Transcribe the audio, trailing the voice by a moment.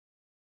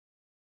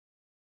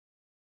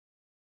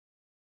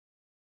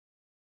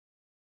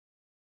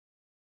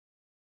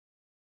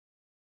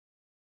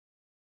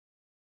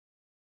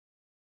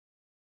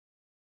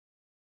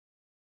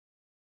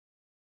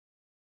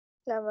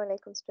Assalamu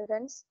alaikum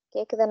students.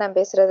 கேக்குதா நான்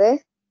பேசுறது?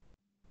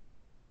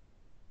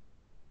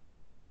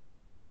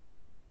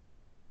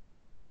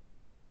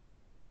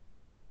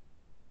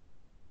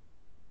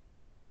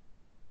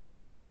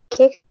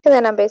 கேக்குதா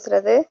நான்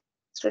பேசுறது?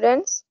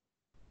 Students?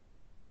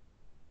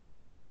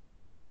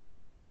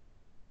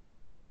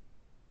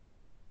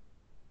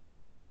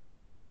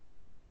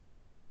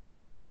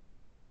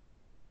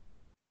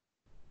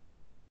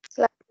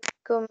 Assalamu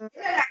alaikum.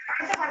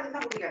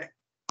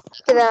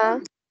 கேக்குதா?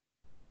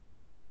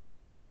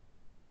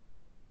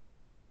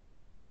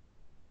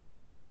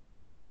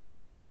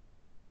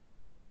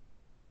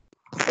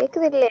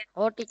 கேக்குது இல்லையா?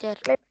 Oh, teacher.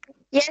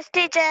 Yes,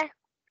 teacher.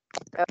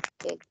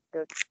 Okay,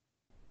 good.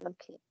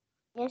 Okay.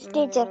 Yes,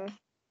 teacher.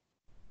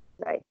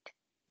 Right.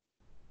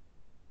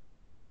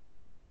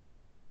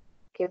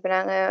 Okay, இப்போ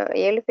நாங்க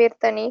 7 பேர்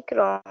தான்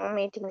நிக்கிறோம்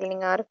மீட்டிங்ல.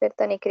 நீங்க 6 பேர்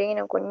தான் நிக்கிறீங்க.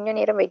 நான் கொஞ்ச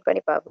நேரம் வெயிட்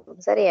பண்ணி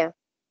பார்ப்போம். சரியா?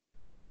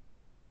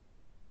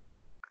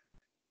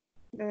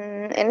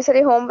 என்ன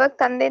சரி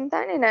ஹோம்வொர்க் தந்தேன்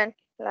தானே நான்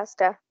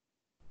லாஸ்டா?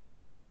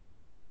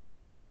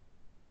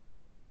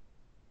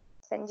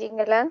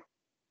 செஞ்சீங்களா?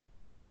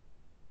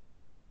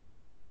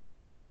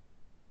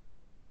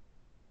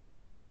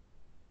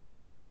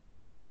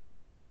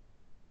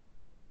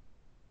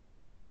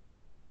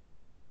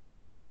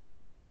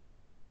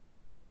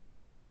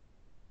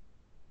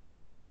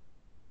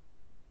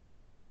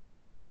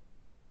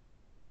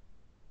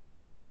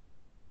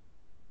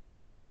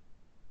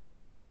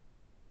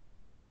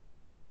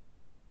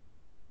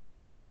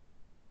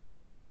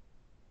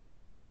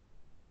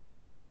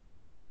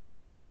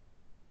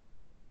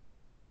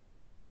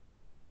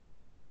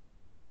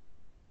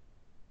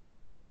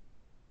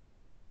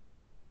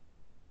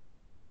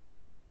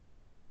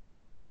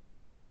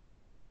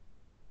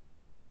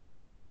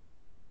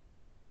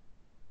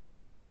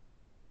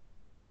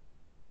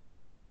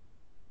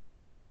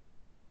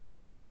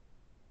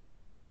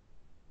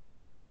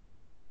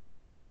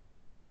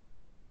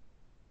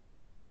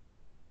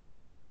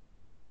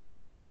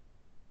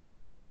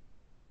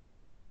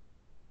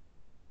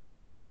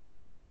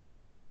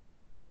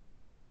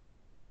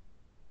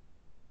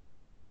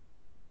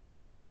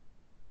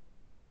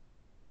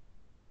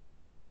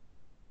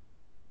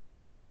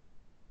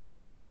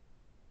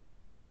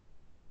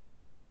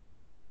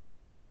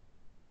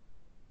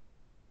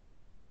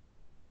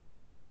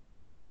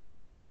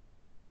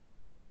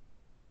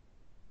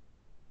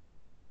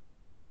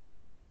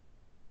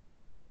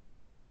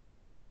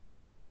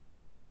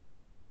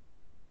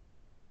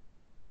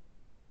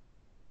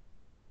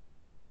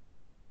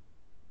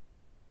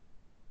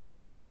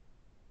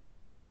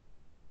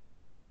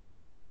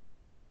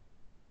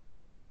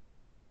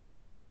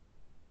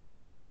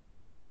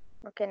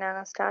 ஓகே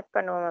நாங்க ஸ்டார்ட்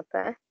பண்ணுவோம் அப்ப.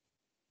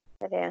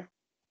 சரியா?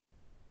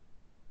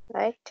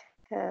 ரைட்.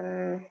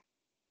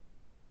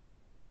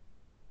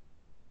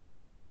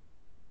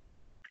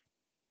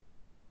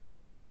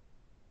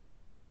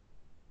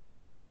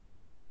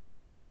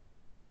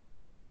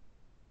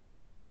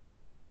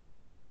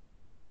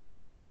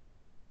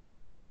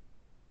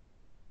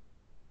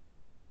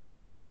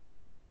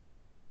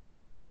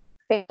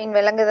 ஸ்க்ரீன்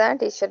விளங்குதா?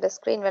 டீச்சர்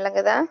ஸ்க்ரீன்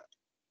விளங்குதா?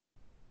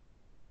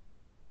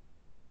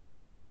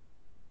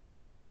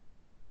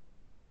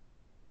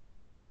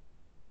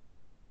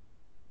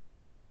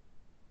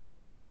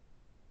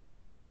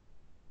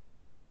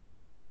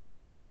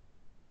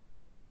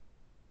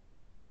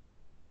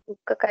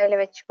 புக்க கையில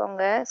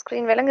வச்சுக்கோங்க.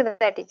 ஸ்க்ரீன்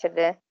விளங்குதா teacher?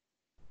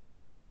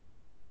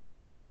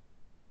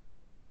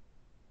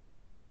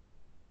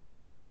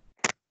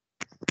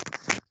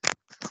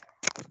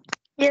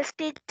 Yes,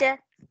 teacher.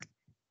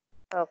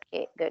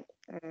 Okay good.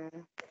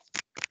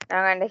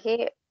 நாங்க அன்னைக்கு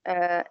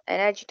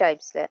எனர்ஜி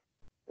டைப்ஸ்ல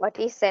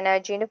வாட் இஸ்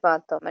எனர்ஜின்னு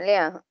பார்த்தோம்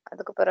இல்லையா?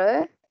 அதுக்கு பிறகு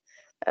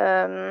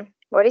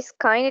வாட் இஸ்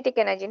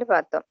கைனடிக் எனர்ஜின்னு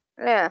பார்த்தோம்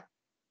இல்லையா?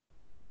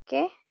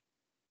 Okay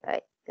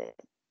right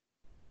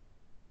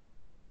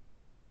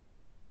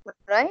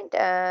right.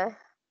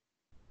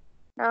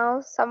 Now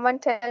someone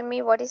tell me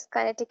what is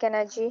kinetic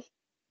energy?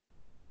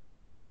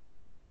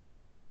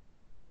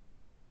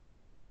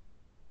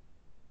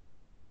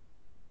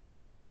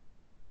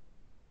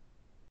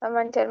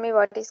 Someone tell me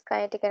what is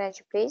kinetic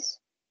energy, please.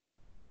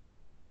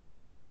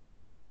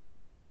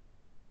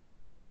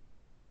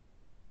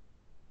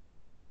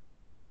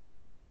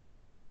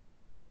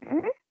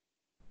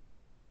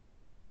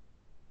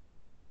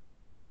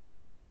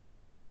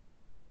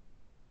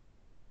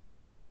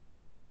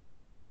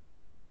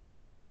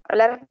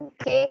 எல்லாரும்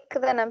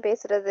கேக்குதா நான்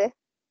பேசுறது?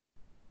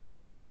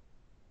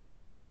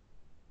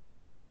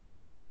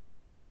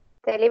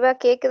 தெளிவா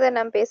கேக்குதா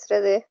நான்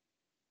பேசுறது?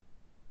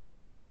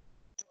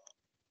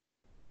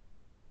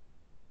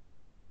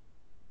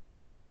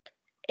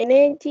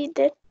 Energy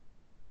that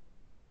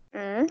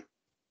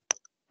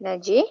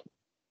Energy.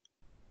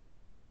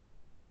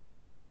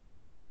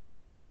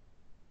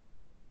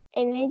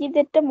 energy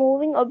that a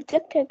moving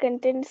object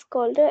contains is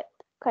called a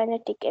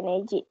kinetic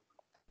energy.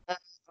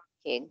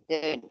 Okay,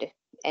 good.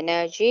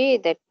 Energy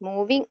that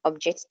moving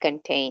objects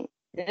contain.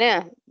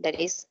 Yeah, that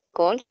is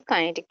called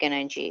kinetic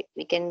energy.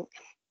 We can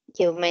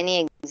give many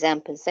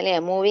examples.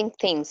 Moving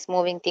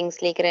things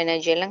இருக்கிற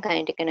energy எல்லாம்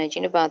kinetic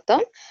எனர்ஜின்னு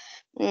பார்த்தோம்.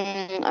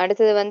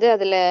 அடுத்தது வந்து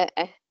அதுல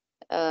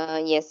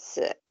S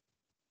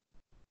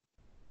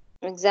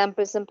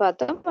எக்ஸாம்பிள்ஸும்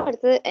பார்த்தோம்.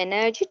 அடுத்தது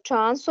energy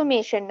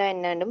transformation தான்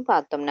என்னன்னு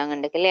பார்த்தோம்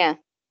நாங்க இல்லையா.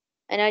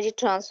 Energy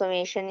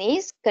transformation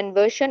is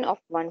conversion of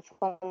one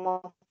form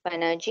of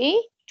energy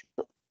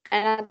to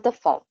another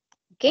form.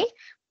 Okay,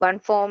 one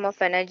form of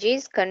energy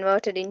is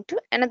converted into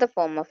another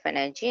form of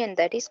energy, and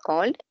that is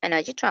called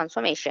energy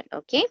transformation.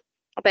 Okay,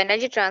 அப்ப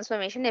energy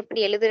transformation எப்படி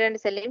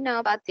எழுதுறேன்னு சொல்லி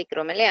நான்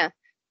பார்த்துக்கிறோம் இல்லையா.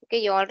 Okay,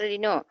 you already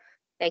know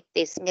like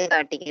this இங்க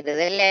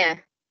காட்டிக்கிறது இல்லையா.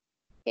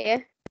 Okay,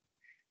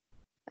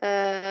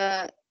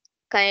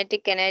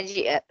 kinetic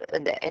energy,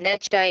 the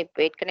energy type,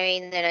 ஏற்கனவே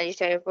இந்த energy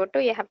type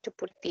போட்டு you have to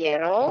put the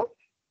arrow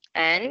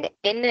and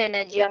என்ன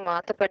எனர்ஜியா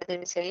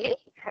மாத்தப்படுதுன்னு சொல்லி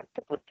have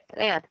to put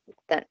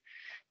done,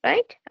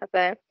 right. அப்ப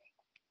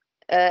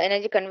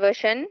எனர்ஜி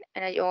கன்வர்ஷன்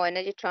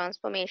எனர்ஜி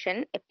டிரான்ஸ்ஃபர்மேஷன்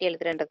எப்படி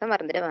எழுதுறன்றத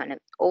மறந்துடுவானு.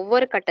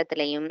 ஒவ்வொரு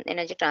கட்டத்திலையும்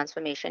எனர்ஜி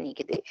டிரான்ஸ்ஃபர்மேஷன்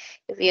இருக்குது.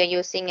 if you are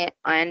using an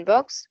iron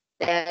box,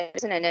 there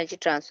is an energy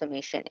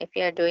transformation. if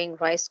you are doing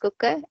rice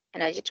cooker,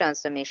 energy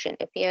transformation.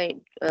 if you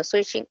are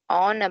switching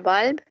on a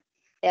bulb,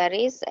 there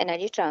is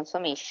energy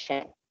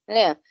transformation.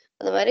 இல்லையா,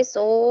 அது மாதிரி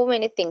so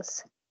many things.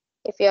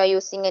 If you are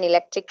using an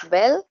electric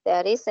bell,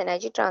 there is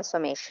energy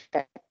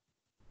transformation.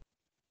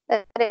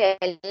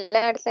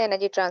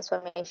 Energy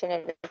transformation,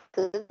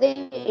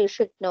 you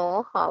should know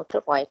how to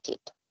write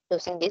it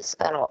using this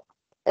arrow.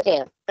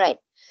 Right.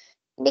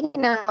 We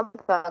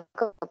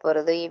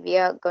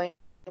are going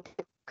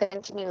to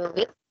continue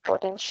with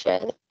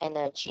potential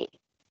energy.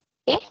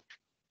 Okay.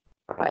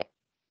 Right.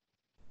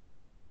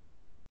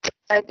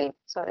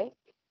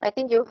 I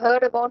think you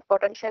heard about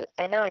potential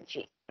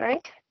energy,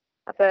 right?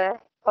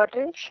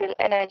 Potential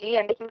energy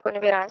அன்னைக்கு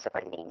கொஞ்சம் பேர் answer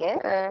பண்ணீங்க.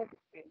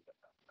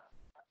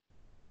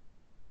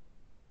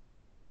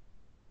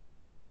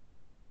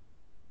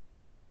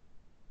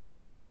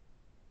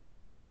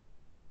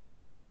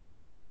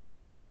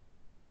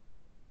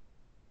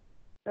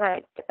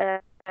 Right.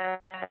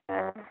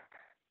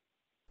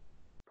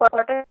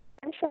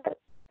 Potential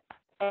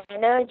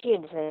energy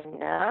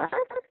இருக்குன்னா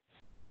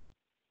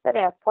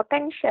சரியா,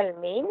 potential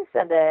means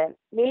அந்த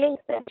நிலை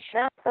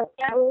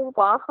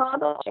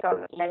ஆகாத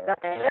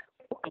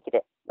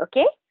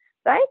okay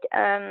right.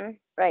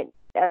 Right,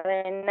 அது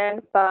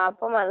என்னன்னு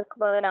பார்ப்போம். அதுக்கு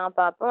போது நாங்கள்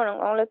பார்ப்போம்.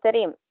 உங்களுக்கு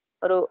தெரியும்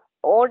ஒரு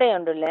ஓடை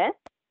ஒன்றுல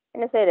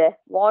என்ன செய்யுது,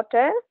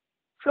 வாட்டர்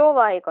ஃப்ளோ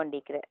ஆகி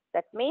கொண்டிருக்குது.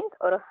 தட் மீன்ஸ்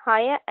ஒரு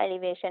ஹையர்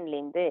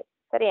எலிவேஷன்லேருந்து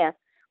சரியா,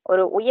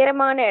 ஒரு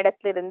உயரமான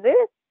இடத்துல இருந்து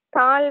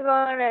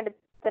தாழ்வான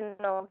இடத்த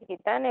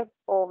நோக்கித்தான்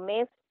எப்போவுமே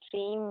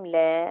ஸ்ட்ரீம்ல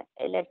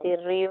இல்லாட்டி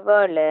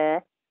ரிவர்ல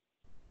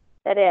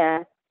சரியா,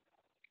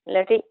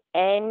 இல்லாட்டி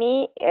எனி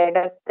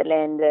இடத்துல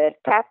இந்த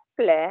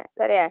டேப்ல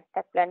சரியா,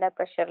 டேப்ல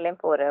ப்ரெஷர்லயும்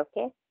போற.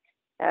 Okay,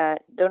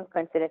 don't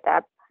consider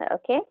tape.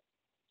 Okay,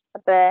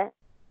 அப்ப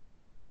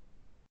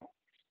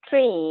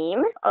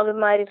ஸ்ட்ரீம் அது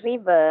மாதிரி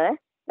ரிவர்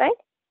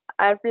ரைட்,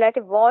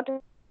 இல்லாட்டி water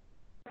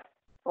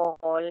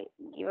fall.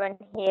 Even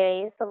here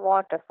is a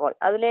waterfall.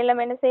 அதுல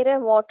எல்லாம் என்ன செய்யற,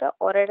 வாட்டர்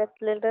ஒரு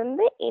இடத்துல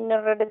இருந்து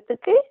இன்னொரு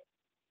இடத்துக்கு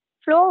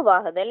ஃப்ளோ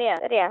ஆகுது இல்லையா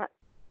சரியா.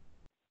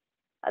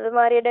 அது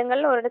மாதிரி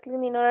இடங்கள்ல ஒரு இடத்துல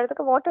இருந்து இன்னொரு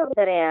இடத்துக்கு வாட்டர்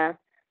சரியா.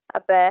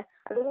 அப்ப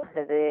அது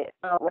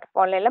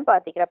வாட்டர்ஃபால் எல்லாம்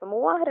பாத்திக்கிற. அப்ப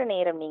மூவாகிற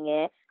நேரம் நீங்க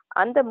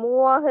அந்த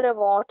மூவாகிற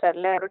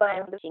வாட்டர்ல ஒரு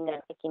டர்பைன்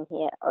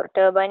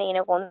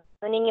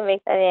நீங்க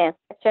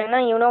வச்சா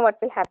you know what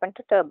will happen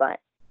to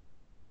turbine.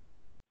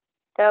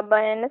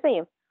 Turbine என்ன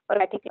செய்யும்,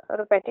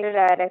 ஒரு பர்டிகுலர்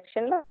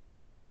டைரக்ஷன்ல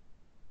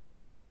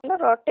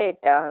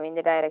ரொட்டேட் ஆகும்.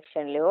 இந்த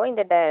டைரக்ஷன்லயோ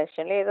இந்த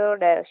டைரக்ஷன்ல ஏதோ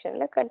ஒரு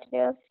டைரக்ஷன்ல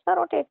கண்டினியூஸா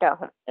ரொட்டேட்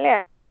ஆகும் இல்லையா.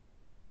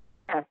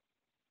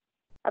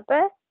 அப்ப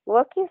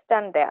work is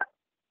done there.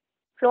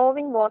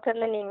 Flowing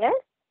வாட்டர்ல நீங்க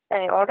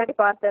ஆல்ரெடி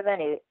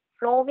பார்த்ததுதான் இது.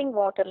 ஃப்ளோவிங்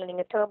வாட்டர்ல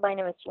நீங்க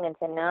டர்பைனை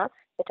வச்சீங்கன்னு சொன்னா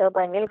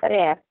டர்பைன் வில்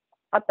கரையா.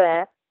 அப்ப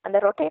அந்த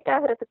ரொட்டேட்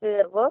ஆகிறதுக்கு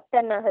ஒர்க்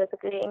டன்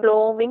ஆகிறதுக்கு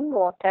ஃப்ளோவிங்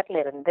வாட்டர்ல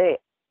இருந்து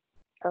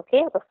ஓகே.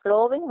 அப்ப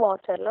ஃப்ளோவிங்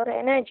வாட்டர்ல ஒரு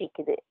எனர்ஜி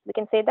இருக்குது. we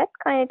can say that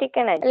kinetic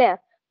energy இல்லையா.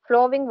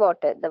 flowing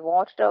water, the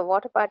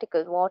water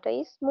particles, water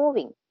is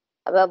moving.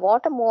 அப்ப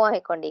வாட்டர் மூவ்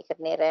ஆகி கொண்டிருக்கிற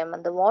நேரம்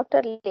அந்த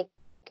வாட்டர்ல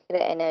இருக்கிற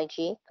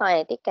எனர்ஜி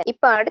kinetic.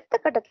 இப்ப அடுத்த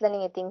கட்டத்துல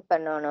நீங்க திங்க்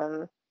பண்ணணும்,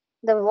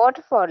 இந்த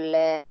வாட்டர் ஃபால்ல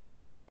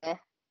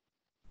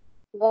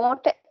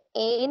வாட்டர்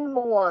ஏன்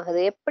மூவ் ஆகுது,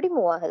 எப்படி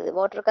மூவ் ஆகுது,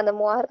 வாட்டருக்கு அந்த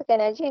மூவ் ஆகிறதுக்கு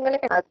எனர்ஜி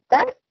எங்களுக்கு.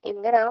 அதுதான்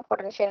இங்க நாங்க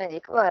பொட்டன்ஷியல்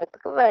எனர்ஜிக்கு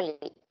வரதுக்கு வழி.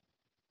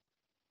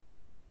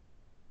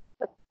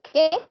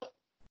 ஓகே,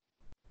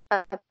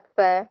 அப்ப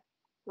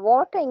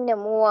வாட்டர் இங்க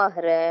மூவ்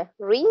ஆகுற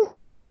ரீசன்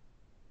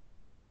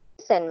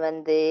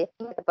வந்து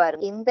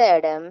பாருங்க, இந்த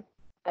இடம்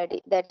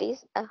that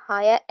is a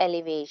higher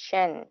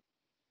elevation.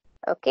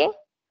 Okay,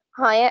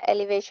 higher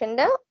elevation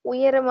தான்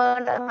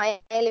உயரமான,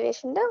 higher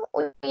elevation தான்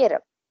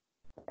உயரம்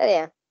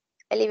சரியா.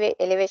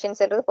 elevation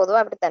சொல்றது பொதுவா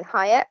அப்படித்தான்.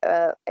 higher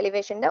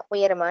elevation தான்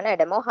உயரமான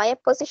இடமோ higher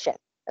position.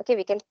 okay,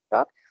 we can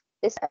talk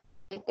this,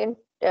 we can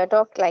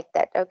talk like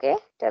that. okay,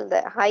 tell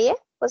the higher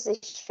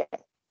position,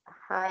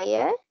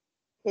 higher,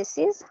 this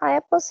is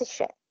higher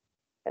position.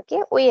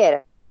 okay,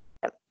 உயரம்,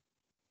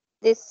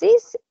 this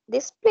is,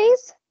 this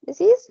place This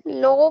is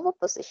lower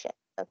position.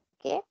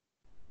 Okay.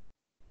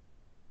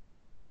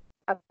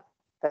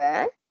 அப்ப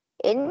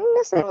என்ன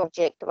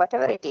object,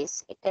 whatever it is,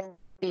 it can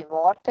be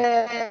water,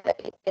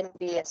 it can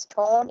be a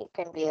stone, it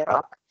can be a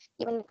rock,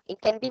 even it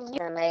can be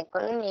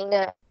நீங்க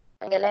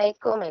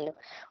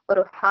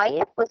ஒரு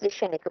higher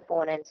பொசிஷனுக்கு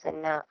போனேன்னு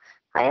சொன்னா,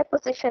 higher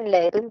பொசிஷன்ல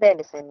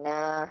இருந்தேன்னு சொன்னா,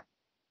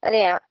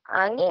 சரியா,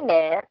 அங்கே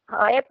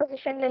ஹையர்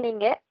பொசிஷன்ல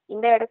நீங்க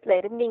இந்த இடத்துல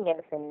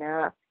இருந்தீங்கன்னு சொன்னா,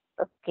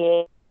 ஓகே,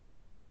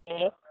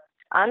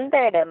 அந்த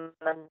இடம்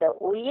அந்த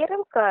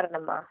உயரம்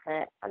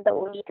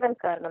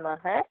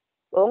காரணமாக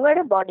உங்களோட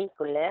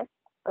பாடிக்குள்ள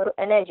ஒரு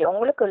எனர்ஜி,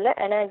 உங்களுக்குள்ள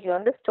எனர்ஜி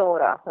வந்து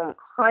ஸ்டோர் ஆகும்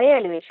ஹையர்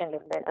எலிவேஷன்ல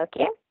இருந்து.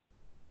 ஓகே,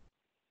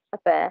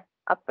 அப்ப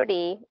அப்படி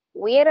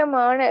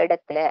உயரமான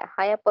இடத்துல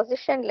ஹையர்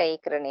பொசிஷன்ல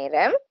இருக்கிற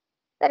நேரம்,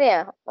 சரியா,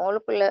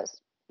 உங்களுக்குள்ள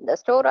இந்த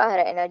ஸ்டோர் ஆகிற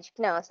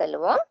எனர்ஜிக்கு நான்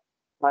சொல்லுவோம்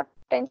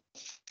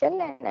potential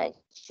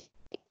energy.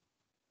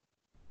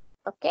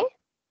 Okay,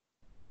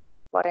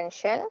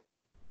 potential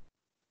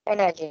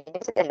energy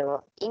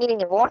சொல்லுவோம். இங்க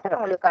நீங்க வாட்டர்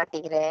உங்களுக்கு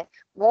காட்டிக்கிற,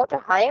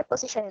 வாட்டர் ஹையர்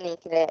பொசிஷன்ல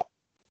இருக்கிற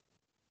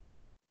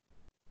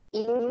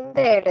இந்த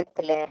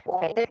இடத்துல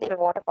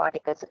வாட்டர்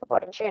பார்ட்டிகல்ஸுக்கு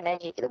பொட்டன்ஷியல்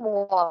எனர்ஜி இது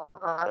மூவ்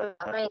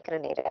ஆகிக்கிற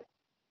நேரம்,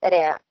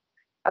 சரியா.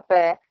 அப்ப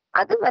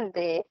அது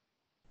வந்து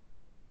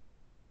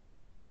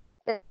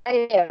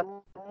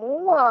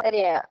மூவ்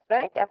சரியா,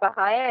 ரைட். அப்ப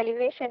ஹையர்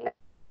எலிவேஷன்ல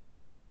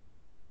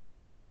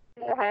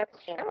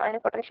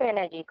பொட்டன்ஷியல்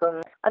எனர்ஜிக்கும்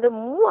அது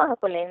மூவ்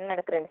ஆகக்குள்ள என்ன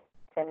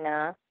நடக்குதுன்னா,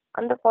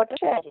 அந்த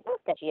பொட்டன்ஷியல்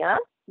எனர்ஜியா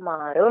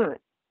மாறும்,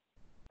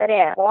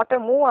 சரியா.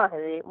 வாட்டர் மூவ்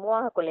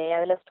ஆகக்குள்ளே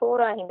அதுல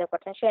ஸ்டோர் ஆகி இந்த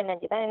பொட்டன்ஷியல்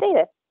எனர்ஜி தான்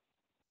இந்த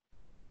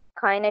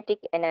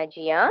கைனடிக்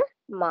எனர்ஜியா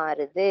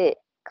மாறுது.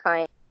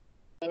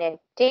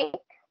 கைனடிக்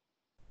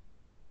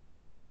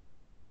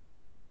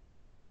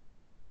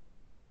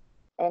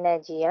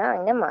எனர்ஜியா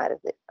அங்க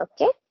மாறுது.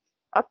 ஓகே,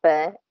 அப்ப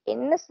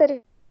என்ன சரி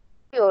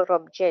ஒரு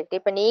ஆப்ஜெக்ட்,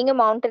 இப்ப நீங்க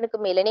மவுண்டனுக்கு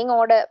மேல, நீங்க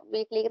உங்களோட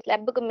வீட்ல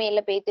ஸ்லப்புக்கு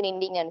மேல போய்த்து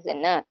நின்றீங்கன்னு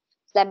சொன்னா,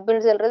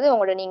 ஸ்லப்னு சொல்றது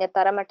உங்களோட நீங்க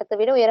தரமட்டத்தை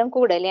விட உயரம்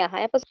கூட இல்லையா.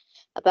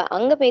 அப்ப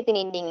அங்க போய்த்து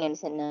நின்றீங்கன்னு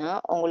சொன்னா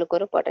உங்களுக்கு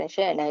ஒரு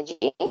பொட்டன்ஷியல்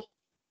எனர்ஜி,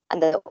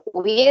 அந்த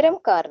உயரம்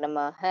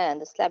காரணமாக,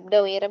 அந்த ஸ்லப்ட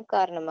உயரம்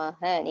காரணமாக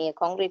நீங்க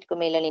கான்கிரீட்க்கு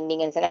மேல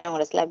நின்றீங்கன்னு சொன்னா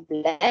உங்களோட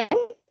ஸ்லப்ல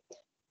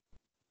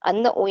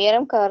அந்த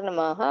உயரம்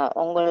காரணமாக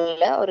உங்கள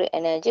ஒரு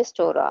எனர்ஜி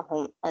ஸ்டோர்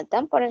ஆகும்.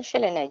 அதுதான்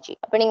பொட்டன்ஷியல் எனர்ஜி.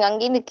 அப்ப நீங்க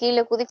அங்கிருந்து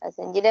கீழே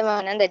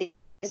செஞ்சிடமான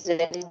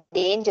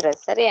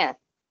டேஞ்சரஸ், சரியா.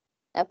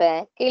 அப்ப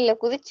கீழே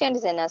குதிச்சேன்னு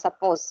சொன்னா,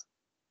 சப்போஸ்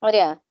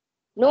சரியா,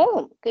 நோ,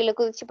 கீழே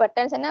குதிச்சு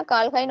பட்டான்னு சொன்னா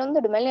கால் கை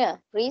நொந்துடும் இல்லையா.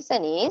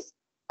 ரீசன் இஸ்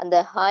அந்த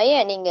ஹைய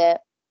நீங்க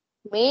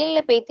மேல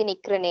பேத்து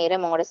நிக்கிற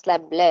நேரம் உங்களோட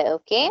ஸ்லப்ல.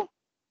 ஓகே,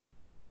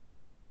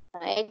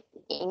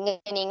 இங்க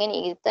நீங்க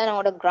இதுதான்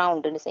நம்மளோட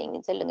கிரவுண்ட்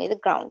செய்யுங்க, சொல்லுங்க, இது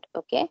கிரவுண்ட்.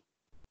 ஓகே,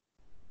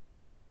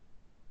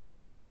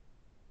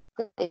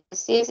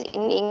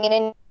 இங்க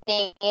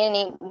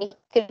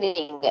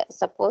நிக்கிறீங்க,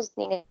 சப்போஸ்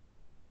நீங்க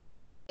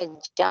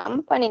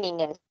ஜம்ப்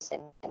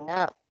பண்ணினீங்கன்னா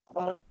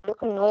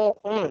உங்களுக்கு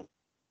நோகும்,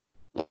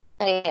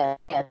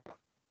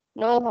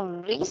 நோகும்.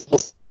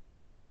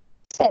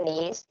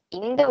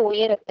 இந்த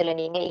உயரத்துல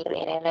நீங்க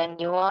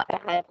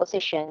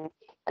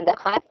அந்த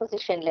ஹை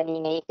பொசிஷன்ல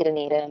நீங்க இருக்கிற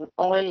நேரம்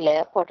உங்கள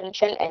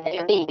potential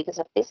energy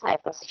high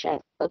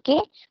position. Okay,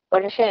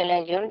 potential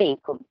energy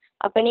இருக்கும்.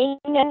 அப்ப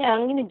நீங்க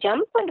அங்கிருந்து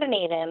ஜம்ப் பண்ற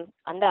நேரம்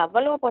அந்த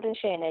அவ்வளவு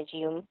பொட்டன்ஷியல்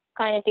எனர்ஜியும்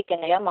கைனடிக்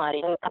எனர்ஜியா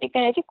மாறிடும். கைனடிக்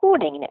எனர்ஜி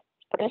கூட, இங்க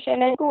பொட்டன்ஷியல்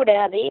எனர்ஜி கூட,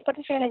 அதே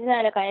பொட்டன்ஷியல் எனர்ஜி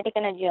தான் கைனடிக்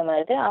எனர்ஜியா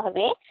மாறுது.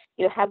 ஆகவே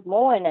யூ ஹேவ்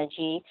மோர்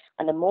எனர்ஜி,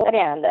 அந்த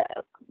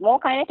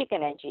மோர் கைனடிக்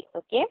எனர்ஜி.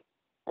 ஓகே,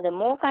 அந்த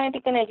மோர்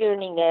கைனடிக் எனர்ஜி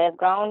நீங்க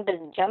ground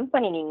jump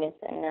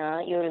பண்ணினீங்கன்னா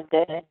you will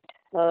get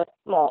hurt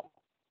மோர்.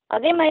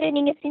 அதே மாதிரி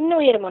நீங்க சின்ன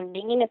உயரம்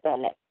ஒன்றீங்கன்னு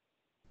பேல,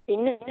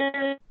 சின்ன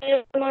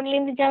உயரம்ல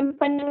இருந்து ஜம்ப்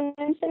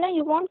பண்ணீங்கன்னு சொன்னா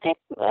you want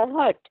get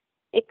hurt,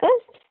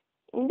 because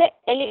இந்த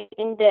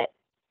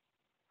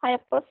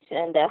higher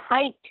position, the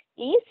height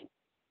is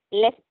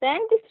less than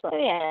this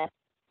one.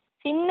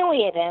 சின்ன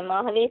உயரம்,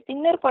 ஆகவே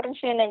சின்ன ஒரு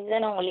பொட்டன்ஷியல் எனர்ஜி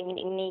தான்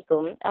உங்களுக்கு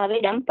இன்னைக்கும். ஆகவே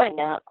ஜம்ப்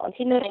பண்ணா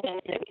சின்ன ஒரு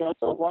எனர்ஜி கிடைக்கும்.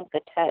 ஸோ won't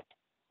get hurt,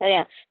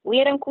 சரியா.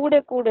 உயரம் கூட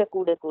கூட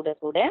கூட கூட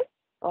கூட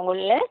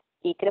உங்கள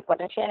இருக்கிற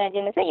பொட்டன்ஷியல்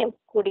எனர்ஜி என்ன செய்யும்,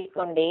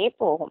 கூடிக்கொண்டே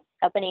போகும்.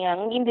 அப்ப நீங்க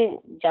அங்கிருந்து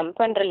ஜம்ப்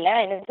பண்றல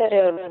என்ன சரி,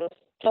 ஒரு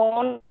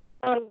ஸ்டோன்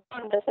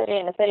சரி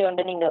என்ன சரி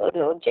ஒன்று, நீங்க ஒரு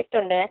ஆப்ஜெக்ட்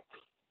ஒன்று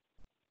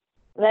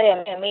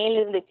மேல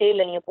இருந்து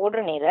கீழே நீங்க போடுற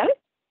நேரம்,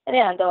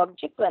 சரியா, அந்த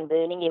ஆப்ஜெக்ட் வந்து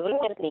நீங்க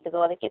எவ்வளவு நேரத்துல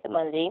இருக்குதோ அதுக்கேற்ற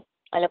மாதிரி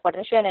அதுல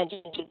பொட்டன்ஷியல் எனர்ஜி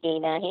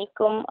கெயின்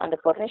ஆகிக்கும். அந்த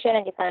பொட்டன்ஷியல்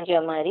எனர்ஜி காஞ்சிய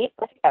மாதிரி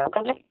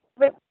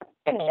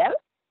நேரம்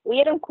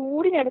உயரம்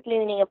கூடின இடத்துல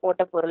இருந்து நீங்க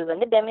போட்ட பொருள்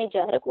வந்து டேமேஜ்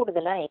ஆகிற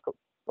கூடுதலா இருக்கும்.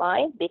 Why?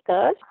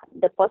 Because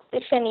the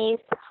position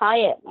is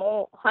higher,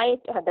 more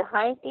height, the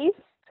height is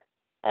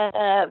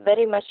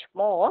very much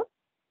more.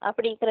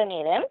 அப்படி இருக்கிற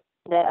நேரம்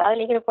இந்த அதுல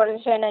இருக்கிற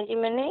பொட்டன்ஷியல் எனர்ஜி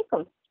என்ன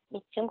இருக்கும்,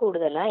 மிச்சம்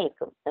கூடுதலா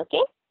இருக்கும்.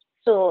 ஓகே,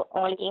 ஸோ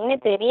உங்களுக்கு இங்க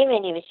தெரிய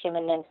வேண்டிய விஷயம்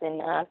என்னன்னு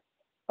சொன்னா,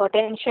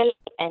 potential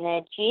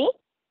energy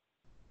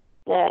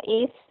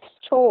is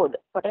stored.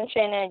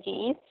 Potential energy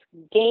is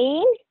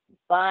gained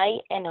by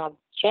an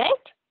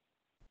object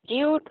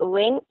due to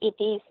when it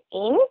is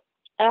in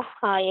a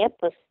higher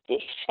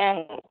position.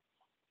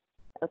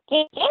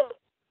 Okay,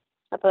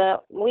 அப்ப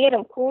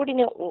உயரம்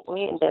கூடின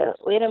இந்த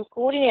உயரம்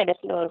கூடின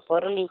இடத்துல ஒரு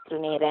பொருள் இருக்கிற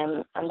நேரம்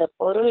அந்த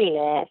பொருள்ல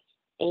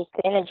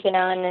எனர்ஜி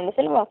நான் என்ன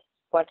சொல்லுவோம்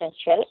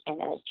பொட்டன்ஷியல்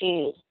எனர்ஜி.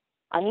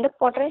 அந்த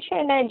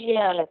பொட்டன்ஷியல்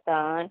எனர்ஜியால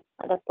தான்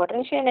அந்த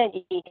பொட்டன்ஷியல்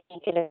எனர்ஜி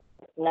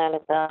இருக்கிறதுனால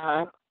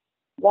தான்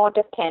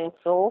water can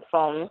flow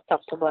from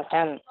top to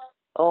bottom.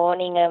 ஓ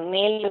நீங்க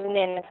மேல இருந்து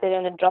என்ன சரி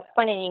வந்து ட்ராப்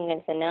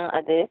பண்ணினீங்கன்னு சொன்னா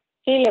அது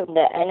கீழே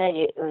இந்த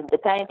எனர்ஜி இந்த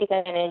கைனடிக்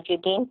எனர்ஜி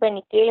கெயின்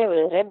பண்ணி கீழே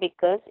விழுற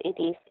because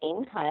it is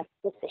in higher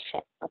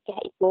position. Okay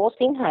it goes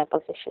in higher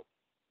position.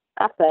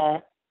 அப்ப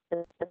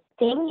the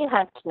thing you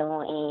have to know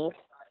is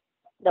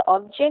the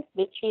object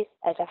which is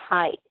at a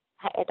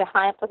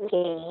higher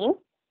position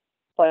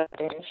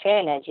potential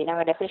energy.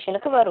 நம்ம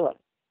டெஃபினிஷனுக்கு வருவோம்.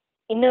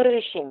 இன்னொரு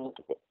விஷயம்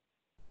இருக்குது.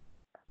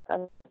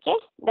 Okay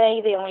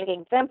இது உங்களுக்கு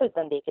எக்ஸாம்பிள்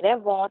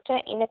தந்திருக்கிறேன்.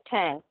 Water in a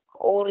tank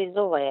or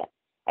reservoir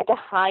at a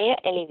higher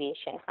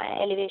elevation. Higher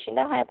elevation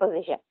the higher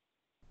position.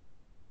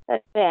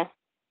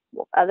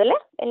 அதுல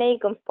என்ன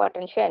இருக்கும்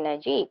பொட்டன்ஷியல்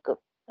எனர்ஜி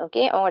இருக்கும்.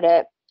 ஓகே உங்களோட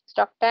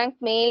ஸ்டாக் டேங்க்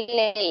மேல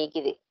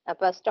இருக்குது.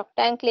 அப்ப ஸ்டாக்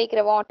டேங்க்ல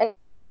இருக்கிற water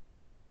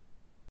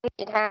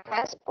it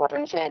has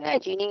potential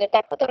energy. நீங்க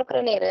டேப் திறக்கிற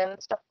நேரம்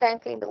ஸ்டாக்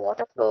டேங்க்ல இந்த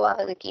வாட்டர் ஃப்ளோ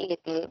ஆகுது கீழே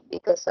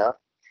பிகாஸ் ஆஃப்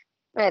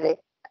அது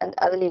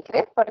அதுல இருக்கிற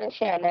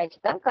பொட்டன்ஷியல் எனர்ஜி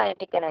தான்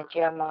கைனடிக்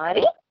எனர்ஜியா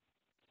மாறி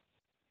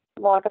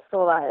வாட்டர்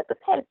ஃப்ளோ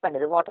ஆகிறதுக்கு ஹெல்ப்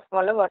பண்ணுது. வாட்டர்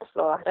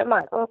ஃப்ளோ ஆகிற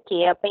மாதிரி. ஓகே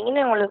அப்ப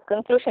இங்க உங்களுக்கு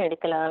கன்க்ளூஷன்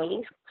எடுக்கலாம்.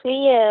 It's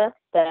clear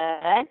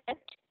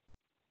that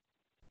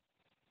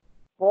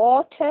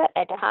water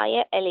at a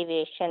higher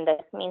elevation,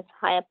 that means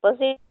higher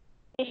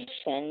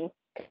position,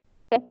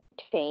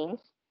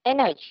 contains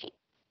energy.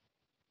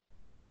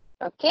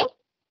 Okay,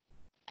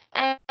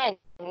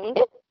 and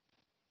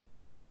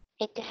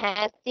it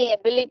has the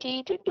ability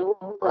to do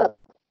work.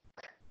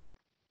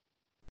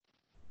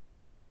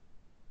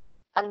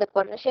 அந்த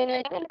பொட்டன்ஷியல்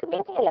எனர்ஜி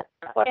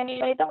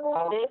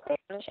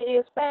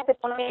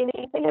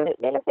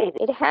வேலை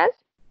it has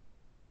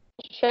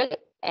potential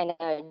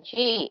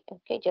energy.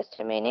 Okay, just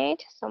a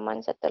minute,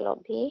 someone's at the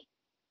lobby.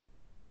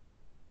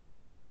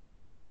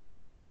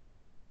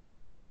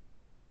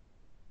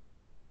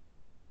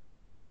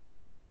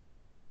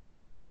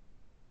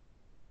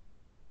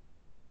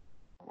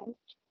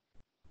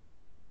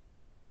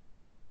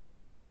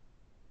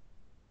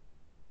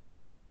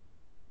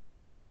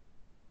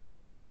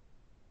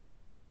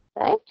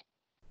 Right,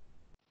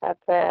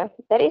 அப்ப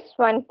there is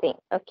one thing.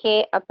 Okay,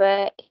 அப்ப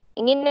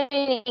இங்க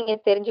நீங்க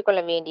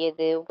தெரிஞ்சுக்கொள்ள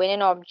வேண்டியது when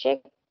an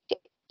object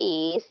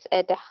is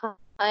at a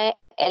high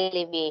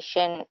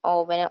elevation or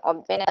when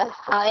a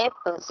higher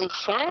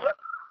position,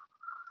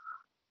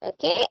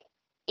 okay,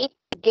 it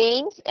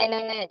gains an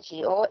energy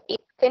or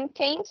it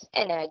contains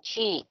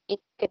energy.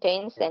 It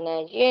contains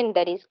energy and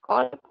that is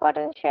called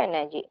potential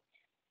energy.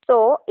 So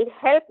it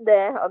helps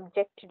the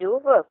object to do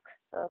work.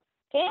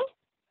 Okay,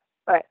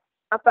 right.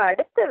 அப்ப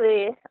அடுத்தது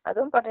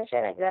அதுவும்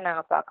potential energy தான்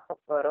நாங்க பார்க்க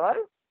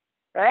போறோம்.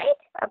 Right,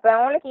 அப்ப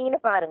உங்களுக்கு இங்க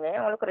பாருங்க,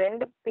 உங்களுக்கு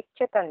ரெண்டு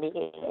picture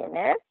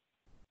தந்தீங்க.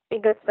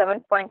 Figure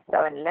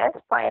 7.7ல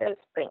spiral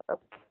spring.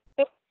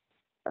 Okay,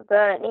 அப்ப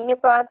நீங்க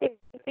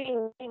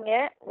பாத்தீங்க,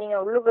 நீங்க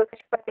உள்ளுக்கு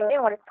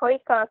பார்த்தீங்கன்னா உங்களோட டொய்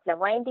காஸ்ட்ல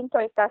வைண்டிங்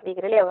டொய் காஸ்ட்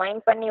இருக்கிற இல்லையா,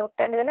 வைண்ட் பண்ணி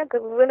விட்டேன்னு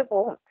கிருன்னு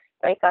போகும்.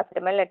 டொய்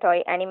காஸ்ட் மேல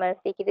டொய்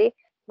அனிமல்ஸ் இருக்குது,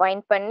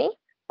 வைண்ட் பண்ணி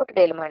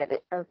விட்டு எழுமானது.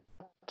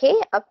 ஓகே,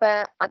 அப்ப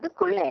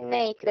அதுக்குள்ள என்ன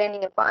இருக்கிற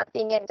நீங்க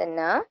பாத்தீங்கன்னு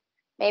சொன்னா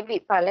மேபி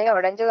பழைய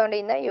உடஞ்சதோட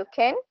இருந்தா you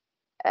can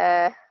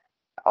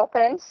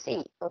open and C.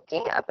 Okay,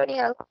 அப்ப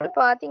நீங்க அதுக்குள்ள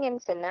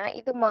பாத்தீங்கன்னு சொன்னா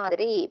இது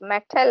மாதிரி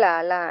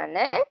மெட்டலாலான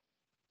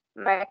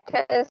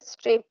மெட்டல்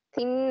ஸ்ட்ரிப்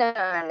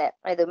தின்னான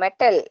இது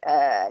மெட்டல்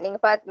நீங்க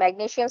பார்த்து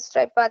மேக்னீசியம்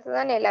ஸ்ட்ரிப் பார்த்து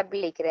தான் எல்லாம்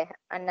பிள்ளைக்கிறேன்.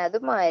 அண்ட் அது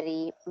மாதிரி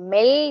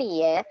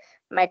மெல்லிய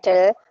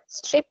மெட்டல்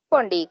ஸ்ட்ரிப்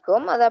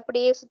கொண்டிக்கும். அது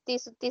அப்படியே சுத்தி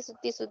சுத்தி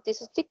சுத்தி சுத்தி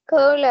சுத்தி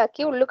கேர்ள்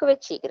ஆக்கி உள்ளுக்கு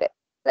வச்சுக்கிறேன்.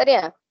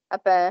 சரியா,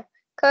 அப்ப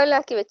கேர்ள்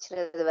ஆக்கி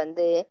வச்சுறது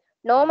வந்து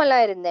நார்மலா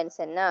இருந்தேன்னு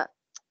சொன்னா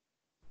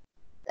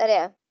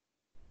சரியா.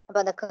 அப்ப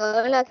அந்த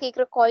கேர்ள்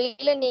ஆக்கிக்கிற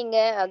கொயில நீங்க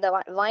அந்த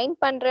வைண்ட்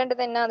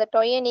பண்றன்றது என்ன, அந்த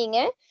டொய்ய நீங்க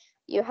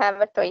you have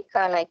a toy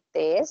car like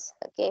this.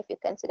 Okay, if you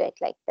consider it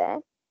like that.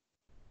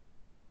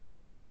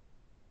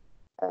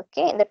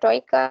 Okay, இந்த toy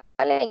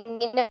carல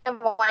இங்க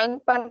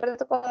வைண்ட்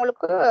பண்றதுக்கு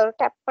உங்களுக்கு ஒரு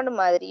டேப் பண்ண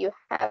மாதிரி you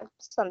have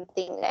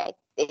something like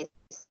this.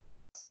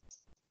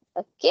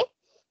 Okay,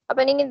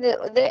 அப்ப நீங்க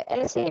இது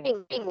என்ன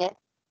செய்வீங்க,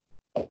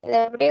 இத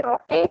அப்படியே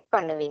ரொட்டேட்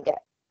பண்ணுவீங்க.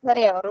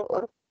 சரியா,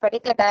 ஒரு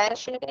பர்டிகுலர்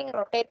டைரக்ஷனுக்கு நீங்க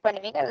ரொட்டேட்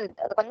பண்ணுவீங்க.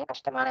 அது கொஞ்சம்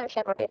கஷ்டமான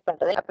விஷயம் ரொட்டேட்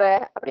பண்றது. அப்ப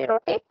அப்படி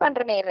ரொட்டேட்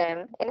பண்ற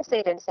நேரம் என்ன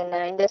செய்யறேன்னு சொன்னா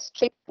இந்த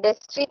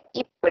ஸ்ட்ரிப்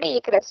இப்படி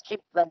இருக்கிற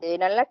ஸ்ட்ரிப் வந்து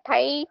நல்லா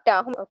டைட்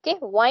ஆகும். ஓகே,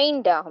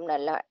 வைண்ட் ஆகும்,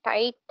 நல்லா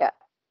டைட்டா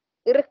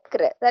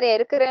இருக்கிற. சரியா,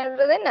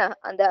 இருக்கிறது என்ன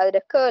அந்த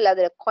அதோட கேர்ள்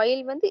அதோட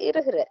காயில் வந்து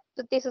இருக்கிற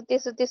சுத்தி சுத்தி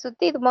சுத்தி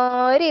சுத்தி இது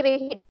மாதிரி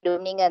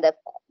இறுகிடும். நீங்க அந்த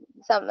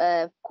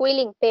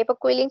குயிலிங்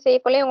பேப்பர் குயிலிங்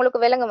செய்யக்குள்ளே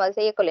உங்களுக்கு விளங்கும், அது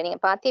செய்யக்குள்ள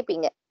நீங்க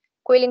பாத்திருப்பீங்க.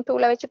 குயிலிங்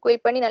டூல வச்சு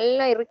குயில் பண்ணி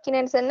நல்லா இருக்கினு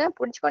சொன்னா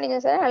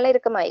புடிச்சுக்கோனீங்கன்னு சொன்னா நல்லா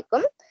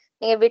இருக்கமாயிக்கும்.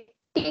 நீங்க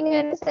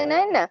விட்டீங்கன்னு சொன்னா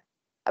என்ன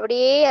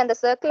அப்படியே அந்த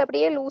சர்க்கிள்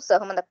அப்படியே லூஸ்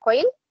ஆகும். அந்த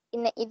கோயில்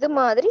இன்னும் இது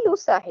மாதிரி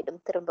லூஸ் ஆகிடும்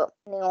திரும்ப.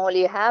 நீங்க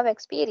யூ ஹேவ்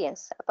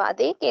எக்ஸ்பீரியன்ஸ். அப்ப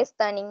அதே கேஸ்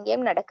தான்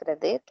இங்கேயும்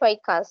நடக்கிறது. டொய்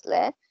காஸ்ட்ல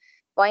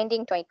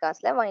வைண்டிங் டாய்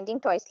காஸ்ல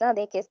வைண்டிங் டாய்ஸ்ல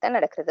அதே கேஸ் தான்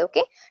நடக்குது.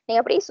 ஓகே, நீங்க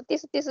அப்படியே சுத்தி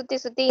சுத்தி சுத்தி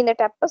சுத்தி இந்த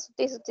டப்பை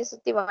சுத்தி சுத்தி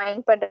சுத்தி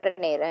வைண்ட் பண்ற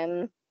நேரம்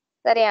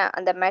சரியா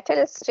அந்த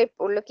மெட்டல் ஸ்ட்ரிப்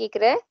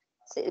உள்ளுக்கிக்கிற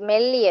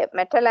மெல்லிய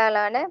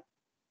மெட்டலாலான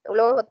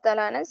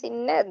உலோகத்தாலான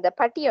சின்ன இந்த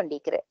பட்டி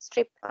ஒண்டிக்கிற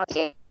ஸ்ட்ரிப்.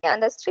 ஓகே,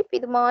 அந்த ஸ்ட்ரிப்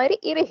இது மாதிரி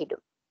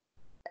இறுகிடும்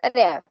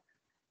சரியா.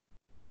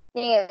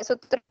 நீங்க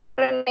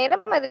சுத்துற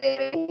நேரம் அது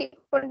இறுகி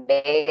கொண்டே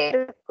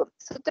இருக்கும்.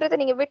 சுத்துறதை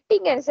நீங்க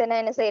விட்டீங்கன்னு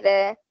சொன்னா என்ன செய்யற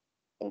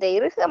இந்த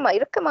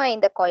இறுக்கமா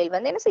இந்த காயில்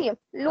வந்து என்ன செய்யும்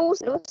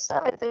லூஸா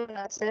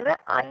நான்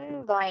சொல்றேன்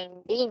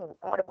அன்வைண்டிங்.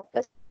 உங்களோட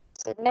புக்ல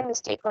சின்ன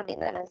மிஸ்டேக்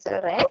கொண்டு நான்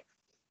சொல்றேன்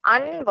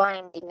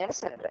அன்வைண்டிங்னு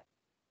சொல்றேன்.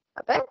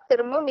 அப்ப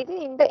திரும்பவும் இது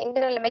இந்த இந்த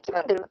நிலைமைக்கு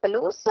வந்துடும். இப்ப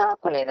லூஸா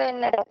கொள்ளைதான்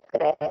என்ன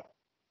நடக்கிற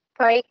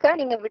கைக்கா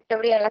நீங்க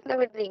விட்டபடி நிலத்துல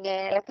விடுறீங்க.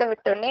 நிலத்துல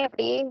விட்டோடனே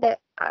அப்படியே இந்த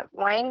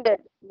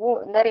வைண்டட்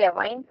நிறைய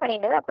வைண்ட்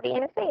பண்ணினது அப்படியே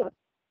என்ன செய்யும்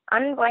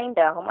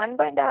அன்வைண்ட் ஆகும்.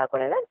 அன்வைண்ட்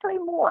ஆகக்குள்ளதான்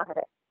டொய் மூவ்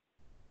ஆகுற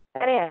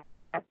சரியா.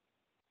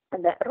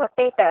 அந்த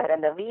ரொட்டேட் ஆகுற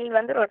அந்த வீல்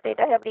வந்து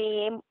ரொட்டேட் ஆகி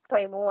அப்படியே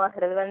டொய் மூவ்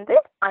ஆகுறது வந்து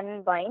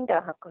அன்வைண்ட்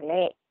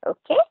ஆகக்குள்ளே.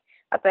 ஓகே,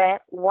 அப்ப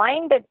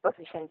winded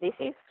position,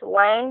 this is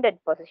winded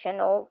position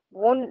O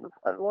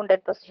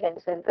wounded position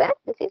சொல்றேன்.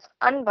 This is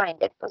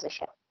அன்வைண்டட்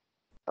position.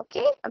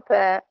 ஓகே, அப்ப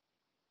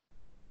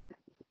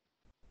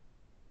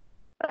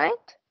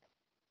ரைட்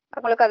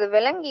உங்களுக்கு அது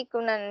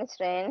விளங்கிக்கும் நான்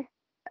நினைக்கிறேன்.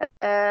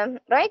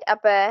 ரைட்,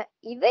 அப்ப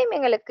இதை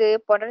எங்களுக்கு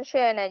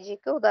பொட்டன்ஷியல்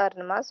எனர்ஜிக்கு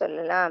உதாரணமா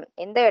சொல்லலாம்.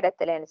 எந்த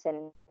இடத்துல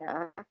சொன்னா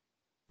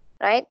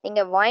ரைட்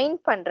நீங்க வைண்ட்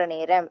பண்ற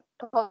நேரம்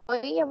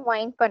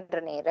வைண்ட் பண்ற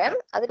நேரம்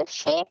அதுல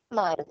ஷேப்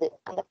மாறுது.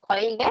 அந்த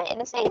காயில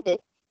என்ன செய்யுது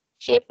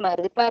ஷேப்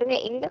மாறுது. பாருங்க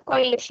இந்த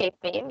காயில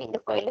ஷேப்பையும் இந்த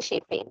காயில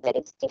ஷேப்பையும் that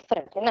is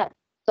different.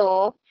 So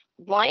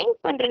wind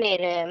பண்ற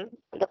நேரம்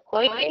அந்த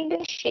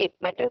காயில ஷேப்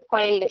மெட்டல்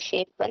காயில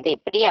ஷேப் வந்து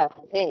இப்படி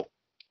ஆகுது,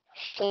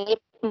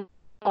 ஷேப்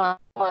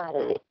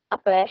மாறுது.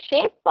 அப்ப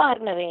ஷேப்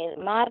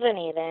மாறுற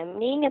நேரம்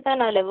நீங்க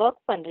தான் அதுல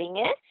ஒர்க்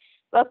பண்றீங்க.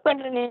 ஒர்க்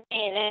பண்ற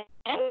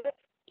நேரம்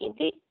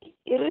இது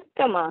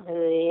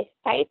இறுக்கமாகுது,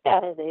 டைட்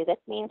ஆகுது.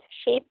 தட் மீன்ஸ்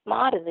ஷேப்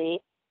மாறுது.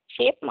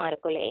 ஷேப்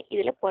மாறக்குள்ளே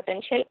இதுல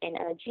பொட்டன்ஷியல்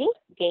எனர்ஜி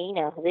கெயின்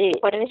ஆகுது,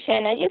 பொட்டன்ஷியல்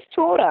எனர்ஜி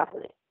ஸ்டோர்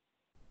ஆகுது.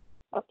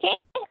 ஓகே,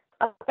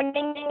 அப்ப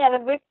நீங்க அதை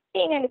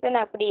விட்டீங்கன்னு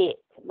சொன்னா அப்படியே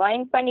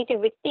வைண்ட் பண்ணிட்டு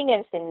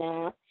விட்டீங்கன்னு சொன்னா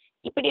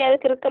இப்படி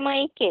அதுக்கு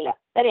இறுக்கமாயிக்கல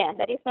சரியா.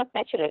 That is not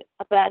natural.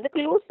 அப்ப அதுக்கு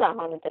லூஸ்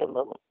ஆகணும்,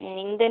 திரும்பவும்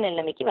இந்த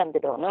நிலைமைக்கு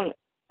வந்துடணும்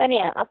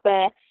சரியா. அப்ப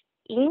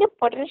இந்த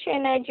பொட்டன்ஷியல்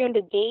எனர்ஜி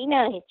வந்து கெயின்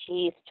ஆகிச்சு,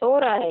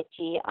 ஸ்டோர்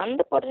ஆகிச்சு. அந்த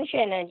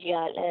பொட்டன்ஷியல்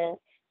எனர்ஜியால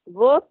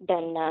ஒர்க்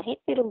டன் ஆகி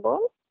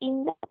திரும்பவும்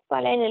இந்த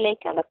பழைய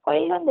நிலைக்கு அந்த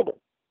கோயில்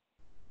வந்துடும்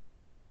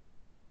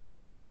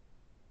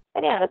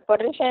சரியா. அந்த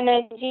பொட்டன்ஷியல்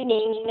எனர்ஜி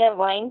நீங்க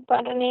வைண்ட்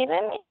பண்ற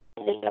நேரம்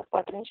இதுல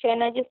பொட்டன்ஷியல்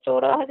எனர்ஜி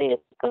ஸ்டோர் ஆகுது,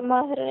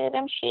 இறுக்கமாகிற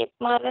நேரம் ஷேப்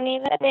மாறுற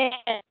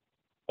நேரம்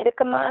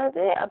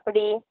இறுக்கமாகுது.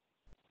 அப்படி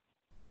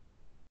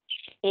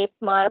ஷேப்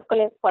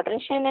மாறக்குள்ள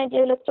பொட்டன்ஷியல் எனர்ஜி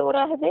இதுல ஸ்டோர்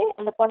ஆகுது.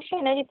 அந்த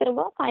பொட்டன்ஷியல் எனர்ஜி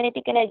திரும்ப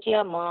கைனடிக் எனர்ஜியா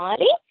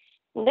மாறி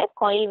இந்த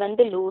காயில்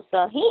வந்து லூஸ்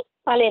ஆகி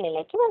பழைய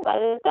நிலைக்கு வந்து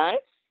அதுதான்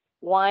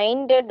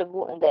வைண்டட்.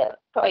 இந்த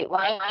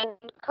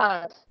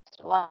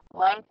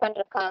வைண்ட்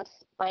பண்ற காஸ்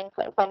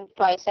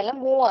டாய்ஸ்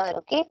எல்லாம் மூவ் ஆகுது.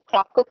 ஓகே,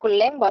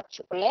 கிளாக்குள்ளேயும்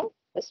வாட்சுக்குள்ளேயும்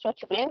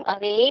ரிஸ்ட்வாட்சுக்குள்ளேயும்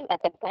அதே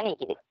மெத்தட் தான்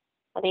நிக்குது,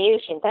 அதே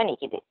விஷயம் தான்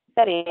நிக்குது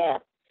சரியா.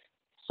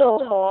 ஸோ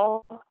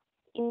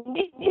இந்த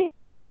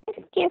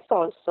case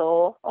also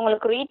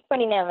உங்களுக்கு ரீட்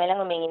பண்ணி நான்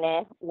விளங்குமீங்க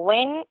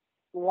when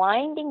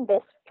winding the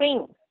spring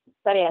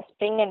சரியா.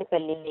 ஸ்ப்ரிங் என்று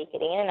சொல்லி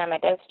இருக்கிறீங்க, நான்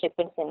மெட்டல்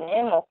ஸ்ட்ரிப்னு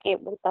சொன்னேன். ஓகே,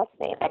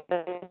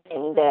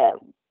 இந்த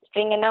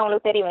ஸ்ப்ரிங்னா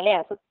உங்களுக்கு தெரியும் இல்லையா,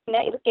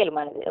 சுத்தினா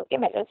இருக்கேலுமானது. ஓகே,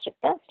 மெட்டல்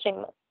ஸ்ட்ரிப் தான்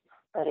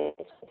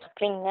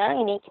ஸ்ப்ரிங்கா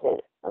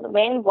இணைக்கிறது.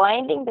 when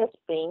winding the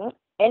spring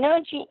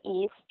energy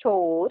is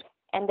stored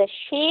and the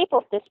shape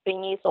of the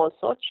spring is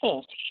also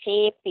changed.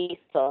 Shape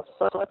is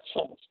also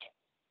changed.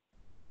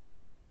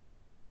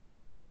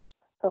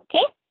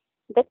 Okay,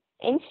 the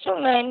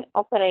instrument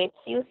operates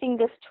using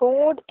the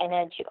stored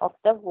energy of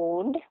the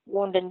wound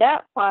in the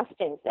past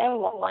tense,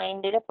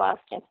 wind in the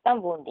past tense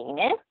தான் wounding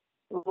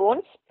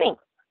wound spring.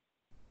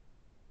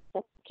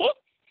 Okay,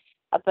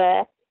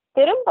 அப்ப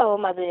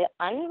திரும்பவும் அது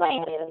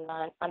unwind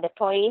இருந்தால் அந்த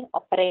டாய்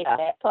operate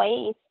toy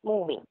is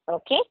moving.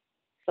 Okay,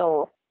 so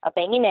அப்ப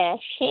எങ്ങനെ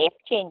shape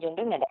change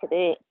ஒன்று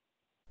நடக்குது.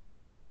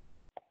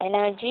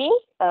 Energy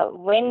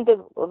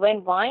when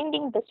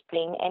winding the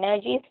spring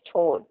energy is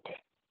stored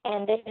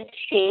and the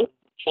shape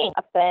change.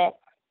 அப்ப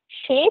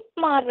ஷேப்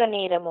மாறுற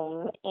நேரமும்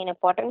இந்த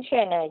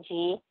பொட்டன்ஷியல்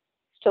எனர்ஜி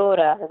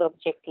ஸ்டோர் ஆகுது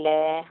ஆப்ஜெக்ட்ல.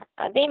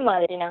 அதே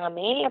மாதிரி நாங்க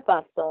மேல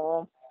பார்த்தோம்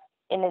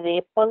என்னது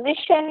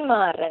பொசிஷன்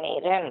மாறுற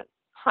நேரம்,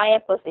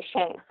 ஹையர்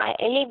பொசிஷன்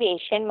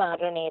எலிவேஷன்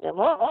மாறுற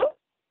நேரமும்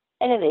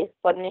என்னது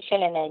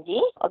பொட்டன்ஷியல் எனர்ஜி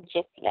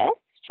ஆப்ஜெக்ட்ல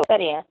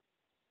சரியா.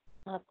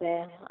 அப்ப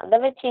அதை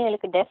வச்சு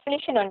எங்களுக்கு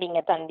டெஃபினிஷன் வந்து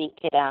இங்க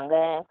தந்திக்கிறாங்க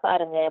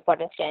பாருங்க.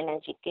 Potential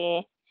எனர்ஜிக்கு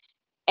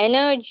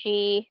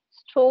energy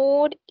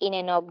stored in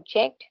an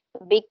object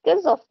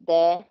because of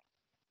the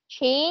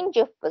change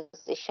of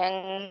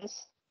positions.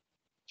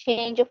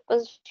 Change of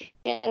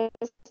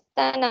positions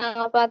தான்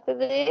நாங்க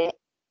பார்த்தது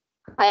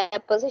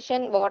higher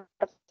position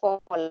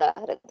waterfall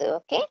ஆகிறது.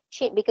 Okay,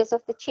 because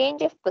of the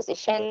change of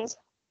positions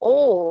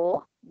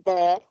or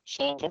the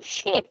change of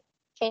shape.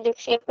 Change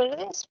of shape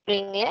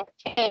ஸ்ப்ரிங்ல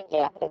change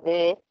ஆகுது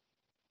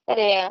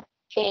சரியா.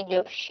 Change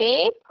of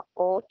shape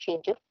or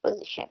change of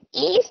position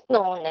is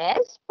known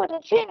as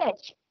potential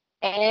energy.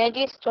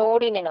 Energy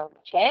stored in an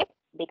object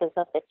because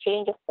of the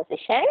change of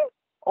position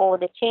or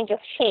the change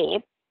of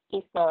shape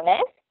is known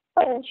as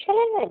potential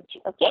energy.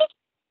 Okay,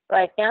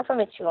 right now from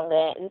வச்சுக்கோங்க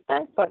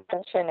இதுதான்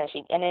potential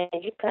energy.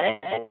 Energy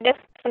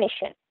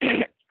definition.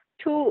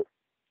 Two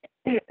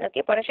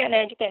okay, potential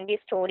energy can be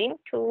stored in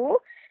two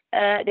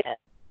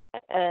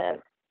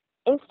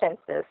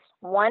instances.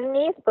 One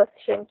is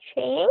position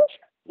change,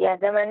 the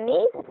other one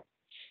is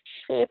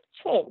shape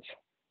change.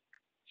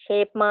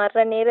 Shape மாறுற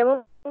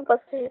நேரமும்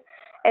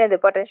எனது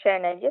potential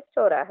energy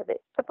store ஆகுது.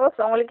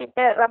 Suppose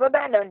உங்களுக்கு rubber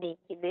band ஒன்று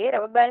இருக்குது,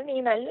 rubber band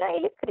நீங்க நல்லா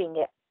இழுக்கிறீங்க,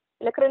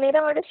 இழுக்கிற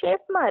நேரம் அதோட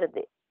ஷேப்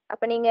மாறுது.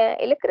 அப்ப நீங்க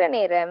இழுக்கிற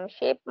நேரம்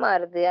ஷேப்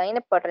மாறுது,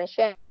 அதின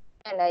பொட்டன்ஷியல்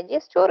எனர்ஜி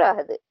ஸ்டோர்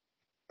ஆகுது.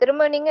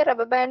 திரும்ப நீங்க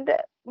ரப்பர் பேண்ட்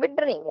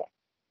விடுறீங்க,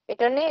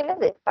 விட்டோன்னே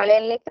என்னது பழைய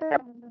இழுக்கிற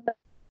ரப்பர்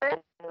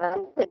பேண்ட்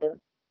வந்துடும்.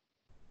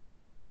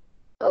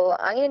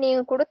 அங்கே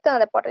நீங்க கொடுத்த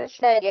அந்த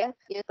பொட்டன்ஷியல்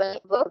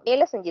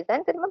வேலை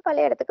செஞ்சுதான் திரும்ப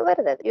பழைய இடத்துக்கு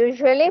வருது.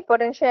 யூஸ்வலி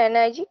பொட்டன்ஷியல்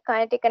எனர்ஜி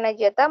கைனடிக்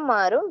எனர்ஜியா தான்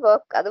மாறும்.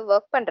 அது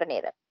ஒர்க் பண்ற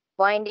நேரம்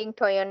வைண்டிங்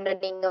டாய் ஒன்று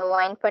நீங்க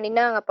வைண்ட்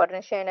பண்ணினா அங்க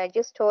பொட்டன்ஷியல்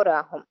எனர்ஜி ஸ்டோர்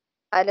ஆகும்.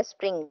 அதுல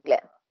ஸ்ப்ரிங்ல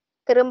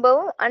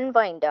திரும்பவும்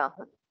அன்வைண்ட்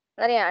ஆகும்.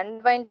 நிறைய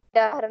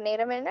அன்வைண்ட் ஆகிற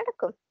நேரம் என்ன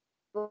நடக்கும்?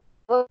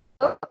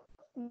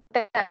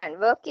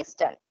 Work is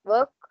done.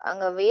 ஒர்க்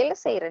அங்க வேலை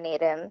செய்யற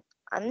நேரம்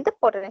அந்த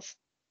பொட்டன்ஷியல்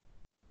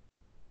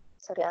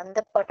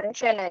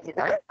பொட்டன்ஷியல் எனர்ஜி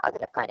தான்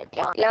அதுல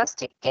காணிக்கலாம்.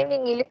 எலாஸ்டிக்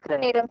நீங்க இழுக்கிற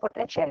நேரம்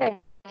பொட்டன்ஷியல்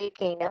எனர்ஜி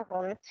கெயின்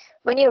ஆகும்.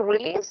 when you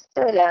release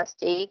the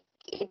elastic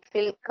it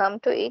will come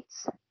to its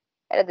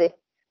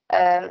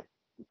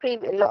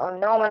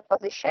normal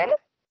position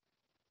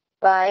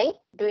by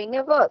doing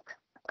a work.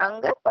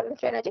 அங்க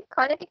பொட்டன்ஷியல் எனர்ஜி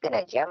கைனடிக்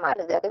எனர்ஜியா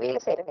மாறுது, அது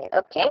வேலை செய்யற நேரம்.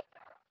 ஓகே,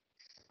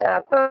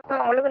 அப்போ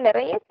உங்களுக்கு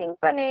நிறைய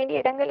திங்க் பண்ண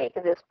வேண்டிய இடங்கள்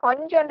இருக்குது.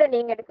 ஸ்பாஞ்ச் ஒன்று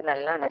நீங்க எடுத்து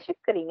நல்லா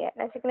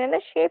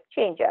நசுக்கிறீங்கன்னா ஷேப்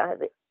சேஞ்ச்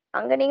ஆகுது.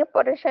 அங்க நீங்க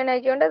பொட்டன்ஷியல்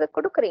எனர்ஜி வந்து அதை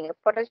கொடுக்குறீங்க,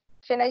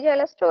 பொட்டன்ஷியல் எனர்ஜி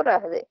எல்லாம் ஸ்டோர்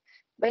ஆகுது.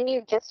 when you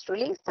just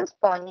release the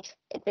sponge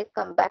it will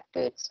come back to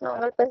its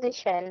normal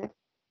position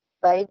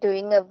by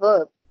doing a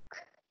work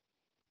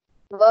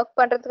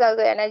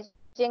பண்றதுக்காக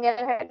எனர்ஜி எங்க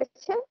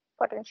கிடைச்சு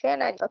potential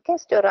energy okay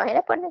store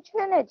ஆகின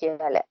potential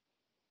எனர்ஜினால.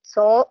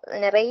 So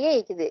நிறைய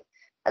இருக்குது.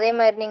 அதே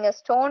மாதிரி நீங்க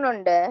ஸ்டோன்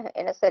உண்டு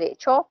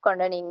சாக்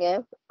உண்டு நீங்க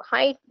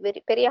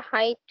பெரிய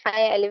ஹைட்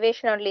ஹை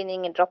எலிவேஷன் ஒன்லி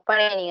நீங்க ட்ராப்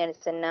பண்ணீங்கன்னு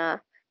சொன்னா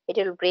it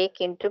will break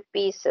into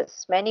pieces,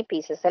 many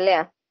pieces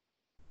இல்லையா.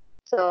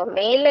 ஸோ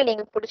மேல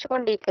நீங்க பிடிச்சு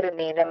கொண்டிருக்கிற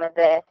நேரம்,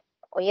 அந்த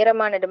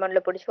உயரமான இடமன்ல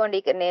பிடிச்சு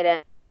கொண்டிருக்கிற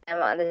நேரம்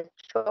அந்த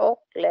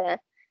சாக்ல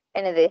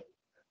என்னது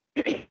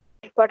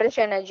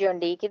பொட்டன்ஷியல் எனர்ஜி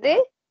ஒன்று இருக்குது.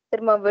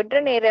 திரும்ப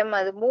விடுற நேரம்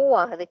அது மூவ்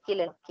ஆகுது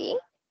கீழே நோக்கி.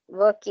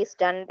 Work is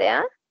done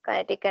there.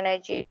 Kinetic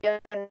energy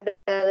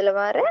அதுல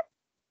வர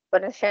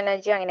பொட்டன்ஷியல்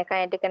எனர்ஜி அங்கே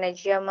கைனடிக்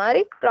எனர்ஜியா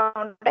மாதிரி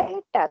கிரவுண்ட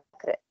ஹிட்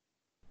ஆகுது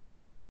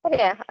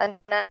சரியா.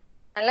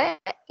 அதனால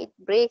it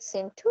breaks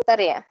into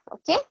சரியா.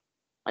 Okay,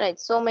 alright,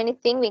 so many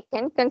things we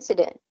can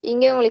consider.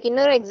 இங்க உங்களுக்கு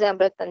இன்னொரு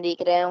எக்ஸாம்பிள்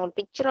தந்திக்கிறேன். உங்களுக்கு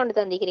பிக்சர் ஒன்று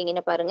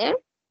தந்திக்கிறீங்கன்னு பாருங்க.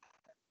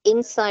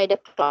 இன்சைட் அ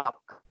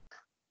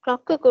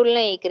கிளாக்குக்குள்ள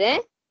இருக்கிற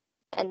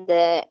அந்த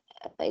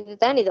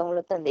இதுதான் இது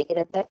உங்களுக்கு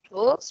தந்திக்கிறேன். that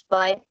works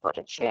by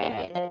potential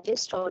energy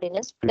stored in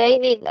a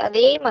spring.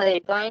 அதே மாதிரி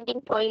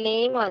பாயிண்டிங் பாயிலே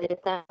மாதிரி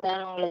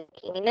தான்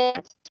உங்களுக்கு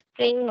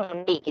ஸ்ப்ரிங்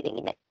ஒன்று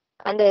இருக்கிறீங்க.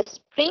 அந்த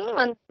ஸ்ப்ரிங்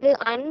வந்து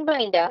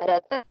அன்பைண்ட்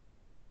ஆகிறத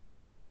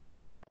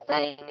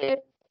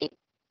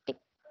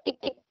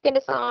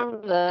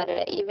sound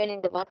even in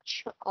the watch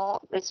or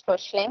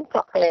wristwatch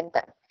clock length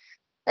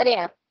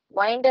சரியா.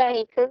 வைண்ட்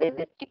ஆகிக்கிறது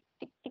இது டிக்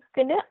டிக்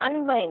டிக்னு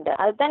அன்வைண்ட்,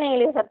 அதுதான்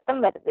எங்களுக்கு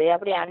சத்தம் வருது.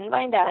 அப்படி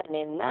அன்வைண்ட்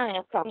ஆகிறேன்னா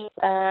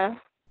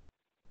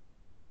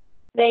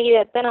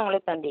இதைத்தான் நான்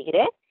உங்களுக்கு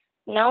தந்திக்கிறேன்.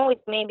 now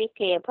it may be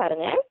clear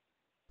பாருங்க.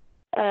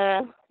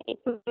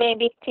 it may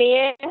be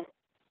clear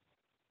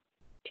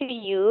to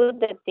you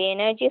that the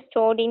energy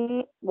stored in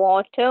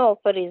water of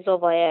a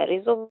reservoir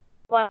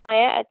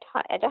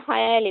at a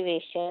higher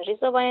elevation.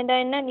 reservoir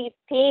என்ன நீர்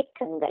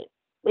தேக்கங்கள்,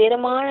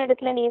 உயரமான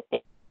இடத்துல நீர்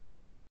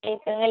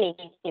தேக்கங்கள்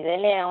இருக்குது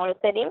இல்லையா.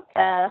 அவங்களுக்கு தெரியும்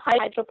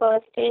ஹைட்ரோ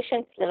பவர்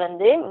ஸ்டேஷன்ஸ்ல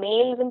வந்து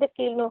மேலிருந்து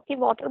கீழ் நோக்கி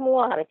வாட்டர்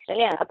மூவ் ஆக வச்சு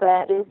இல்லையா. அப்ப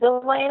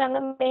ரிசர்வாயர்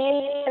அங்க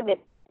மேலே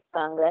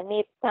வைப்பாங்க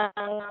நீர்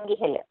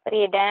தாங்கிகள்.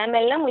 பெரிய டேம்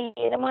எல்லாம்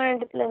உயரமான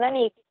இடத்துலதான்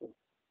இருக்குது.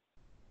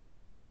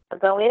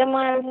 அப்ப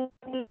உயரமான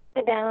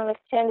டேம்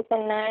வச்சான்னு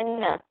சொன்னா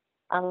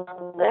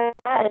அங்க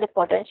அதுல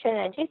பொட்டன்ஷியல்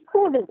எனர்ஜி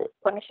கூடுது.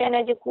 பொட்டன்ஷியல்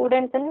எனர்ஜி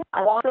கூடுன்னு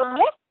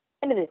சொன்னா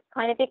என்னது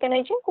கைனடிக்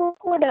எனர்ஜி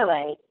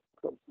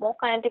கூடவாயிருக்கும். மோர்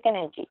kinetic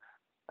energy.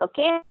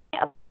 Okay,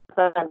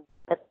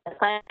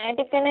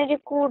 kinetic energy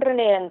கூடுற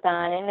நேரம்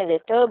தான் என்னது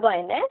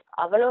டர்பைனை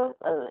அவ்வளோ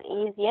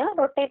ஈஸியா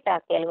ரொட்டேட்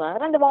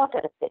ஆக்கிடுவாங்க அந்த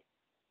வாட்டருக்கு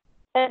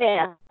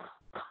சரியா.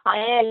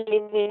 ஹையர்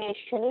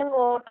எலிவேஷன்ல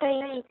வாட்டர்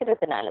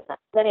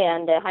இருக்கிறதுனாலதான் சரியா.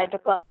 அந்த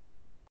ஹைட்ரோ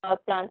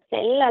பவர் பிளான்ட்ஸ்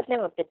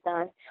எல்லாத்துலயும்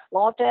அப்படித்தான்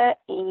water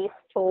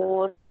is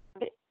stored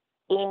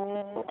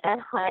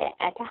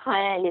at a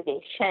high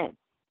elevation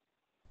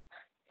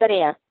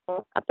சரியா.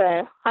 அப்ப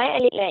ஹை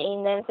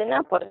எலிவேஷன்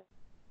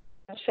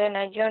பொட்டன்ஷியல்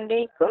எனர்ஜி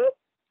ஒன்றைக்கும்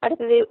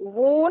அடுத்தது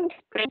wound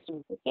spring.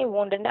 Okay,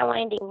 wound and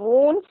winding.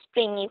 Wound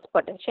spring is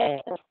potential.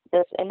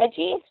 This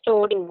energy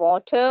stored in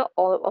water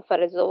or of a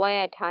reservoir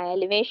at high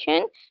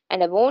elevation, and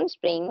a wound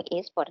spring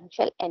is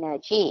potential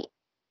energy.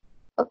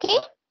 Okay,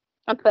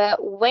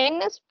 when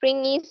a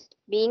spring is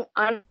being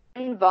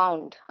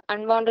unwound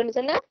is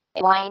என்ன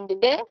wind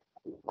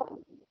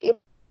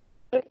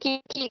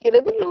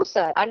loose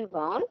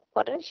unwound,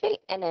 potential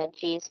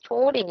energy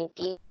stored in it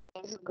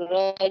is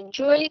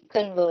gradually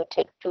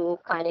converted to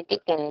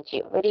kinetic energy.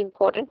 Very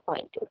important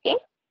point. Okay,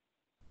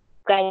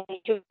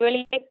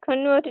 gradually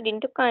converted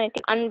into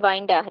kinetic.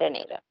 Unwind ஆகிற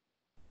நேரம்.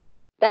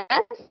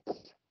 Thus,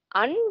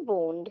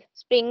 unwound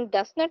spring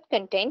does not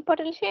contain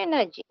potential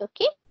energy.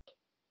 Okay,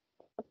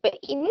 அப்ப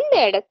இந்த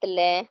இடத்துல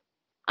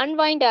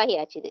unwind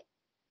ஆகியாச்சு இது.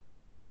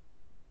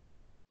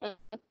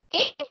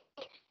 Okay,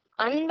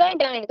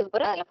 unwind ஆனதுக்கு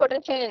அப்புறம் அதுல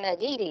potential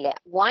energy இல்ல.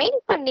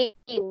 வைண்ட் பண்ணி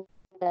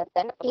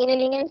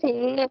நீங்க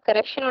சின்ன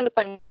கரெக்ஷன் ஒன்று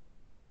பண்ணிக்கொள்ள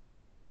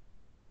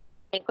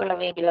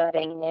வேண்டி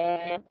வரீங்க.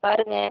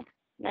 பாருங்க,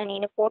 நான்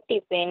நீங்க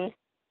போட்டிப்பேன்.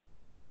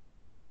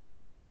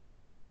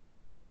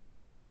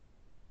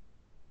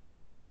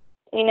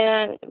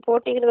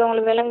 போட்டிக்கிறது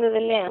உங்களுக்கு விளங்குது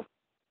இல்லையா?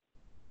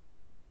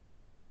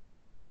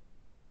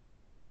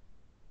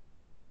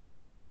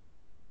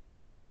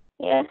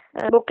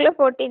 புக்ல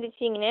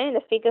போட்டிருச்சீங்க இந்த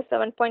ஃபிகர்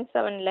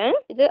 7.7ல.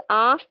 இது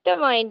ஆஃப்டர்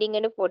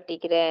வைண்டிங்னு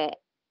போட்டிக்கிற.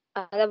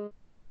 அத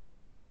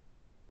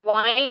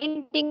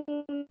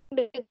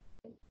வைண்டிங்க்கு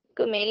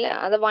மேல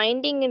அத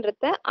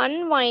வைண்டிங்ன்றத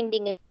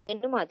அன்வைண்டிங்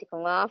என்று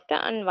மாத்திக்கோங்க.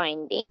 After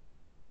unwinding.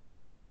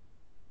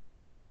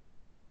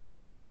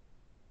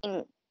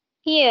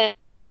 ஹியர்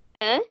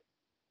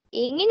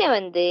இங்க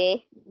வந்து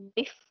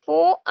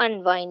பிஃபோர்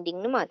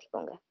அன்வைண்டிங்னு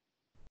மாத்திக்கோங்க.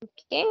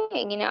 ஓகே,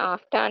 இங்க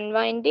ஆஃப்டர்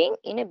அன்வைண்டிங்,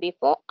 இங்க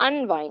பிஃபோர்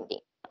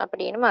அன்வைண்டிங்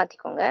அப்படின்னு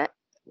மாத்திக்கோங்க.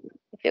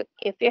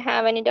 If you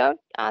have any doubt,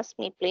 ask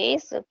me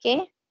please. Okay,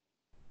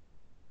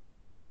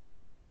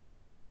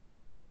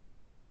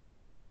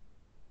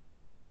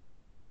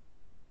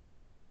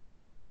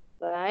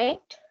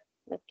 right.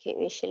 Okay,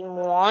 we shall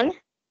move on.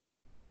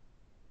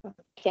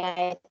 Okay,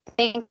 I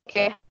think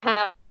you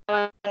have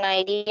an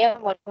idea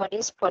what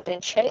is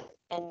potential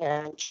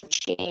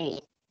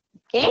energy.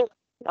 Okay,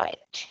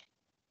 right.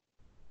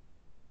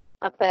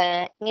 அப்ப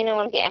இங்க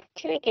உங்களுக்கு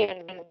activity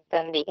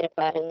தந்திக்கிற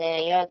பாருங்க.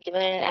 You are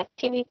given an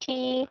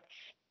activity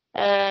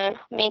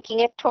making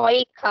a toy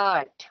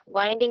cart.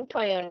 Winding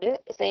toy உண்டு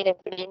side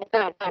எப்படின்னு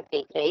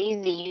காட்டிக்கிறேன்.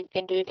 Easy, you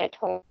can do it at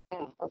home.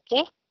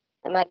 Okay,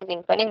 இந்த மாதிரி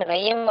think பண்ணி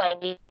நிறைய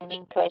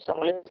winding toys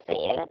உங்களுக்கு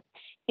செய்யலாம்.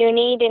 You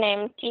need an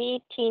empty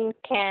tin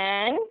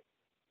can.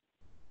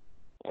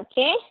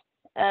 Okay,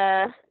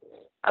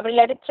 அப்படி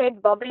இல்லாட்டி thread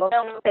bobbin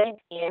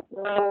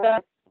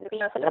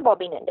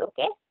bobbin உண்டு.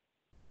 Okay,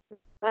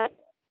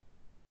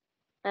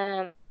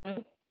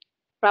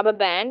 rubber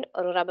band,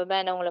 ஒரு rubber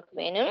band உங்களுக்கு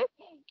வேணும்.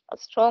 A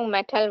strong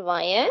metal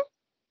wire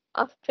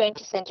of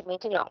 20 cm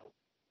long.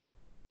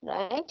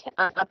 Right,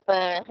 அப்ப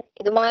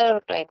இது மாதிரி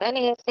ஒரு ட்ரை தான்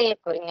நீங்க செய்ய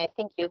போறீங்க. I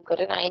think you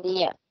got an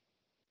idea.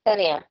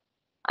 சரியா?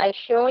 I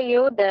show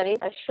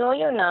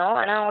you now.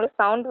 ஆனா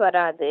உங்களுக்கு சவுண்ட்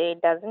வராது.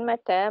 It doesn't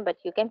matter, but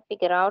you can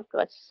figure out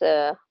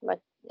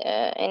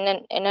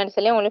என்னன்னு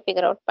சொல்லி உங்களுக்கு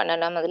figure out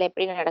பண்ணலாம். அதுல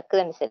எப்படி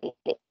நடக்குதுன்னு சொல்லி.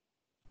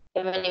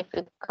 Even if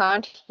you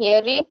can't hear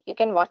it, you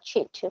can watch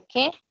it.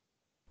 Okay,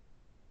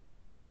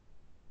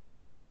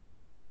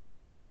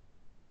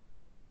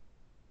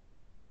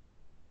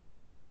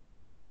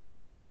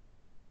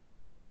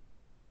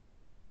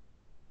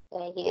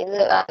 இது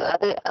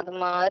அது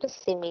மாதிரி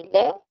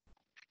சிமிலர்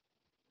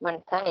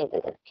தான் இது.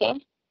 ஓகே,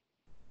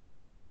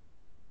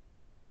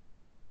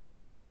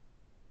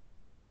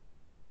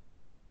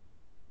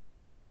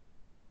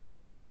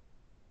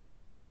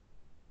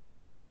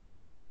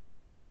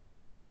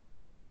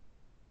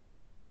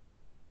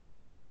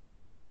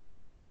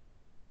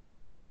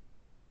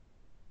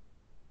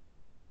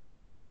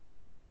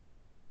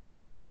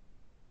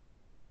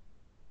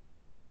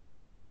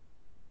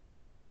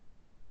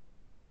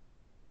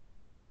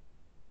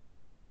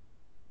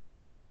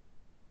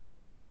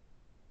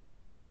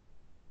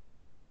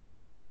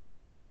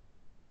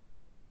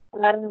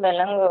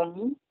 விளங்கும்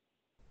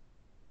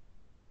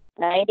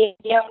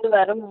ஐடியா வந்து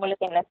வரும்.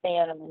 உங்களுக்கு என்ன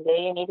செய்யணும் வந்து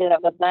you need a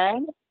rubber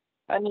band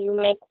and you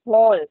make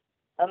holes.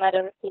 அது மாதிரி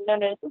ஒரு சின்ன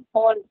எடுத்து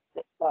ஹோல்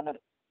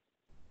போடணும்.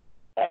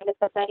 ரெண்டு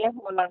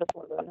சைட்லயும் ஹோல் வந்து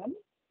போடணும்.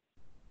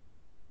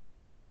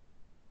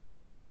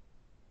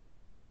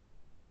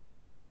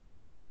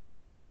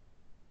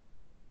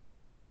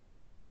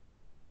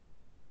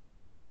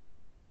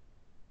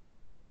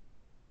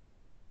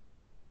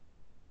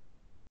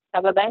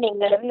 rubber band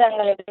இங்க இருந்து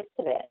அங்க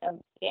எடுத்துருவேன்.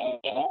 Okay,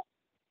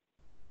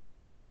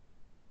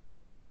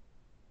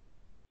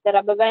 the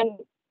rubber band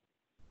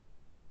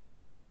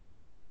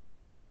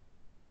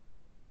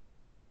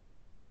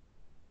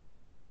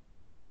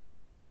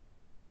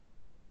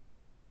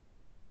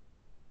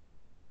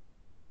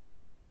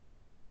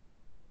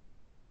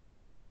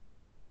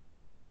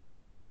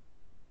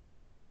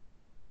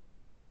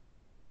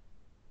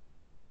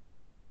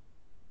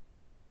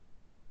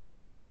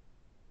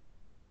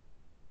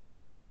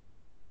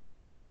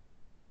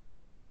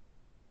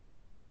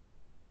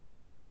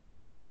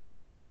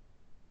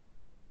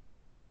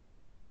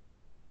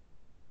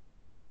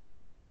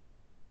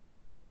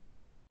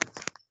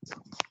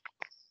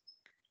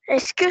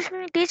excuse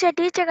me teacher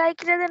teacher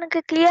காய்க்கிறது எனக்கு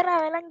கிளியரா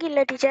விளங்கி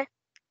இல்ல டீச்சர்.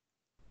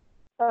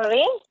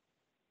 சாரி,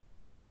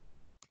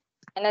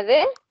 என்னது?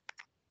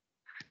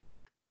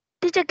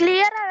 டீச்சர்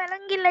கிளியரா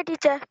விளங்கி இல்ல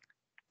டீச்சர்.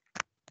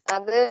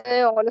 அது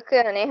உங்களுக்கு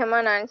அநேகமா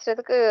நான்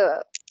நினைச்சதுக்கு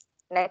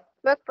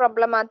நெட்வொர்க்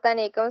ப்ராப்ளமா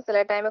தான் இருக்கும்.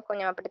 சில டைம்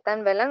கொஞ்சம்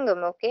அப்படித்தான்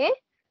விளங்கும். ஓகே,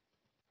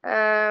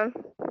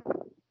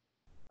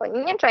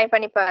 கொஞ்சம் ட்ரை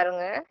பண்ணி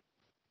பாருங்க.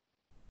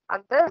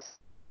 Others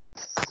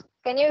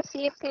can you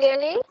see it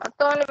clearly?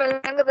 மத்தவங்க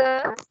விளங்குதா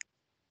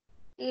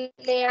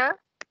இல்லையா?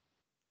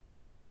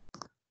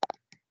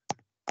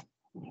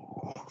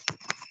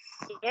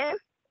 ஏன்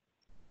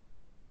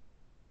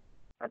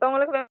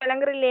மத்தவங்களுக்கு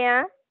விளங்குற இல்லையா?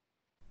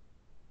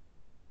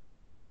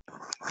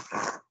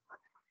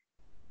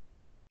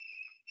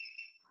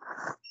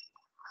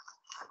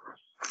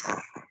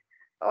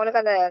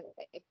 உங்களுக்கு அந்த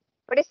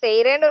எப்படி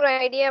செய்யறேன்னு ஒரு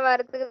ஐடியா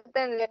வரதுக்கு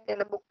தான்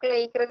இந்த புக்ல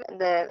இருக்கிறது.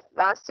 இந்த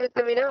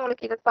வாசிச்சதை விட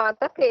உங்களுக்கு இதை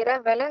பார்த்தா கிளியரா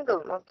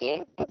விளங்கும். Okay,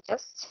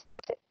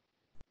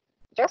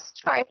 just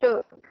try to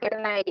get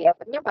an idea.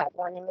 கொஞ்சம்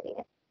பார்ப்போம்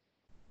நிம்மதியா.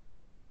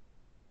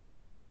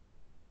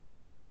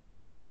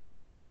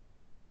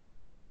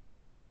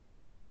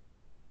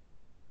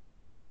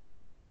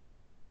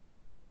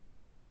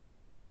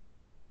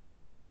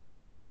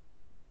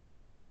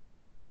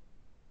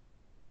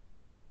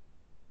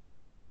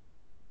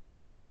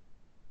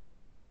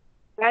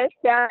 I'll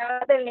share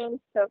the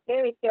links, okay,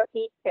 with your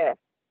teacher.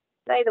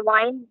 So இது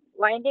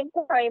winding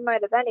time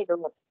மாதிரி தான்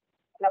இதுவும்.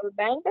 ரப்பர்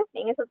பேண்ட்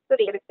நீங்க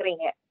சுத்தி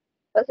இருக்கிறீங்க,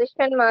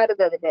 பொசிஷன்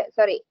மாறுது, அதுல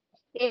சாரி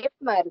ஷேப்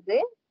மாறுது.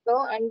 ஸோ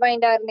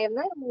அன்வைண்ட்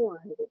ஆகுனா மூவ்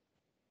ஆகுது.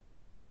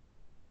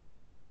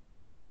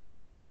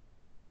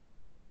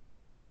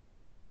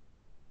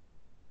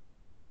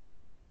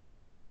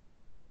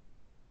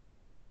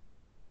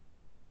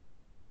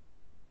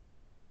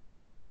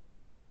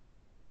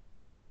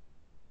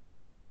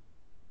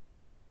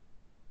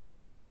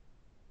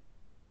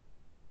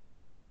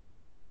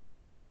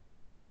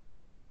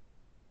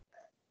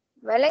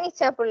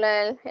 விளங்கிச்சா புள்ள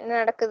என்ன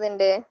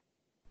நடக்குதுண்டு?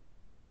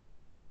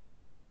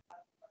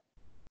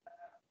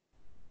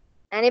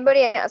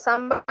 anybody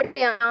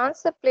somebody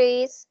answer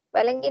please.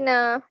 விளங்கினா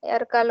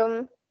யாருக்காலும்?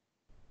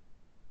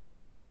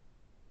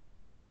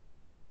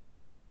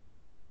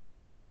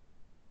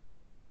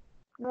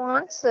 no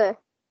answer.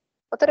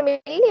 ஒருத்தர்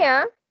இல்லையா?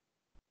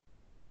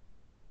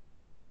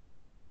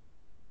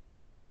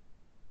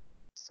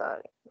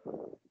 சாரி.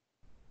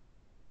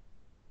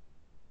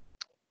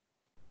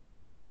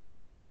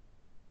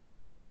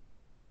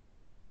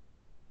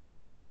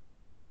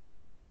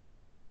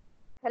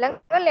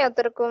 விளங்கலையா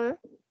ஒருத்தருக்கும்?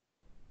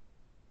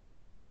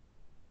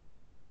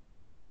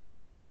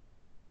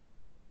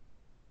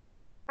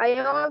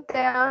 ஐயோ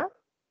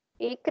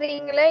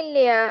இருக்கிறீங்களா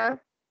இல்லையா?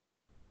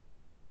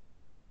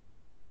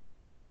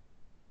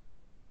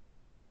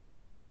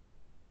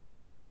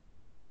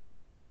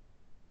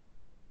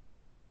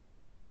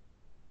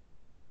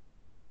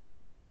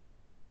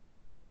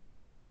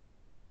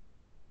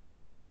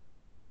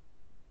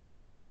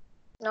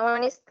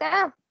 நோனிஸ்கா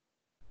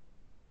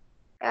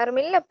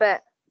யாரும் இல்ல இப்ப.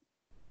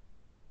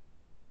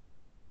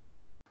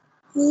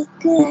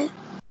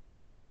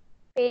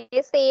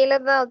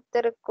 பேசையிலதான்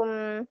ஒருத்தருக்கும்.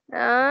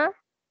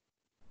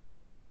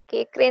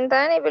 கேக்குறேன்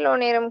தானே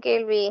இவ்வளவு நேரம்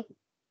கேள்வி.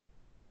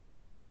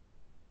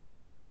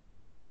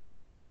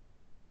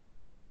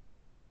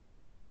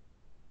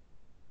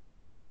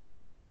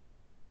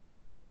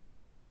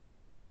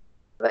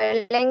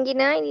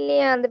 விளங்கினா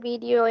இல்லையா அந்த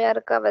வீடியோ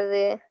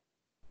யாருக்காவது?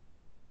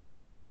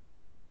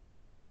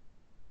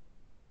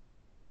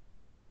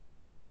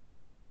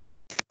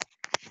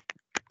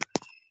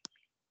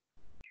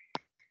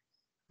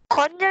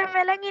 கொஞ்சம்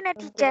விளங்கின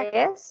டீச்சர்.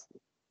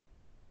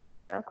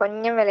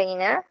 கொஞ்சம்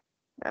விளங்கினா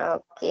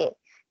ஓகே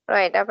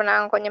ரைட். அப்ப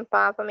நாங்க கொஞ்சம்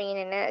பாப்போம்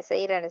இங்க என்ன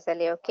செய்யறேன்னு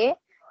சொல்லி. ஓகே,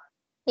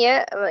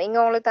 இங்க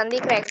உங்களுக்கு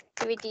தந்திக்கிற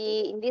ஆக்டிவிட்டி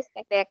இங்கிலீஷ்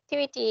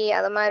ஆக்டிவிட்டி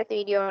அது மாதிரி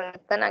வீடியோ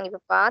தான் நாங்க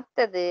இப்ப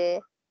பார்த்தது.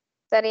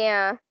 சரியா?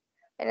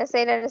 என்ன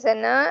செய்யறேன்னு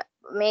சொன்னா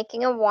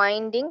making a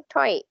winding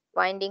toy.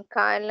 Winding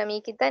கார்ல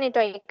மீக்கித்தான்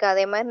டாய்க்கு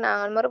அதே மாதிரி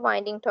நாங்கள் ஒரு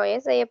வைண்டிங் டாயை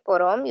செய்ய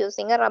போறோம்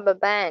யூசிங் அ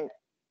rubber band.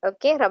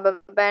 Okay, rubber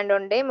band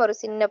உண்டே ஒரு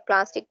சின்ன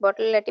பிளாஸ்டிக்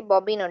பாட்டில் இல்லாட்டி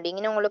பாபின் உண்டு.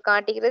 இங்கே உங்களுக்கு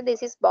காட்டிக்கிறது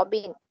திஸ் இஸ்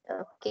பாபின்.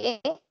 ஓகே,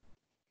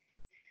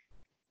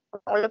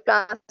 உங்களுக்கு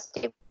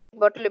பிளாஸ்டிக்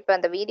பாட்டில் இப்ப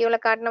அந்த வீடியோல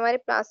காட்டின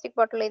மாதிரி பிளாஸ்டிக்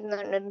பாட்டில்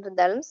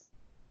இருந்தாலும்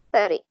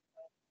சரி.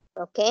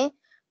 Okay,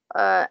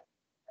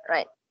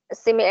 right,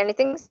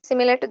 anything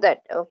similar to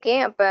that. Okay,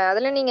 அப்ப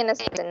அதுல நீங்க என்ன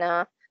செய்யணும்னா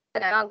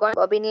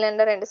பாபின்ல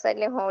இருந்து ரெண்டு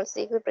சைட்லயும் ஹோல்ஸ்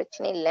இருக்கு,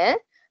 பிரச்சனை இல்லை.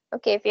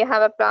 Okay, if you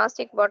have a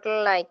plastic bottle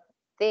like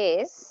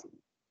this,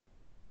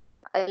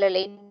 அதுல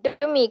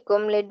லிட்டும்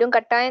மீக்கும், லிட்டும்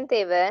கட்டாயம்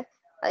தேவை.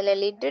 அதுல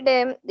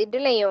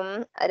லிட்டுலையும்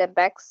அதுல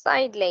பேக்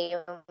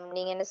சைட்லயும்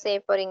நீங்க என்ன செய்ய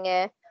போறீங்க,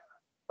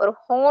 ஒரு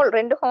ஹோல்,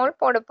 ரெண்டு ஹோல்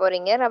போட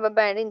போறீங்க. ரப்பர்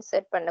பேண்ட்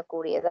இன்சர்ட்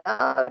பண்ணக்கூடியதா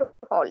ஒரு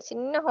ஹோல்,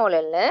 சின்ன ஹோல்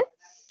இல்ல,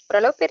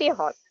 ஓரளவு பெரிய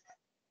ஹோல்.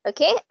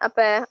 ஓகே,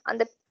 அப்ப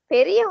அந்த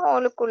பெரிய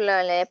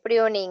ஹோலுக்குள்ளால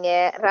எப்படியோ நீங்க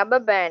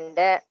ரப்பர்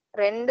பேண்ட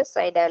ரெண்டு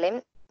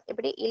சைடாலையும்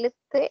இப்படி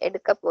இழுத்து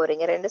எடுக்க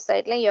போறீங்க. ரெண்டு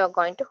சைட்லயும் you are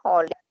going to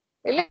hold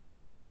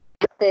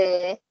இழுத்து,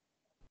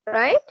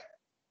 ரைட்?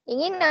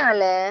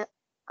 இதனால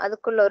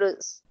அதுக்குள்ள ஒரு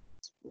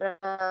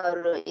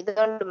இது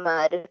ஒன்று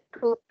மாதிரி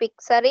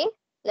டூத்பிக் சரி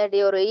இல்லாட்டி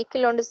ஒரு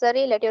ஈக்கிள் ஒன்று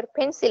சரி இல்லாட்டி ஒரு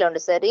பென்சில்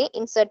ஒன்று சரி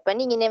இன்சர்ட்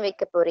பண்ணி இங்கே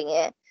வைக்க போறீங்க.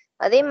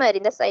 அதே மாதிரி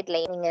இந்த சைட்ல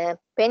நீங்க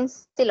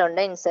பென்சில்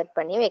ஒன்றை இன்சர்ட்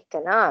பண்ணி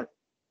வைக்கலாம்.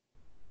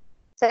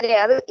 சரி,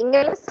 அது இங்க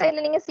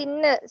சைட்ல நீங்க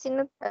சின்ன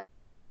சின்ன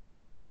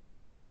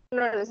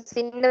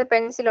சின்ன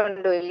பென்சில்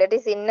ஒன்று இல்லாட்டி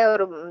சின்ன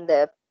ஒரு இந்த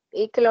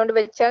ஈக்கிள் ஒன்று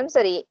வச்சாலும்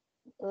சரி,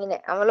 இங்கே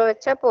அவ்வளவு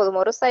வச்சா போதும்.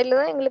 ஒரு சைட்ல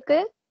தான் எங்களுக்கு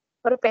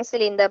ஒரு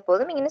பென்சில் இருந்தா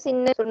போதும். இங்க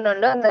சின்ன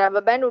துண்டு அந்த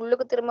ரப்பர் பேண்ட்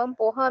உள்ளுக்கு திரும்ப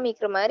போகாம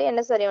இருக்கிற மாதிரி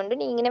என்ன சரி உண்டு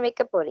நீங்க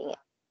வைக்க போறீங்க.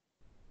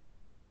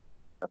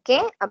 ஓகே,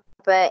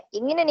 அப்ப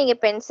இங்க நீங்க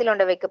பென்சில்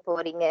ஒன்றை வைக்க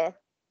போறீங்க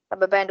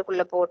ரப்பர்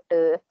பேண்டுக்குள்ள போட்டு.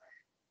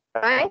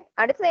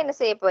 அடுத்தது என்ன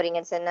செய்ய போறீங்க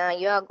சொன்னா,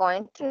 யூ ஆர்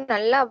கோயிங் டு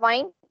நல்லா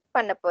வைண்ட்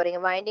பண்ண போறீங்க.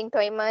 வைண்டிங்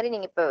டாய் மாதிரி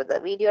நீங்க இப்ப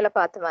வீடியோல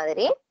பார்த்த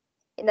மாதிரி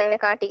இந்த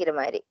காட்டிக்கிற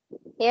மாதிரி.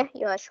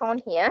 You are shown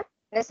here.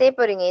 என்ன செய்ய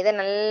போறீங்க, இதை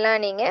நல்லா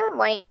நீங்க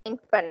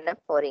வைண்ட் பண்ண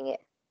போறீங்க.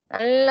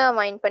 நல்லா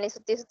வைண்ட் பண்ணி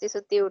சுத்தி சுத்தி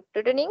சுத்தி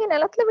விட்டுட்டு நீங்க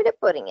நிலத்துல விட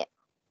போறீங்க.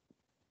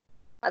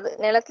 அது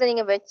நிலத்துல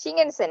நீங்க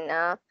வச்சீங்கன்னு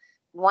சொன்னா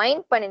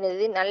வைண்ட்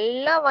பண்ணினது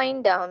நல்லா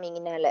வைண்ட் ஆகும்.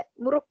 இங்கனால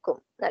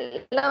முறுக்கும்,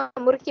 நல்லா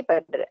முறுக்கி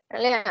பட்டுரு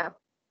இல்லையா?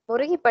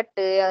 முறுகி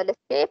பட்டு அதுல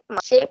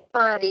ஷேப்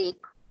மாறி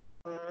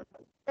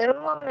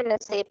திரும்ப என்ன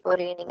செய்ய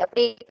போறீங்க, நீங்க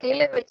அப்படி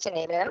கீழே வச்ச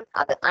நேரம்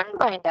அது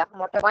அன்வைண்ட்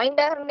ஆகும்.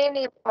 வைண்ட் ஆகுறதே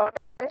நீங்க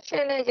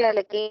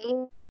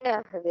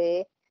ஆகுது.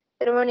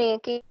 திரும்ப நீங்க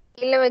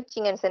கீழே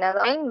வச்சீங்கன்னு சொன்னா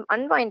அது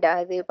அன்வைண்ட்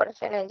ஆகுது.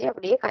 பொட்டன்ஷியல் எனர்ஜி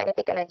அப்படியே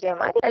கைனடிக் எனர்ஜியா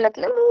மாதிரி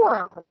நிலத்துல மூவ்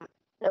ஆகும்.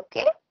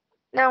 ஓகே,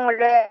 நான்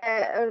உங்களோட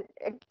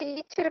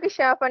டீச்சருக்கு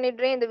ஷேர்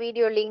பண்ணிடுறேன் இந்த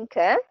video link.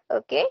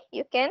 Okay,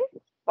 you can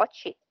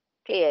watch it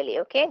clearly.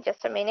 Okay,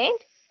 just a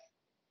minute.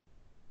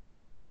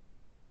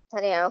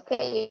 சரியா? Okay,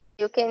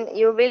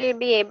 you will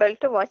be able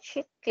to watch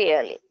it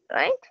clearly,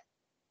 right?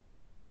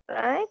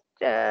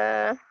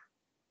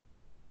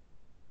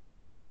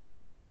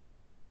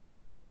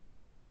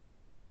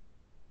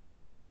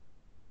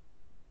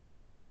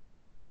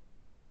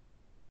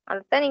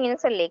 அதுதான் நீங்க என்ன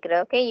சொல்லிக்கிற.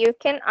 Okay, you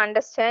can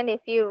understand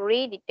if you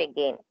read it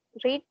again.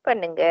 Read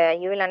பண்ணுங்க,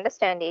 you will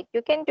understand it,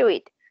 you can do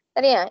it.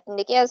 சரியா?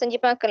 இன்னைக்கு அதை செஞ்சு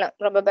பார்க்கலாம்.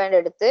 ரப்பர் பேண்ட்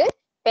எடுத்து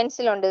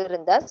பென்சில் ஒன்று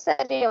இருந்தா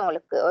சரி,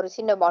 உங்களுக்கு ஒரு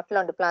சின்ன பாட்டில்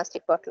உண்டு,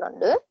 பிளாஸ்டிக் பாட்டில்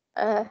உண்டு,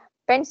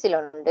 பென்சில்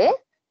உண்டு,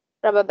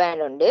 ரப்பர்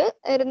பேண்ட் உண்டு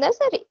இருந்தா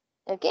சரி.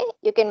 Okay,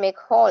 you can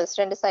make halls.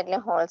 ரெண்டு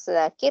சைட்லயும் ஹால்ஸ்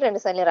ஆக்கி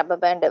ரெண்டு சைட்லயும்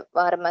ரப்பர் பேண்ட்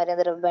வார மாதிரி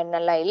அந்த ரப்பர் பேண்ட்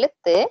நல்லா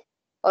இழுத்து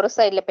ஒரு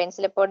சைட்ல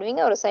பென்சிலை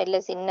போடுவீங்க, ஒரு சைட்ல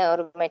சின்ன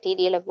ஒரு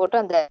மெட்டீரியலை போட்டு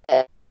அந்த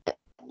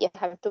you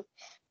have to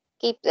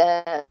keep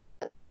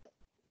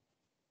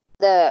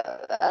the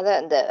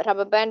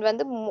rubber band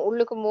வந்து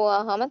உள்ளுக்கு மூவ்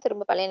ஆகாம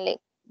திரும்ப பழைய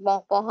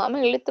போகாம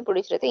இழுத்து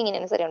பிடிச்சிருக்கு. இங்க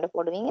என்ன சரி ஒன்று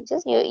போடுவீங்க.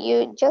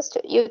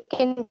 You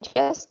can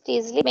just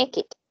easily make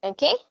it.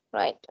 Okay,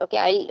 right. Okay,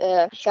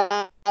 I'll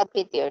share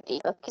with your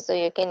team. Okay, so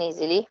you can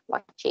easily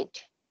watch it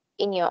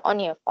on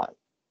your phone.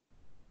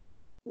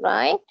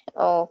 Right?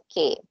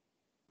 Okay.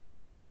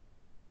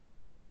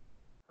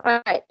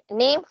 Right.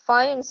 Name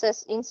 5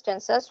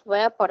 instances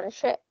where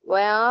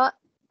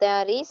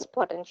there is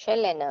potential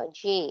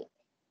energy.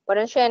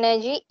 Potential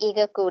energy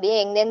ஈக்கக்கூடிய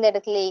எந்தெந்த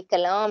இடத்துல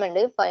ஈக்கலாம்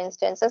என்று 5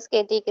 instances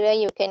கேட்டிருக்கிற.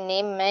 You can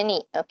name many.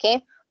 Okay,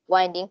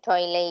 winding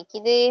toy ல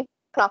ஈக்குது,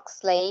 clocks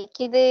ல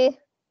ஈக்குது.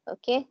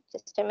 Okay,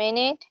 just a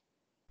minute.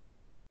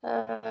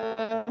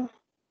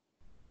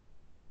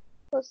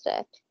 Who's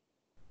that?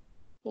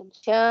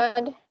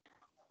 Richard.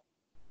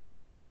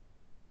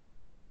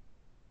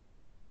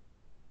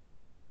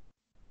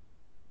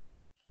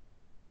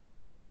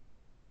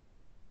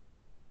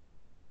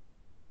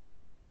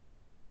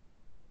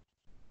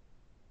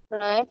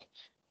 Right.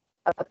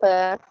 அப்ப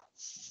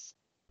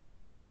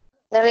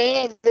நிறைய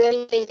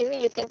இது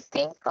you can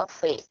think of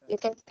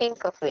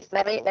it.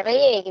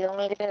 நிறைய இருக்குது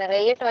உங்ககிட்ட,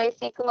 நிறைய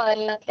டாய்ஸ் இருக்கும். அது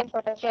எல்லாத்துலயும்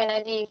பொட்டன்ஷியல்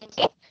எனர்ஜி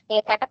இருக்கு.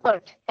 நீங்க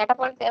கேட்டபால்ட்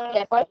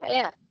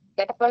இல்லையா?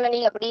 கேட்டபால்ல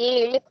நீங்க அப்படியே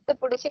இழுத்து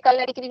பிடிச்சி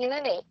கல் அடிக்கிறீங்க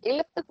தானே?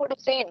 இழுத்து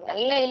பிடிச்சேன்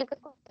நல்லா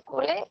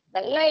இழுக்கக்குள்ள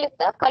நல்லா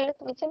இழுத்தா கல்லு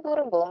துணிச்சும்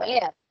தூரம் போகும்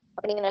இல்லையா?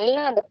 அப்ப நீங்க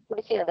நல்லா அந்த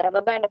பிடிச்சி அந்த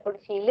ரப்பர் பேண்டை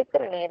பிடிச்சி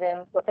இழுக்கிற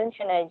நேரம்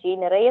பொட்டன்ஷியல் எனர்ஜி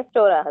நிறைய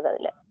ஸ்டோர் ஆகுது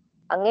அதுல.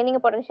 அங்கே நீங்க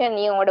பொட்டன்ஷியல்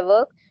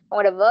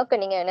உங்களோட ஒர்க்கை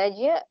நீங்க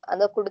எனர்ஜியை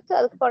அதை கொடுத்து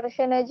அதுக்கு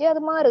பொட்டன்ஷியல் எனர்ஜி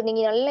அது மாறுது.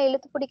 நீங்க நல்லா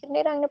இழுத்து பிடிக்கிற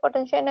நேரம் அங்கே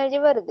பொட்டன்ஷியல் எனர்ஜி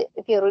வருது.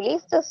 If you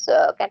release this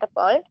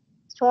catapult,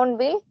 stone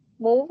will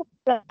move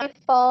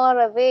far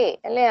away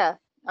இல்லையா?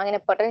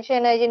 அங்கே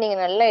பொட்டன்ஷியல் எனர்ஜி நீங்க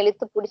நல்லா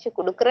இழுத்து பிடிச்சி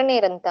கொடுக்குற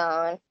நேரம்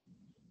தான்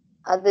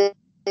அது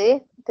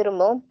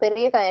திரும்பவும்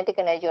பெரிய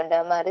கைனடிக் எனர்ஜி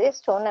உண்ட மாதிரி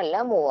ஸ்டோன்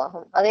எல்லாம் மூவ்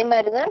ஆகும். அதே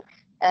மாதிரிதான்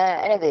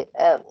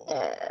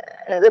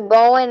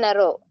bow and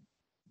arrow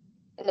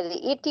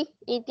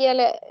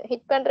ஈட்டியால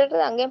ஹிட் பண்றது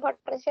அங்கேயும்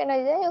பொட்டன்ஷியல்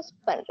எனர்ஜி தான் யூஸ்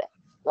பண்றேன்.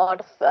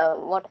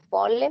 வாட்டர்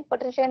ஃபால்லையும்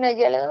பொட்டன்ஷியல்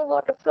எனர்ஜியால தான்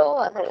வாட்டர் ஃப்ளோ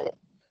ஆகுது.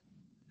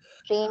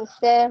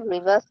 ஸ்ட்ரீம்ஸ்ல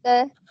ரிவர்ஸ்ல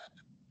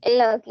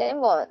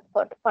எல்லாத்துலயும்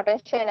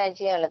பொட்டன்ஷியல்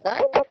எனர்ஜியால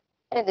தான்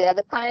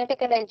அது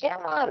கைனடிக் எனர்ஜியா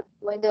மாறும்.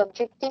 இந்த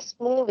ஆப்ஜெக்ட் இஸ்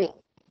மூவிங்.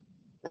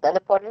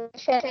 அந்த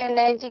பொட்டன்ஷியல்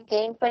எனர்ஜி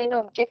கெயின்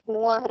பண்ணின ஆப்ஜெக்ட்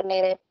மூவ் ஆகுற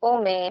நேரம்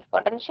எப்பவுமே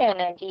potential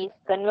energy is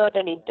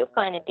converted into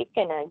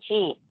kinetic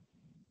energy.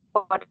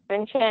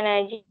 Potential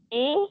energy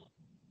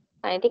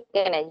kinetic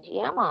energy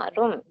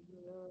மாறும்.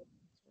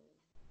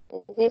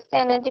 This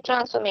energy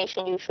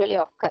transformation usually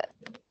occur.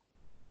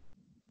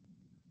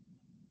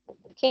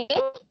 Okay,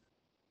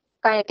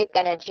 kinetic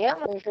energy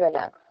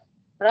usual,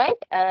 right?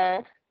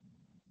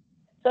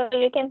 So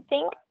you can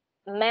think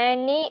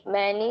many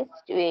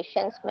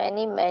situations,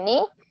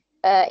 many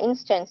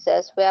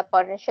instances where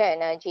potential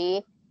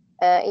energy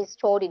is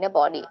stored in a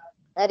body.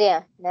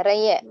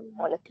 நிறைய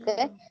உங்களுக்கு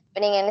இப்ப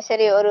நீங்க என்ன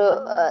சரி ஒரு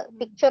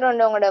picture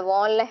ஒன்று உங்களோட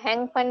வால்ல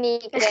ஹேங் பண்ணி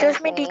Excuse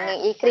me, நீங்க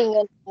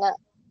இருக்கிறீங்கன்னா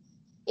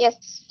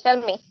yes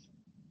tell me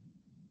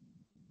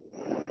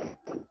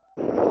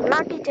no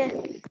teacher.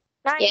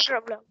 No Yes.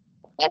 problem.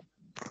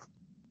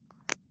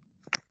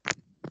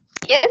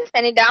 Yes,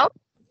 any doubt?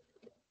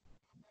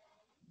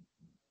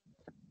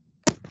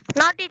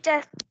 No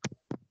teacher.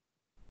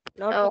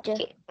 No teacher.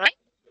 Okay, right?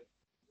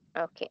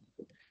 Okay,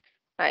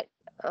 right.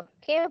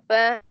 Okay, அப்ப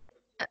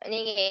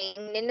நீங்க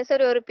என்ன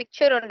சார் ஒரு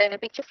பிக்சர் உண்டு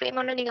பிக்சர் ஃப்ரேம்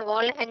ஒன்று நீங்க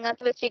வால்ல ஹேங்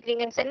ஆக்கி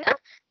வச்சுக்கிறீங்கன்னு சொன்னா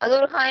அது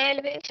ஒரு ஹை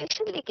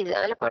எலிவேஷன் இருக்குது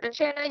அதுல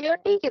பொட்டன்ஷியல் எனர்ஜி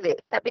ஒன்று இருக்குது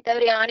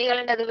தப்பி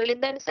ஆணிகள் அது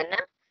விழுந்தான்னு சொன்னா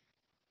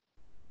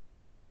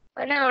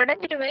ஆனா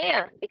உடஞ்சிடும் இல்லையா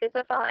பிகாஸ்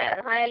ஆஃப்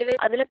ஹை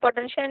எலிவேஷன் அதுல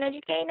பொட்டன்ஷியல்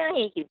எனர்ஜி கெயின்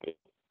ஆகிக்குது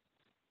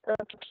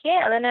ஓகே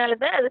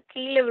அதனாலதான் அது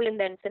கீழே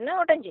விழுந்தான்னு சொன்னா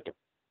உடஞ்சிடும்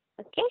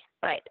okay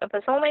right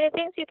so many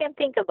things you can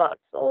think about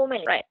so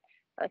many right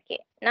okay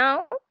now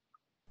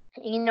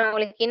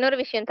உங்களுக்கு இன்னொரு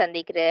விஷயம்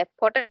தந்திக்கிறேன்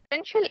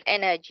potential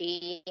energy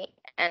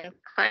and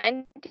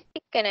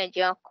kinetic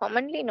energy are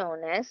commonly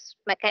known as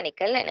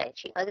mechanical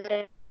energy அது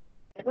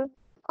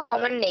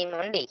common name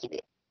ஒன்று இருக்குது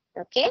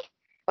okay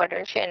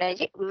potential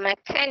energy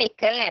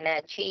mechanical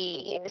energy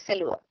என்று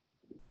சொல்லுவோம்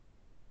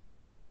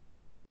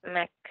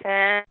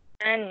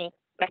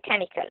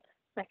mechanical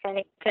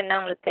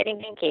உங்களுக்கு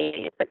தெரியும்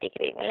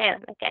கேள்விப்பட்டிருக்கிறீங்க இல்லையா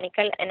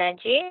மெக்கானிக்கல்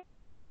எனர்ஜி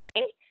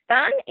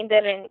தான் இந்த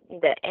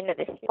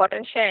என்னது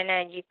பொட்டன்ஷியல்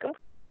எனர்ஜிக்கும்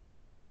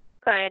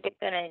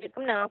கைனடிக்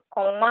எனர்ஜிக்கும் நான்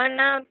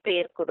காமனா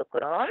பேர்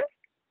கொடுக்கிறோம்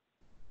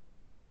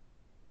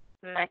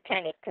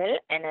மெக்கானிக்கல்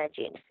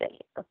எனர்ஜின்னு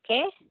சொல்லி ஓகே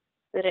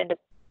இது ரெண்டு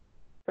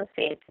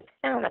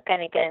சேர்த்து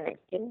மெக்கானிக்கல்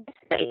எனர்ஜின்னு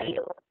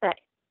சொல்லிடுவோம்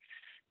சரி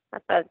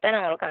அப்ப அதுதான்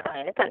நான்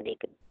உங்களுக்கு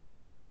தந்திக்குது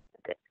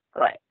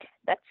right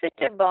that's it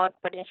about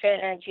potential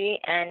energy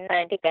and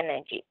kinetic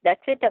energy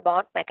that's it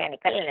about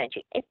mechanical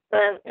energy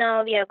now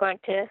we are going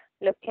to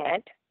look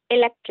at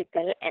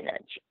electrical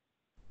energy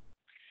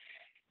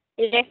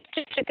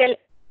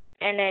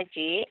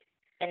energy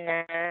என்ன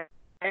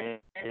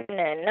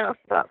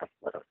பார்க்க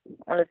போறோம்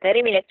உங்களுக்கு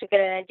தெரியும்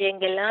எலக்ட்ரிக்கல் எனர்ஜி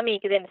எங்கெல்லாம்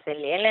இருக்குதுன்னு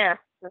சொல்லி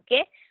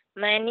okay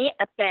many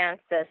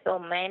appliances so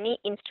many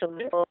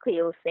instruments work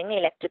using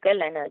electrical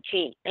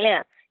energy இல்லையா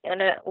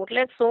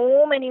வீட்டுல so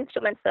many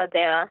instruments are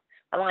there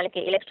அவங்களுக்கு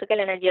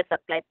எலக்ட்ரிக்கல் எனர்ஜியை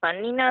சப்ளை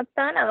பண்ணினா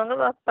தான் அவங்க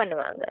ஒர்க்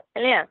பண்ணுவாங்க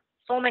இல்லையா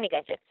so many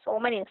gadgets so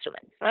many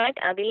instruments right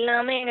அது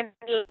இல்லாம எங்க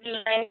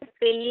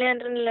லைஃப்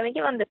இல்லைன்ற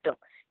நிலைமைக்கு வந்துட்டோம்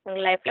எங்க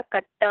லைஃப்ல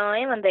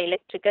கட்டாயம் அந்த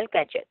எலக்ட்ரிக்கல்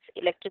கேட்ஜெட்ஸ்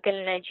எலக்ட்ரிக்கல்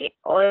எனர்ஜி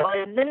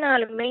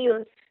எதுனாலுமே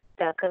யூஸ்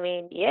ஆக்க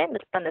வேண்டிய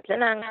நிர்பந்தத்துல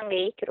நாங்க அங்க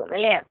இருக்கிறோம்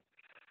இல்லையா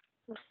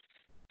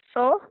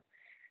so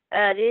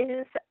this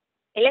is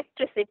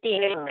electricity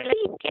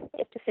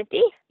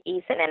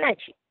is an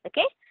energy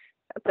okay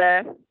அப்ப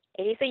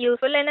it is a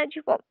useful energy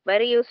form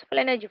very useful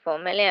energy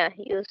form இல்லையா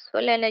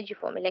useful energy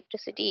form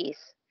electricity is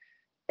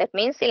that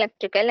means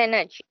electrical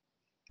energy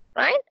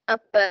right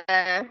அப்ப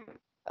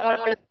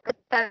உங்களுக்கு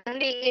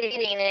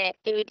தந்திருக்கிற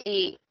activity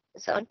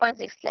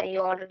 7.6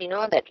 you already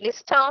know that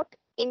list out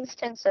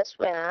instances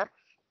where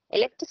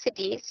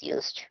electricity is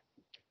used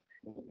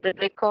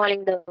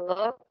recalling the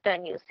work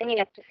done using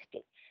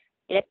electricity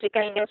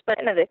electrical use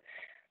பண்ணது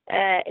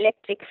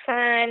electric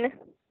fan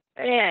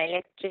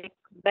electric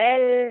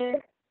bell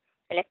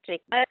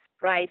electric bus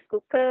rice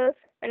cookers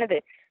என்னது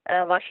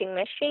washing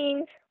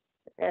machines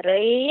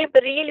நிறைய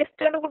பெரிய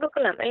list ஒன்று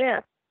கொடுக்கலாம் இல்லையா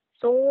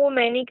so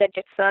many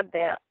gadgets are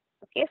there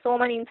okay so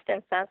many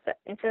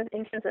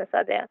instances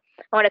are there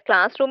our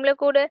classroomல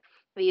கூட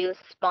we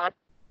use smart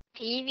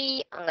TV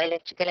அங்க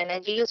electrical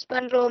energy use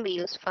பண்றோம் we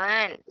use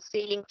fan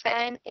ceiling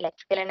fan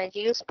electrical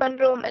energy use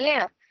பண்றோம்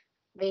இல்லையா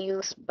we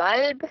use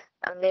bulb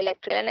அங்க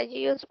electrical energy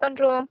use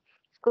பண்றோம்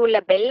ஸ்கூல்ல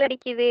bell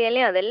அடிக்குது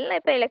இல்லையா அதெல்லாம்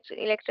இப்ப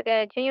electrical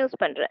energy யூஸ்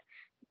பண்றேன்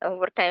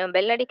ஒரு டைம்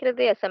பெல்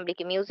அடிக்கிறது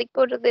அசம்பிளிக்கு மியூசிக்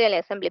போடுறது இல்லை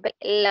அசம்பிளி பெல்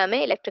எல்லாமே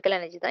எலக்ட்ரிக்கல்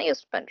எனர்ஜி தான்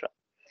யூஸ் பண்றோம்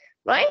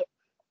ரைட்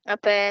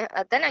அப்ப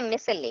அதான் நான் இங்கே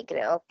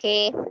சொல்லிக்கிறேன் okay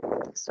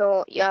so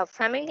you are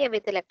familiar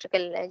with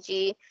electrical energy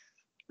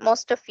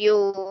most of you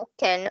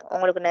can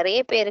உங்களுக்கு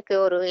நிறைய பேருக்கு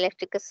ஒரு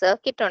எலக்ட்ரிக்கல்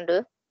சர்க்கிட் உண்டு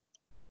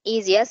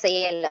ஈஸியா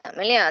செய்யலாம்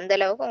இல்லையா அந்த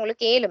அளவுக்கு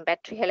உங்களுக்கு ஏழும்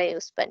பேட்டரிகளை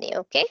யூஸ் பண்ணி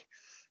ஓகே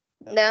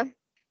இந்த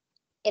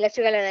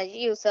electrical energy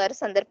use ஆகிற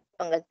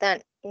சந்தர்ப்பங்கள் தான்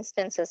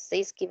instances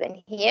is given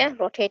here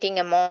rotating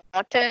a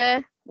motor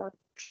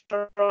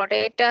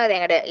rotator அது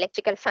எங்கட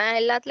electrical fan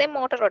எல்லாத்துலயும்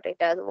motor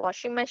rotator அது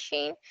washing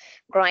machine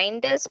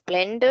grinders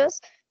blenders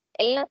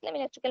எல்லாத்துலயும்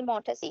electrical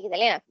motors இருக்குது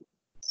இல்லையா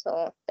so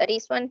that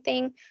is one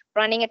thing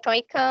running a toy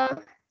car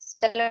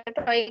சில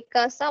toy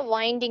cars are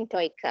winding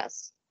toy cars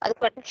அது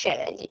potential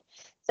energy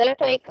சில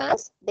toy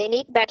cars they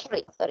need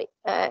battery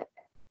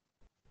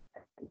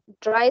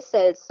dry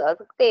cells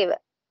அதுக்கு தேவை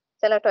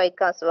சில டாய்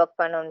கார்ஸ் ஒர்க்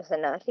பண்ணணும்னு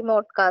சொன்னா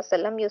ரிமோட் கார்ஸ்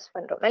எல்லாம் யூஸ்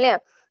பண்றோம் இல்லையா?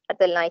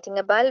 அடுத்து lighting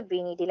a bulb, we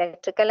need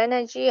electrical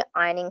energy.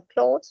 Ironing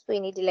clothes, we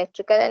need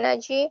electrical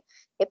energy.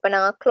 இப்ப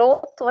நாங்க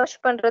cloth wash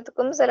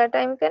பண்றதுக்கும் சில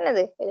டைமுக்கு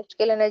என்னது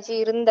எலக்ட்ரிக்கல் எனர்ஜி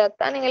இருந்தா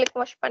தான் எங்களுக்கு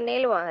வாஷ்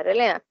பண்ணேலுவாங்க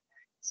இல்லையா?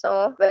 So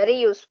very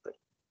useful.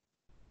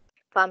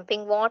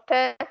 Pumping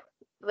water,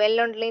 well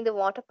only இந்த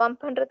வாட்டர்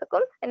பம்ப்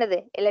பண்றதுக்கும் என்னது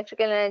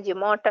எலக்ட்ரிக்கல் எனர்ஜி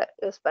மோட்டார்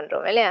யூஸ்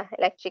பண்றோம் இல்லையா?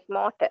 Electric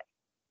motor.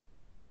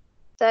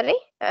 சரி,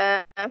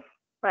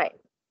 ரைட்.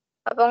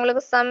 அப்போ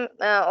உங்களுக்கு சம்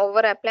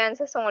ஒவ்வொரு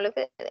அப்ளையன்சஸ்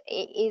உங்களுக்கு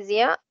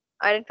ஈஸியா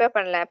ஐடென்டிஃபை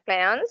பண்ணலாம்.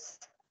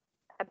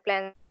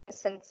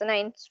 appliance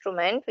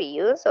instrument we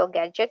use or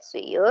gadgets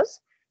we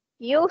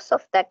use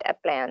of that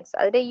appliance.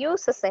 அதோட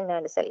uses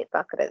என்னன்னு சொல்லி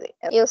பார்க்கிறது.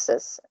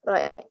 uses,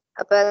 right.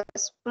 அப்ப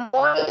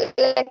small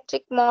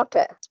electric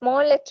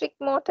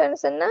motor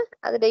சொன்னா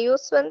அதோட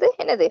யூஸ் வந்து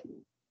என்னது?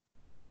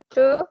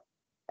 to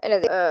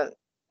என்னது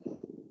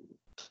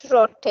to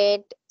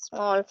rotate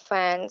small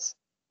fans,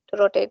 to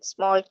rotate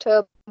small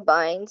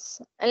turbines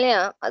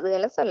இல்லையா?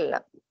 அதுகளை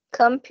சொல்லலாம்.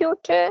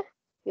 computer,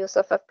 use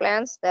of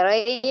appliance,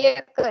 நிறைய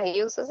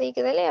uses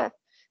இருக்குது இல்லையா?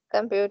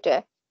 computer,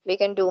 we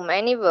can do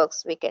many works.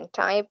 We can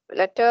type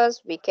letters,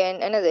 we can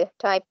another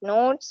type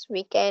notes,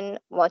 we can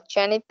watch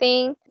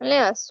anything.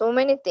 Yeah, so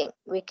many things.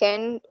 We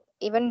can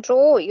even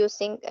draw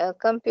using a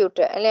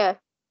computer. Yeah,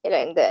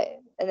 in the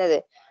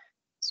another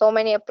so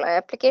many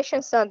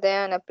applications are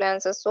there and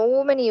appliances. So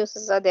many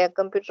uses are there.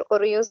 Computer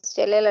or use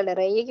cellella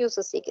நிறைய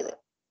uses இருக்குது.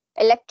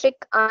 Electric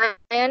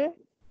iron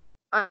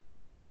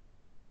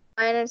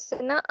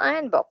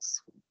iron box.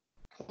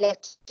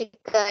 Electric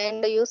iron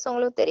use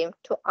உங்களுக்கு தெரியும்,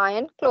 to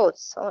iron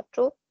clothes or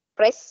to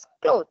press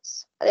clothes.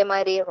 அதே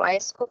மாதிரி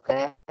rice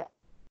cooker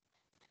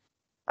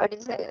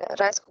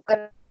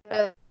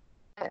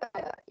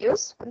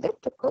use வந்து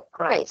to cook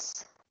rice.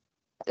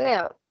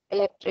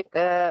 Electric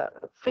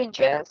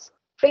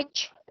fridge,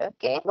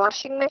 okay,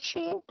 washing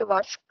machine to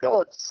wash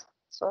clothes.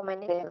 So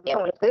many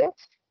உங்களுக்கு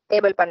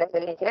table பண்ண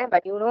சொல்லிக்கிறேன்,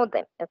 but you know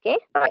them, okay,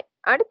 right.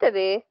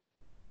 அடுத்தது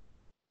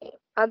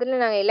அதுல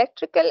நாங்க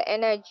எலக்ட்ரிக்கல்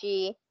எனர்ஜி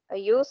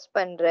யூஸ்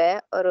பண்ற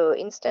ஒரு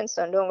இன்ஸ்டன்ஸ்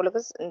வந்து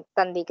உங்களுக்கு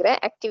தந்திக்கிற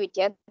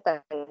ஆக்டிவிட்டியா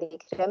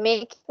தந்திக்கிறேன்.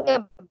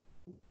 Making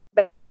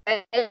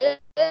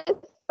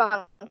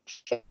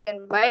function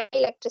by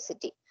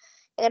electricity.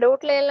 எங்க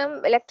ரோட்ல எல்லாம்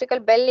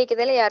எலக்ட்ரிக்கல் பெல்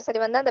இருக்குதுல, யார்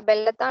சரி வந்தா அந்த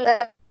பெல்ல தான்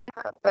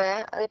அப்ப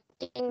அது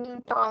டிங்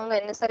டாங்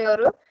என்ன சரி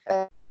ஒரு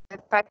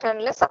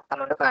பேட்டர்ன்ல சத்தம்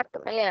மட்டும்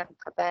காட்டும் இல்லையா?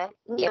 அப்ப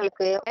இங்க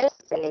உங்களுக்கு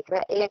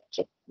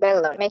electric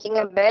bell, making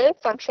a bell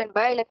function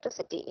by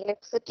electricity.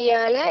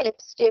 எலக்ட்ரிசிட்டியால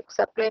electricity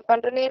supply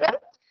பண்ற நேரம்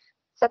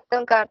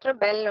சத்தம் காட்டுற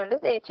பெல் ஒன்று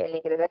செய்ய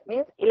சொல்லிக்கிறது. தட்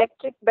மீன்ஸ்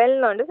எலக்ட்ரிக் பெல்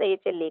ஒன்று செய்ய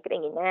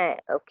சொல்லிக்கிறீங்க.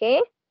 ஓகே,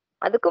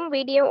 அதுக்கும்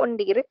வீடியோ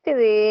ஒன்று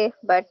இருக்குது,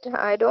 but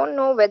I don't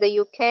know whether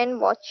you can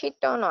watch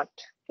it or not.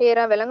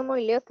 கிளியரா விளங்குமோ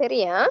இல்லையோ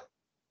தெரியா?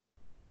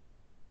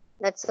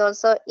 That's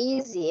also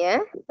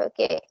easier.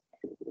 ஓகே,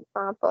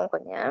 பார்ப்போம்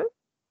கொஞ்சம்.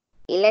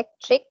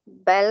 எலக்ட்ரிக்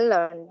பெல்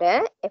ஒன்று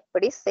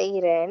எப்படி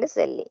செய்யறேன்னு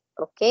சொல்லி.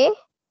 Okay,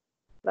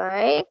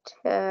 right.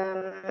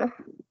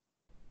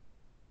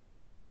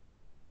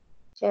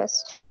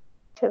 Just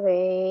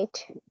wait.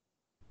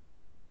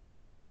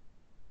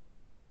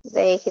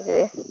 இது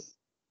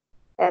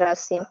there are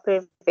simple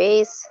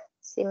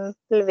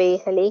way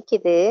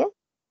இருக்குது.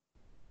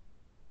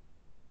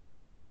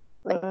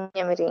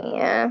 கொஞ்சம் இருங்க.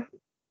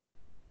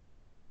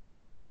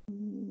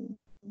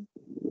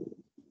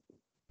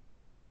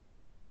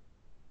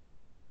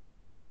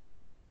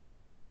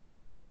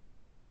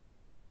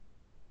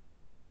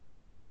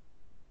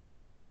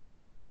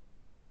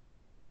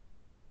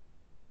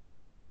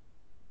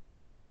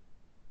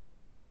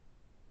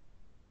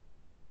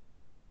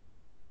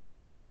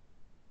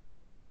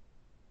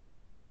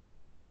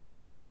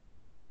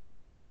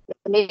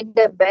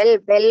 பெல்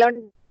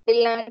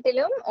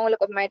இல்லாட்டிலும்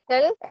உங்களுக்கு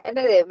மெட்டல்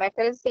என்னது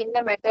மெட்டல்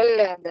சின்ன மெட்டல்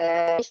அந்த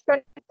டிஷ்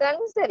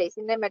பண்ணாலும் சரி,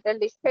 சின்ன metal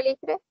dish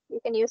கழிக்கிற you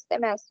can use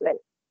them as well.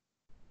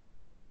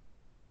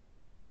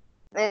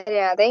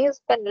 அதையும்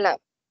யூஸ்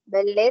பண்ணலாம்.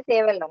 பெல்லே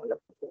தேவையில்லை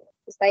உங்களுக்கு.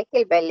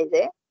 சைக்கிள் பெல்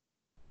இது.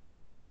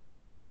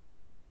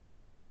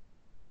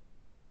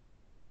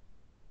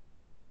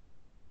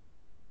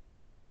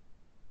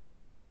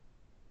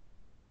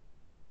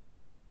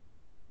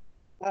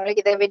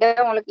 உங்களுக்கு இதை விட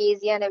உங்களுக்கு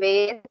ஈஸியான வே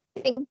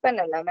திங்க்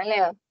பண்ணலாம்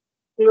இல்லையா?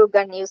 glue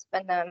gun யூஸ்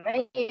பண்ணாம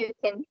you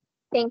can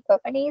think of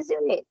an easy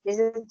way. This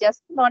is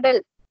just model.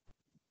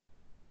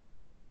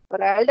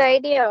 ஒரு ஆல்ட்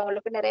ஐடியா,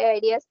 உங்களுக்கு நிறைய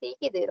ஐடியாஸ்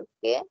இருக்குது.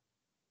 Okay,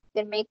 you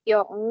can make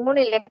your own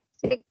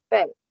electric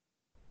bell.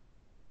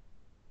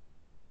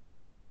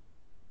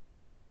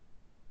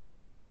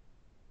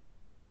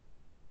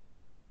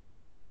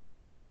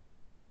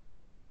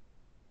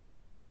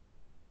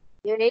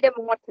 You need a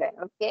motor.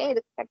 Okay,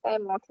 இதுக்கு கட்டாய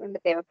motor வந்து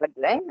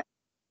தேவைப்படுது.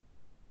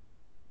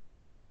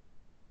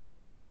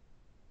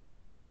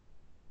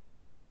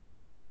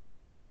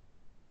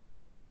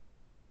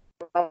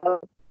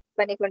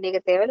 பண்ணிக்கொண்டிருக்க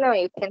தேவையில்லை.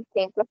 You can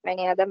think of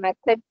any other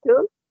method to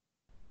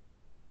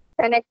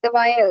connect the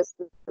wires.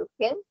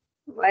 Okay,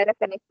 wire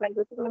connect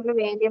பண்றதுக்கு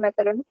உங்களுக்கு வேண்டிய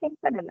மெத்தட் வந்து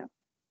திங்க் பண்ணலாம்.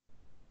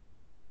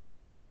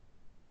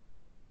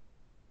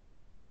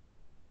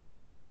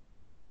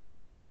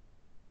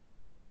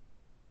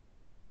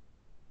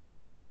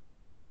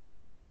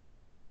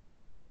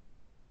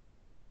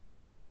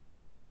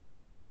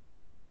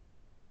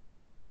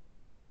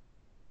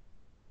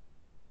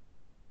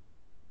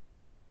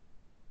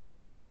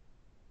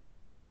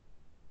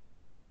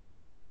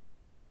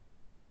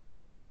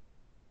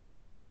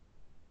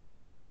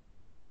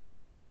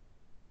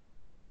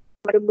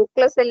 ஒரு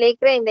புக்ல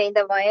சொல்லிக்கிற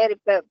இந்த வயர்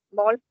இப்ப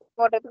பால்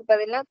போடுறதுக்கு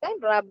பதிலா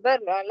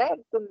ரப்பர்னால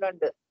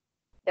துண்டு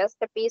just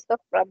a piece of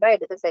rubber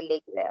எடுத்து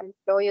சொல்லிக்கல. I'll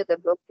show you the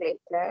book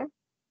later.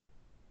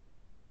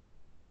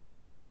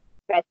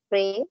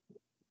 Battery,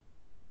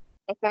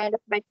 a kind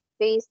of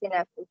battery is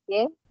enough,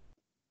 okay?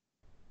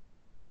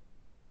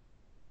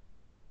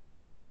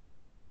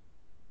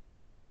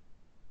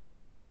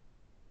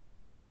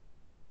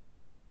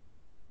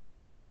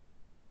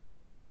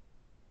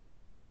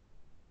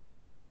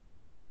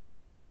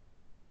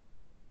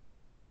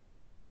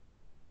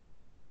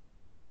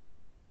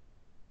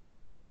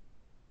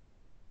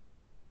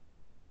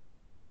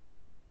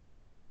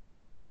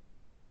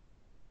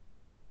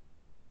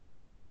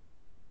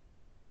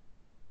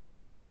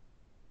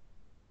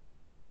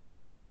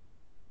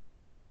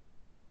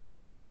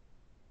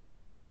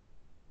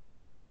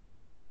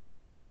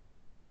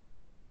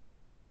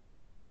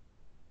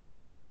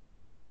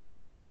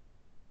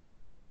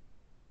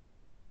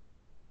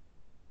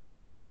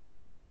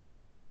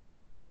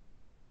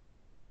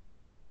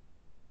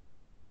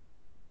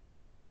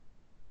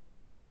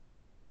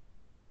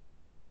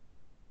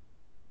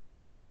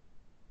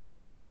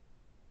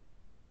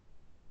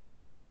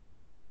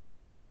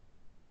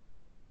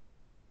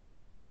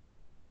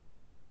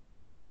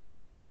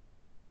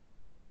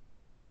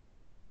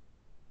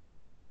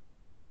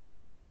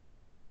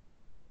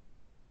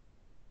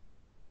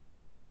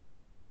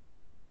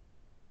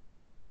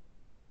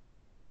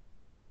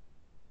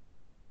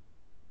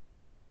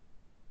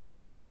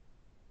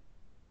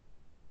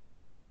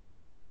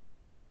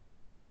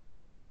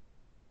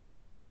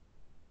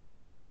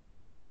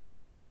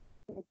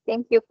 I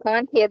think you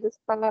can't hear the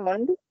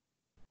sound,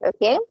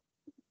 okay?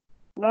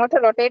 Motor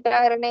rotate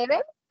ஆகிற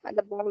நேரம்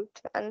அந்த bolt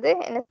வந்து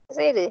என்ன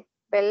செய்யுது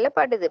பெல்ல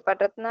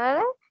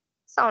படுறதுனால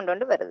சவுண்ட்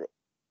வந்து வருது.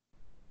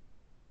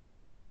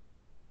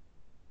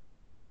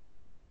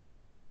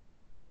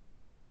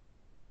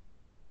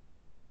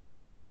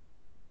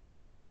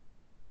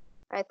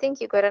 I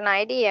think you got an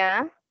idea.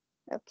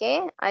 Okay,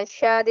 I'll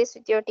share this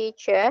with your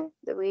teacher,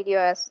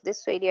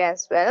 this video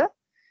as well.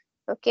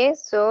 Okay,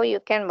 so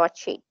you can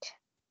watch it.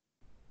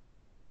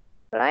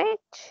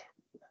 Right?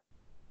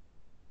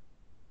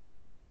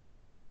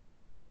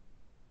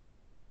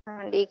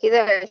 And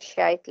I'll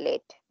share it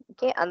late.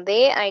 Okay, and the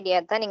idea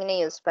தான் நீங்க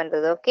use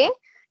பண்றது. Okay,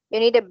 you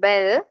need a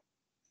bell.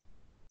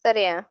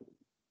 சரியா?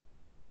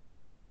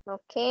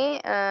 Okay,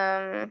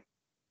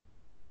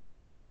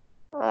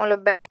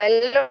 உங்களுக்கு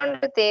bell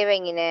ஒன்று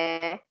தேவைங்கண்ணே.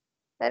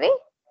 சரி,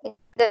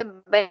 இந்த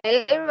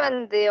bell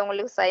வந்து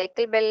உங்களுக்கு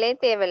சைக்கிள் பெல்லே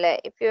தேவையில்ல.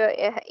 If you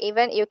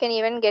you can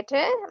even get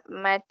a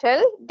metal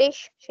dish.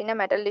 சின்ன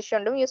metal dish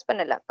ஒன்றும் யூஸ்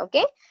பண்ணலாம்.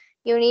 Okay,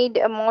 you need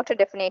a motor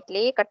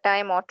definitely.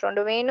 கட்டாய மோட்டர்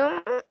ஒன்று வேணும்.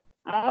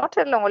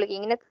 மோட்டர்ல உங்களுக்கு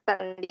இங்கே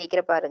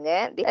தண்டிக்கிற பாருங்க.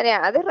 சரியா,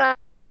 அது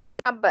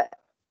ரப்பர்.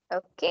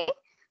 ஓகே,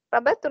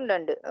 ரப்பர்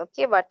துண்டு.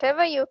 Okay,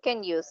 whatever you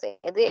can use.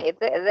 எது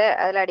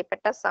அதுல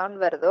அடிப்பட்ட சவுண்ட்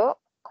வருதோ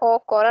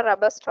கோர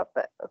ரப்பர்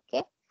ஸ்டாப்பர். ஓகே,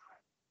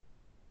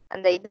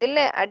 அந்த இதுல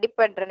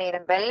அடிப்படுற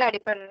நேரம் பெல்ல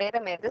அடிப்படுற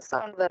நேரம் எது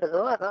சவுண்ட்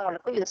வருதோ அதான்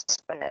உங்களுக்கு யூஸ்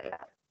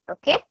பண்ணலாம்.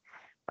 Okay,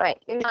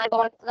 right.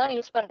 தான்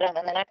யூஸ் பண்றாங்க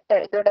அந்த நட்டு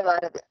இதோட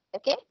வருது.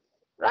 Okay,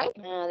 right.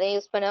 அதை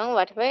யூஸ் பண்ணுவாங்க.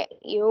 whatever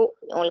you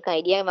உங்களுக்கு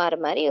ஐடியா வர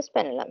மாதிரி யூஸ்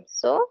பண்ணலாம்.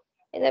 ஸோ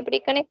இதை எப்படி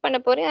கனெக்ட் பண்ண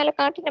போறீங்க அதில்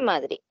காட்டின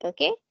மாதிரி.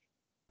 ஓகே,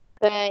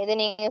 இதை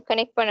நீங்க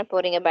கனெக்ட் பண்ண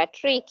போறீங்க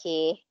பேட்டரிக்கு.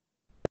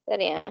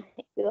 சரியா,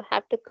 you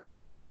have to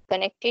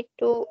connect it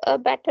to a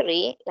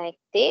battery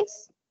like this.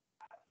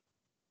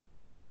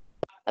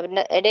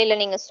 இடையில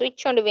நீங்க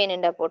ஸ்விட்ச் ஒன்று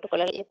வேணுண்டா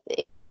போட்டுக்கொள்ளலாம்.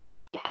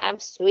 have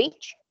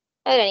switch,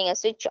 அதில் நீங்க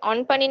ஸ்விட்ச்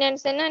ஆன்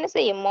பண்ணினீங்கன்னா என்ன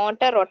செய்யும்,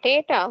 மோட்டார்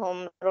ரொட்டேட்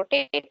ஆகும்.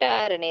 ரொட்டேட்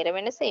ஆகிற நேரம்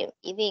என்ன செய்யும்,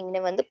 இது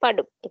இங்க வந்து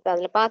படும். இப்ப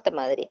அதுல பார்த்த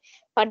மாதிரி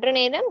படுற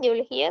நேரம் you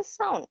will hear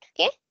sound.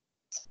 Okay,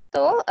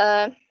 so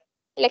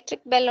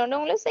electric bell ஒன்று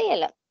உங்களுக்கு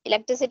செய்யலாம்.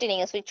 எலக்ட்ரிசிட்டி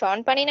நீங்க ஸ்விட்ச்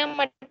ஆன் பண்ணினா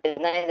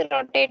மட்டும்தான் இது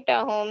ரொட்டேட்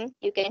ஆகும்.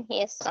 You can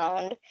hear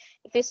sound.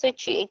 If you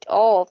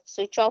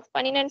ஸ்விட்ச் ஆஃப்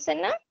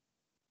பண்ணினா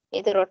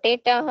இது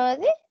ரொட்டேட்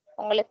ஆகாது,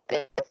 உங்களுக்கு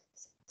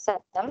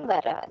சத்தம்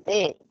வராது.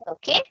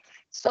 ஓகே,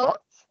 ஸோ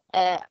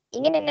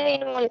இங்க என்ன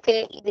வேணும் உங்களுக்கு,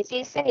 this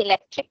is an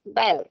electric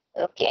bell.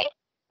 Okay,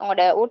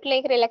 உங்களோட வீட்டுல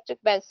இருக்கிற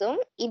எலக்ட்ரிக் பெல்ஸும்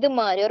இது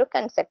மாதிரி ஒரு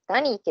கன்செப்ட்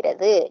தான்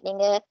இருக்கிறது.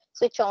 நீங்க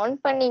ஸ்விட்ச் ஆன்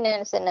பண்ணினா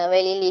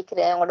வெளியில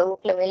இருக்கிற உங்களோட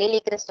வீட்டுல வெளியில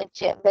இருக்கிற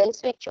ஸ்விட்ச் பெல்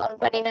ஸ்விட்ச் ஆன்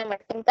பண்ணினா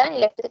மட்டும்தான்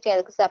எலக்ட்ரிசிட்டி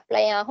அதுக்கு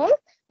சப்ளை ஆகும்.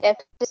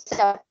 எலக்ட்ரிசிட்டி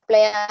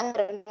சப்ளை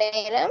ஆகிற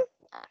நேரம்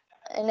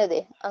என்னது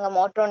அங்க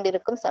மோட்டர் ஒன்று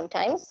இருக்கும்.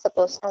 சம்டைம்ஸ்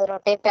சப்போஸ் அது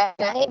ரொட்டேட்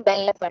ஆகி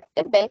பெல்ல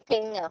பட்டு பெல்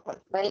கிளிங் ஆகும்,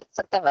 பெல்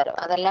சத்தம் வரும்.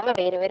 அதெல்லாம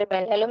வேறு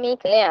பெல்லும்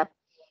இல்லையா,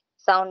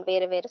 சவுண்ட்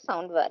வேறு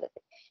சவுண்ட் வருது.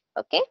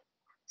 ஓகே,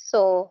 ஸோ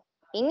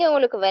இங்க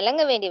உங்களுக்கு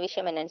விளங்க வேண்டிய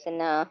விஷயம் என்னன்னு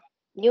சொன்னா,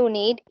 you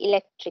need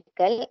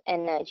electrical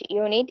energy.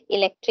 You need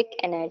electric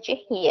energy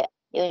here.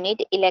 You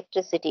need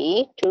electricity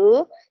to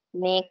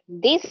make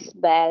this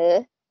bell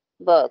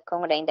work.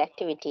 உங்களோட இந்த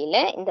ஆக்டிவிட்டியில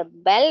இந்த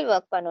பெல்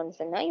ஒர்க் பண்ணணும்னு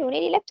சொன்னா you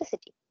need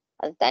electricity.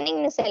 அதுதான்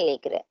நீங்க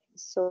சொல்லிக்கிற.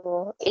 So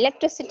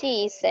electricity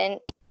is an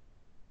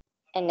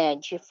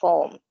energy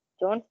form.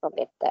 Don't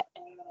forget that.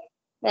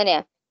 சரியா,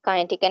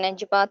 kinetic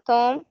energy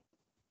பார்த்தோம்,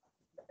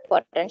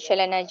 potential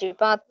energy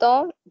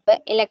பார்த்தோம். இப்ப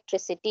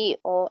electricity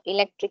or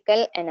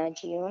electrical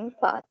energyயும்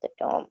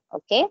பார்த்துட்டோம்.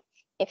 Okay.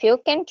 If you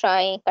can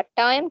try,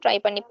 கட்டாயம் try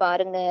பண்ணி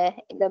பாருங்க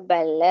இந்த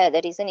bell.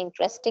 That is an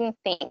interesting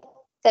thing.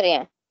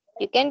 சரியா?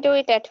 You can do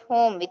it at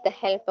home with the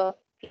help of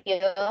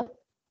your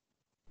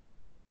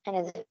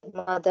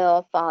mother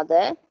or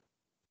father.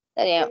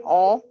 சரியா?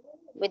 Or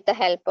with the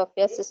help of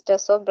your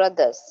sisters or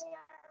brothers.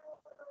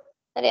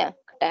 சரியா?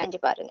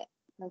 கட்டாயம் பாருங்க.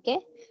 Okay.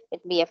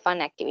 It be a fun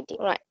activity.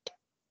 Right.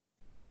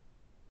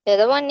 The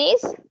other one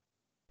is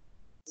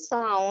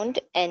sound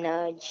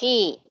energy.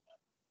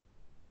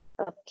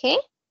 Okay.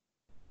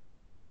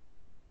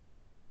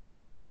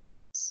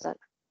 So,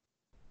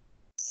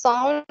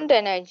 sound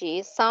energy,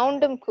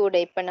 soundum கூட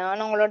இப்ப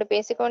நான் உங்களோட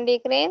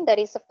பேசிக்கொண்டிருக்கிறேன். That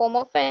is a form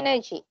of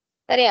energy.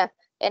 சரியா?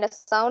 எனக்கு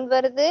sound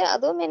வருது,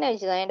 அதுவும்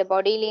energy தான். என்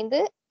பாடியில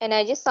இருந்து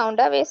energy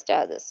sound waste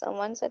ஆகுது.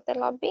 Someone's at the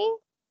lobby.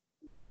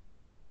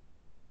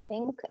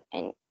 Think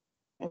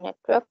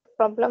network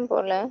problem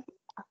போல.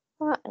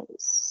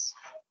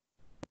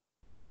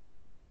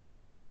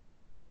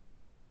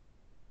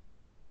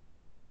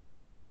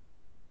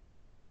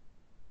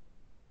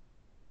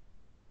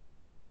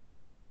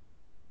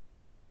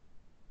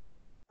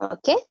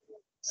 Okay,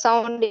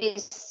 sound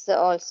is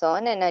also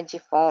an energy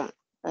form.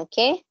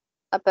 Okay,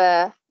 அப்ப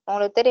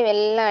உங்களுக்கு தெரியும்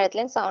எல்லா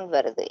இடத்துலயும் sound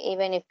வருது.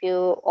 Even if you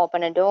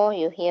open a door,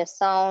 you hear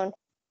sound.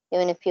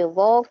 Even if you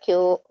walk, you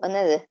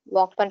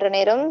walk பண்ற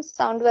நேரம்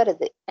sound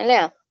வருது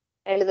இல்லையா?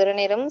 எழுதுற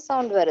நேரம்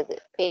sound வருது,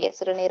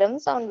 பேசுற நேரம்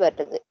sound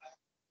வருது.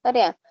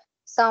 சரியா?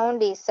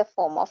 Sound is a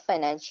form of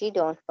energy.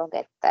 Don't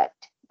forget that.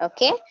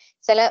 Okay,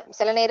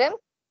 சில நேரம்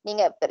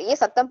நீங்க பெரிய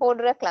சத்தம்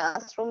போடுற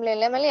கிளாஸ் ரூம்ல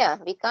எல்லாம் இல்லையா,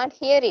 we can't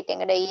hear it.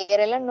 எங்கட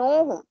இயர் எல்லாம்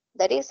நோகும்.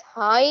 That is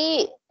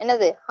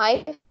high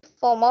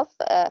form of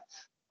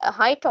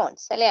high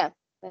tones இல்லையா?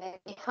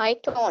 High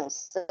tones,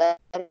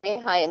 very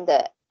high. இந்த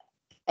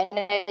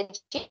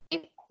எனர்ஜி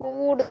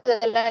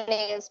கூடுதலா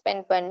நீங்க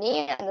ஸ்பெண்ட் பண்ணி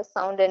அந்த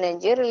சவுண்ட்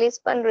எனர்ஜியை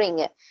ரிலீஸ்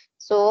பண்றீங்க.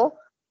 So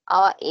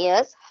our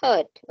ears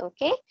hurt.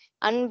 Okay,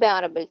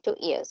 unbearable to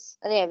ears.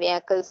 இல்லையா?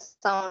 vehicle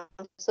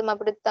sounds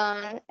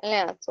அப்படித்தான்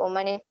இல்லையா? So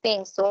many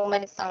things, so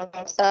many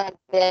sounds are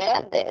there.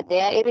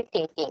 They are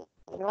irritating,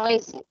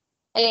 noisy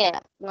இல்லையா?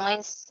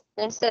 noise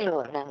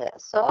சொல்லுவாங்க.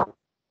 So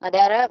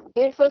there are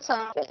beautiful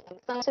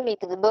sounds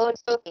இருக்குது.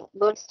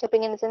 birds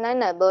chirping in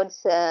the birds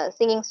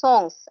singing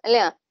songs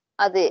இல்லையா?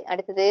 அது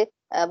அடுத்தது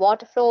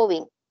water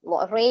flowing,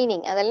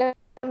 raining, அதெல்லாம்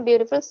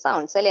பியூட்டிஃபுல்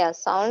சவுண்ட்ஸ் இல்லையா?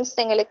 சவுண்ட்ஸ்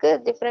எங்களுக்கு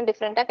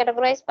டிஃப்ரெண்டா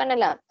கேட்டகரைஸ்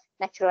பண்ணலாம்.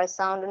 நேச்சுரல்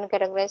சவுண்ட்னு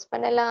கேட்டகரைஸ்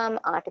பண்ணலாம்,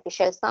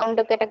 ஆர்டிஃபிஷியல்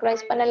சவுண்ட்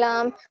கேட்டகரைஸ்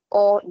பண்ணலாம், ஓ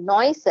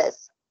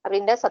நாய்ஸஸ்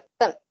அப்படின்ற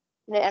சத்தம்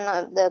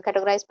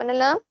கேட்டகரைஸ்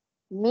பண்ணலாம்,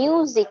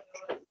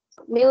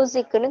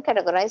 மியூசிக்னு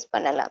கேட்டகரைஸ்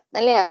பண்ணலாம்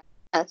இல்லையா?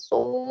 so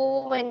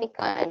many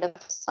kind of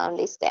sound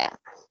is there.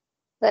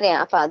 சரியா?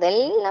 அப்ப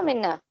அதெல்லாம்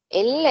என்ன,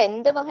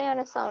 எந்த வகையான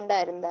சவுண்டா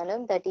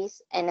இருந்தாலும் that is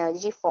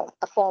energy form,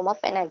 a form of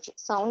energy,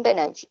 sound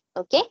energy.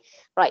 Okay,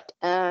 right.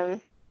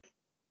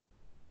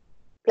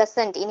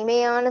 Pleasant,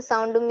 இனிமையான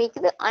சவுண்டும்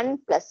மீக்குது,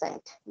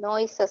 unpleasant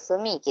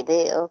noises-உம் மீக்குது.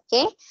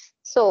 Okay,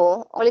 so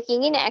உங்களுக்கு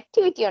இங்க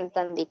ஆக்டிவிட்டி ஒன்று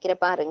தந்திக்கிற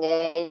பாருங்க.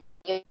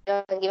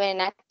 given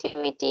an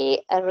activity,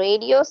 a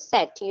radio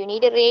set. You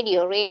need a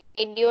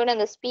radio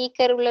and the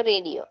speaker உள்ள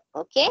radio.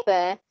 Okay,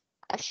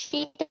 a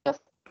sheet of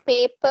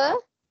paper,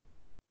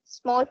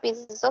 small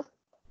pieces of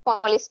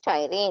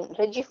polystyrene,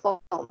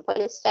 regiform.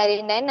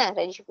 polystyrene என்ன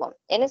regiform.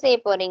 என்ன செய்ய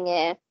போறீங்க,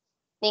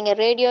 நீங்க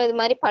ரேடியோ இது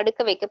மாதிரி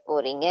படுக்க வைக்க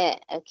போறீங்க.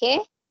 ஓகே,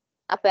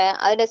 அப்ப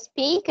அதோட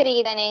ஸ்பீக்கர்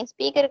தானே,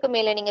 ஸ்பீக்கருக்கு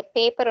மேல நீங்க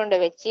பேப்பர் ஒன்றை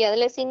வச்சு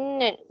அதுல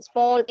சின்ன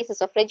ஸ்மால்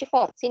பீசஸ் ஆஃப்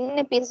ரெஜிஃபார்ம்,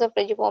 சின்ன பீசஸ் ஆஃப்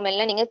ரெஜிஃபார்ம்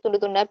எல்லாம் நீங்க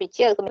துண்டா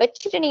பிச்சு அதுக்கு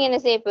வச்சுட்டு நீங்க என்ன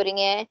செய்ய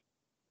போறீங்க,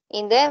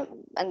 இந்த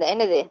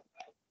அந்த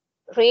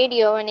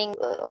ரேடியோவை நீங்க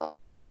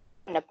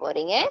பண்ண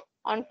போறீங்க,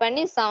 ஆன்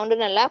பண்ணி சவுண்டு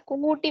நல்லா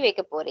கூட்டி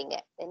வைக்க போறீங்க.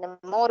 இந்த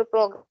ஒரு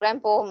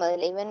ப்ரோக்ராம் போகும்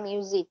அதுல ஈவன்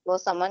மியூசிக் ஓ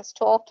சம்மன்ஸ்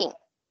டாக்கிங்.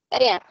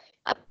 சரியா?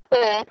 அப்ப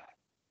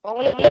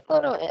உங்களுக்கு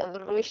ஒரு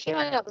விஷயம்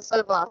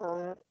அப்சர்வ்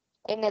ஆகும்.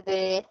 என்னது,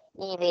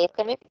 நீ இதை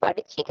ஏற்கனவே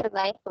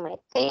படிச்சுக்கிறதா இருக்கும்.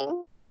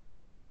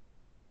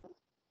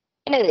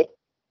 என்னது,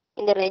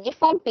 இந்த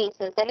ரெஜிஃபார்ம்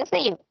பீசஸ் என்ன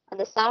செய்யும்,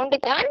 அந்த சவுண்டு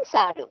டான்ஸ்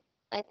ஆடும்.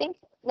 ஐ திங்க்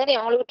நிறைய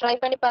அவங்களுக்கு ட்ரை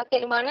பண்ணி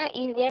பார்க்கலுமான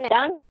ஈஸியான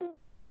டான்ஸ்,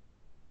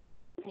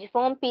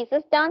 ரெஜிஃபார்ம்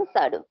பீசஸ் டான்ஸ்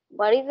ஆடும்.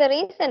 What is the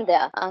reason?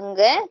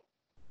 அங்க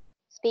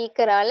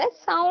ஸ்பீக்கரால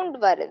சவுண்ட்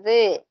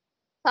வருது,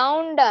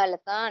 சவுண்டால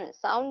தான்,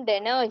 சவுண்ட்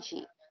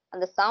எனர்ஜி,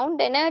 அந்த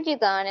சவுண்ட் எனர்ஜி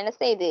தான் என்ன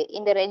செய்யுது,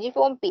 இந்த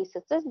ரெஜிஃபார்ம்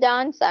பீசஸ்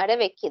டான்ஸ் ஆட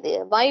வைக்குது,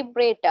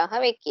 வைப்ரேட் ஆக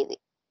வைக்குது.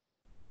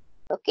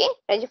 ஓகே,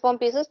 ரெஜிஃபார்ம்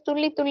பீசஸ்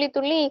துள்ளி துள்ளி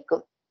துள்ளி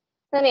இருக்கும்.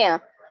 சரியா?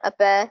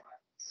 அப்ப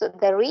so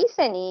the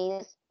reason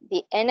is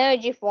the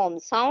energy form,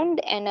 sound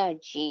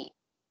energy.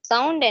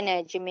 Sound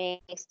energy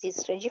makes these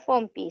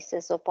regiform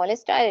pieces or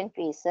polystyrene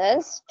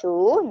pieces to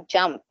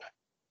jump.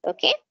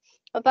 Okay,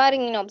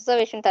 பாருங்க,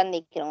 observation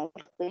தந்திக்கிறோம்.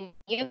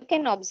 You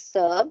can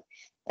observe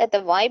that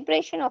the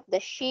vibration of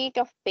the sheet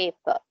of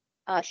paper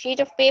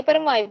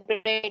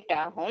vibrate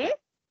ஆகும்,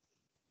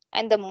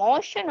 and the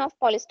motion of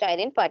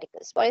polystyrene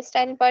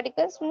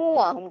particles move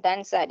ஆகும்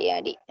dance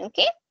Aadi.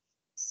 Okay,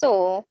 so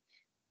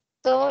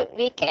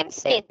we can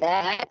say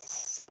that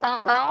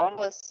sound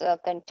was,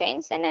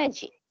 contains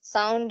energy.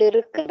 Sound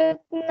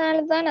இருக்கிறதுனால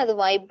தான் அது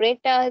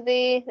vibrate ஆகுது,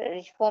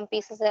 rich form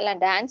pieces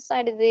எல்லாம் dance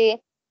ஆடுது.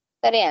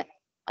 சரியா?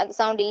 அது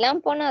சவுண்ட்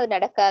இல்லாம போனா அது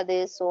நடக்காது.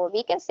 So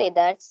we can say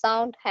that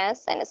sound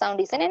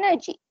is an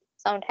energy.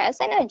 Sound has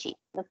energy.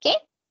 Okay?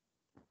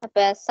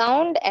 அப்ப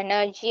sound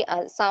energy,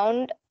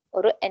 sound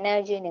ஒரு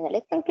எனர்ஜி நீங்களே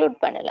கன்க்ளூட்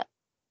பண்ணலாம்.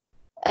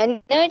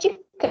 Energy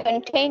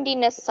contained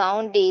in a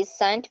sound is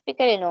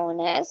scientifically known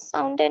as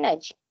sound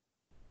energy.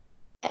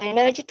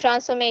 Energy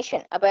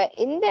transformation. அப்ப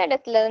இந்த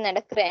இடத்துல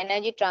நடக்கிற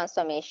energy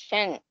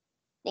transformation,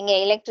 நீங்க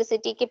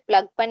எலக்ட்ரிசிட்டிக்கு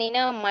plug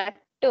பண்ணினா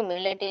மட்டும்,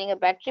 இல்லாட்டி நீங்க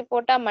பேட்டரி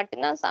போட்டா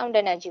மட்டும்தான் சவுண்ட்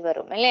எனர்ஜி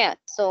வரும் இல்லையா?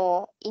 சோ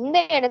இந்த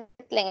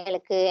இடத்துல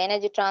எங்களுக்கு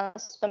எனர்ஜி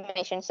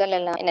டிரான்ஸ்ஃபர்மேஷன்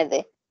சொல்லலாம். என்னது?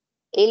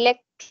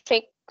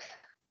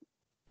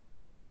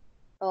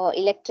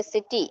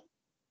 electricity.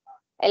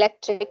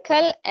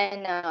 Electrical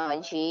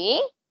energy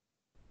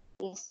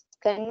is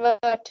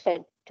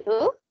converted to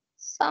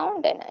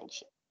sound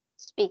energy.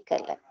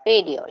 Speakerல,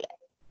 radioல.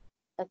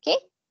 Okay?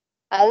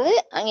 அது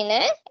அங்கே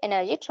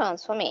energy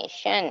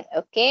transformation.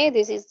 Okay,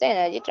 this is the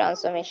energy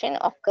transformation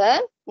occur.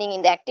 நீங்க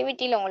இந்த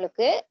ஆக்டிவிட்டியில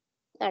உங்களுக்கு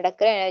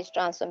நடக்கிற எனர்ஜி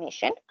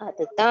டிரான்ஸ்ஃபர்மேஷன்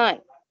அதுதான்.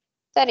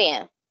 சரியா?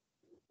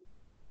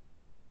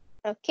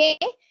 ஓகே,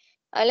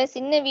 அதுல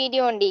சின்ன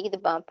வீடியோ ஒண்டி இது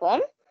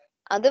பார்ப்போம்.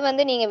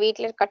 அது நீங்க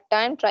வீட்ல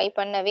கட்டாயம் ட்ரை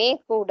பண்ணவே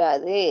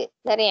கூடாது.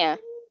 சரியா?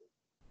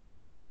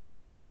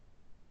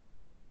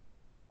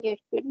 You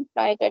shouldn't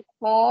try it at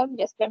home.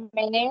 Just a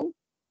minute.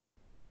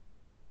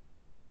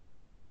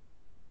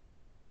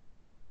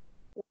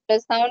 The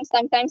sound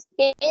sometimes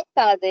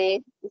கேட்காது.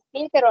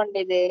 ஸ்பீக்கர்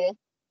ஒன்று இது.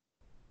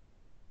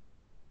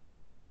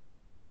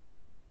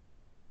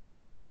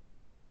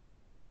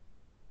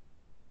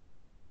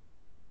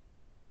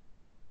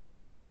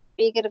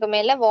 ஸ்பீக்கருக்கு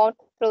மேல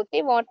வாட்டர் ஊத்தி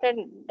வாட்டர்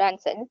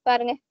டான்ஸ்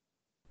பாருங்க.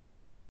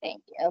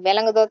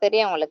 விளங்குதோ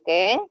தெரியும்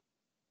உங்களுக்கு?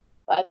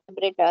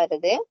 வைப்ரேட்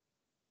ஆகுது.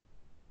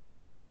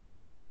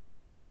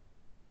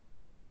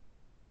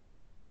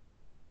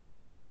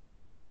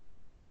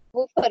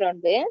 ஊஃபர்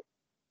உண்டு.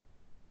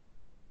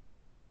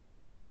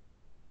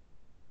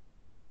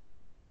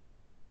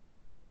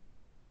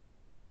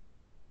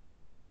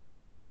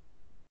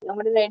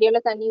 நம்மளோட ரேடியோல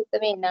தண்ணி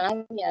ஊத்தவே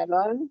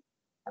யாரும்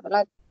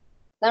அதெல்லாம்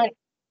தான்.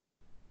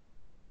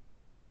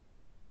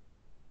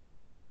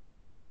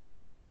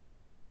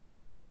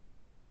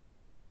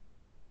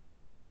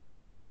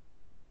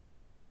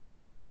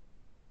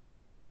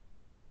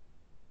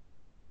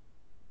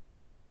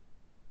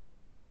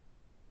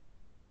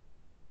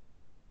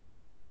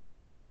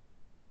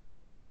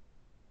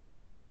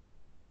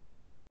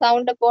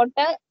 சவுண்ட போட்ட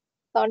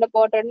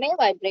உடனே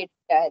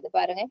வைப்ரேட் ஆகுது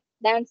பாருங்க,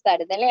 டான்ஸ்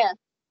ஆடுது இல்லையா?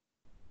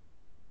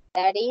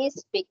 That is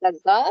because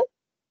of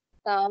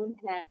sound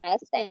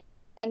has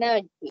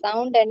energy.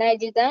 Sound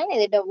energy தான்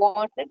இதோட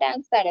வாட்டர்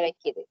டான்ஸ் ஆட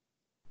வைக்குது.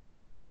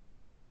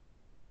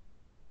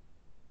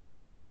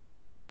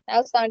 Now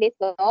sound is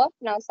off.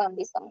 Now sound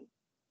is on.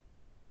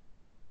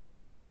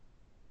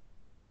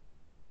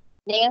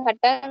 நீங்க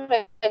கட்டாயம்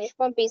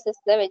ரெஜிஸ்டர்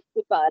பீசஸ்ல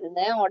வச்சு பாருங்க.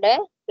 உங்களோட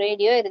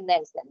ரேடியோ இருந்தா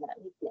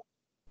வீட்டுல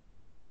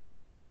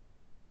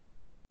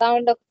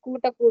சவுண்ட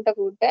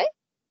கூட்ட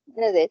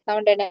என்னது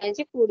சவுண்ட்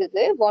எனர்ஜி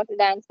கூடுது, வாட்டர்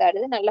டான்ஸ்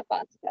ஆடுது நல்லா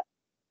ஃபாஸ்டா.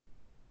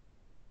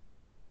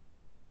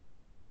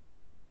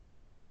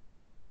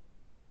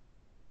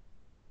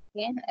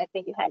 I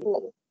think you had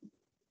it.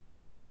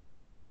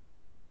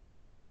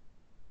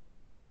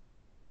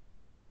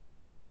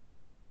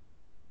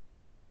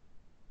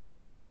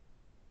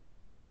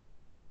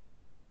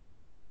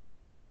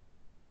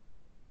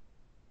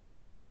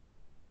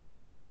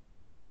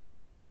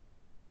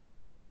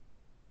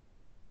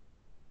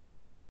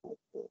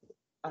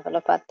 அதுல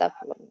பார்த்தா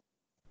போதும்.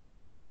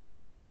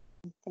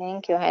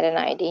 Thank you, I had an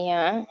idea.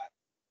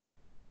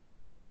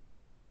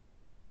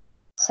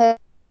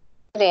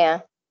 சரியா?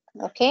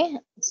 ஓகே,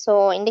 சோ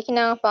இன்னைக்கு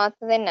நான்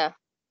பார்த்தது என்ன?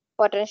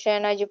 பொட்டன்ஷியல்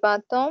எனர்ஜி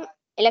பார்த்தோம்,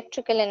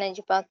 எலக்ட்ரிக்கல்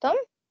எனர்ஜி பார்த்தோம்,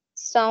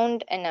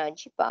 சவுண்ட்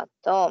எனர்ஜி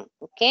பார்த்தோம்.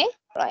 Okay,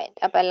 right.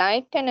 அப்ப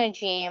லைட்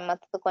எனர்ஜி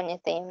மற்றது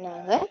கொஞ்சம்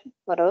தேவைனாங்க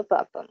பிறகு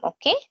பார்ப்போம்.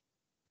 Okay,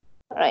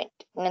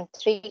 right. இன்னும்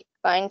 3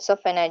 kinds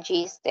of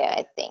energies there,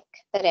 I think.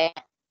 சரியா?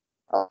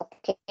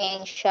 Okay,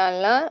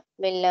 inshallah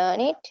we'll learn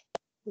it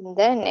in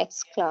the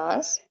next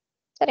class.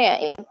 சரியா?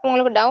 இப்போ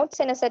உங்களுக்கு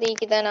டவுட்ஸ் என்ன சரி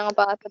இருக்குதா நாங்க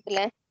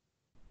பார்த்ததுல?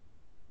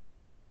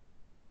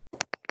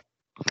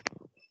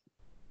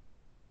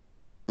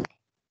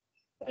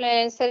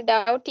 சரி,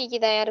 டவுட்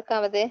இருக்குதா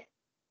யாருக்காவது?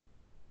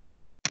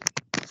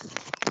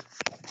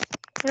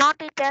 Not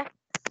teacher.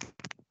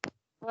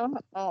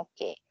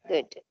 Okay,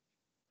 good.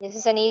 This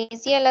is an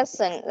easier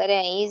lesson.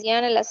 சரியா?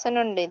 ஈஸியான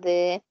லெசன் உண்டு இது.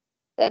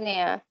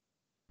 சரியா?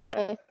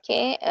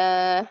 Okay,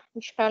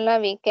 inshallah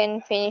we can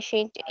finish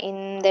it in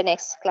the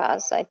next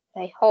class.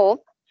 I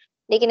hope.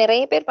 இன்னைக்கு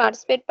நிறைய பேர்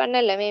பார்ட்டிசிபேட்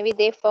பண்ணல. Maybe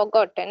they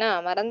forgot.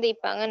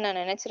 மறந்துப்பாங்கன்னு நான்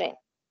நினைக்கிறேன்.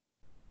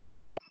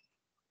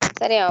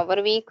 சரியா?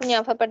 ஒரு வீக்கும்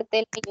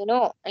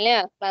ஞாபகப்படுத்தணும்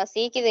இல்லையா? கிளாஸ்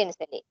ஈக்குதுன்னு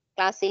சொல்லி.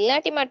 கிளாஸ்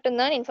இல்லாட்டி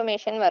மட்டும்தான்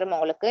இன்ஃபர்மேஷன் வரும்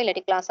உங்களுக்கு.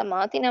 இல்லாட்டி கிளாஸை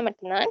மாத்தினா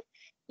மட்டும்தான்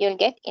you'll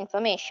get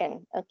information.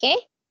 Okay,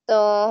 so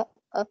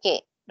okay,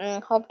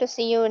 hope to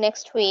see you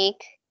next week,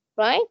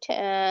 right?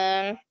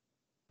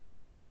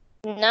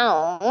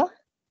 Now,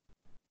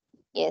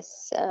 yes.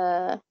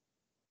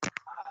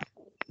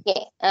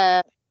 Okay.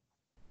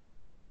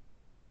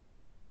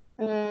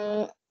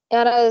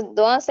 யாராவது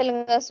துவா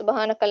சொல்லுங்க.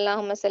 சுபஹானக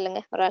அல்லாஹும்ம சொல்லுங்க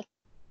ஒரு ஆள்.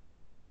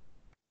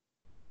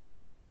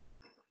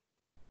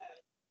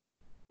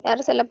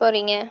 யாரு சொல்ல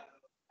போறீங்க?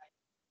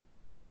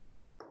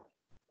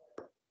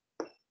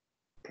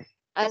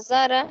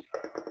 அஸாரா,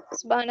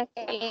 சுபஹானக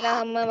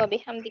அல்லாஹும்ம வ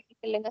பிஹம்திக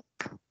சொல்லுங்க.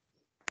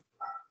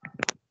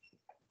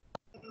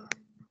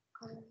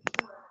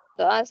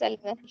 துவா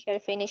சொல்லுங்க. shall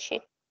finish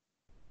it.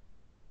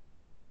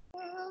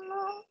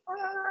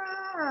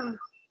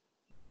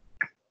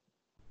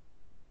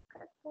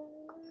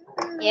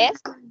 Yes,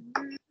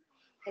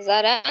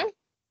 Zara.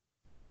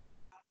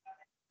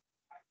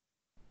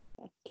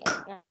 Okay.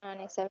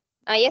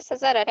 Yes,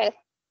 Zara. Tell.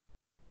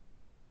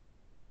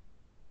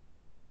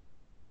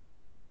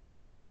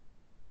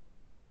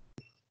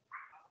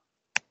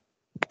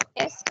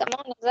 Yes, come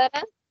on,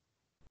 Zara.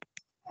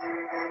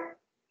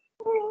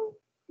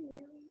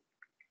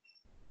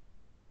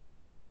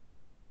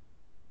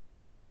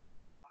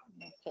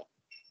 Okay.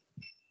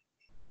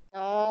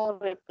 No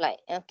reply.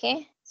 Okay.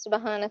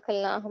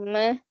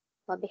 Subhanakallahumma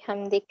wa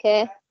bihamdika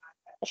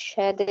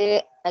ashhadu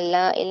an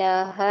la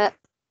ilaha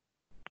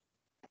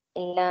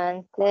illa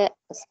anta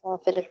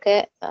astaghfiruka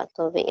wa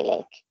atubu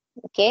ilaik.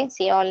 Okay.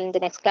 See you all in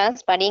the next class.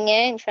 படிங்க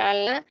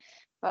இன்ஷாஅல்லாஹ்.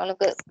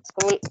 உங்களுக்கு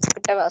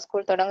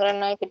school தொடங்குற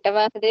நாள்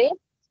கிட்டவாகுது.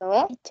 So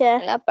Teacher.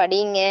 எல்லாம்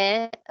படிங்க.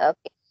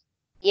 Okay.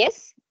 Yes.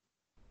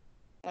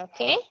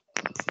 Okay.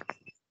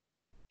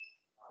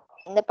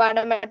 இந்த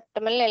பாடம்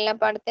மட்டுமல்ல எல்லா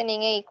பாடத்தையும்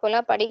நீங்க ஈக்குவலா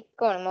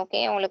படிக்கணும். ஓகே,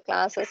 உங்களுக்கு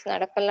கிளாஸஸ்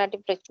நடக்கலாட்டி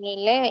பிரச்சனை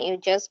இல்லை. You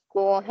just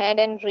go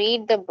head and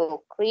read the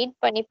book. Read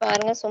பண்ணி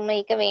பாருங்க, சும்மா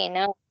இருக்க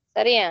வேணாம்.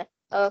 சரியா?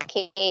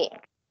 Okay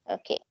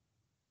okay,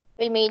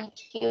 will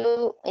meet you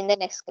in the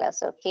next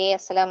class. Okay,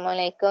 அஸ்ஸலாமு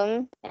அலைக்கும்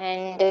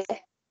and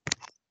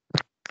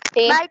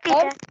Bye,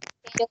 teacher.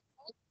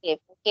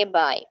 Okay,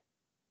 bye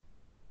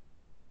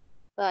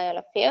bye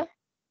all of you.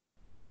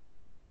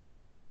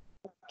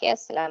 Okay,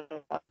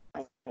 அஸ்ஸலாமு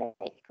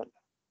அலைக்கும்.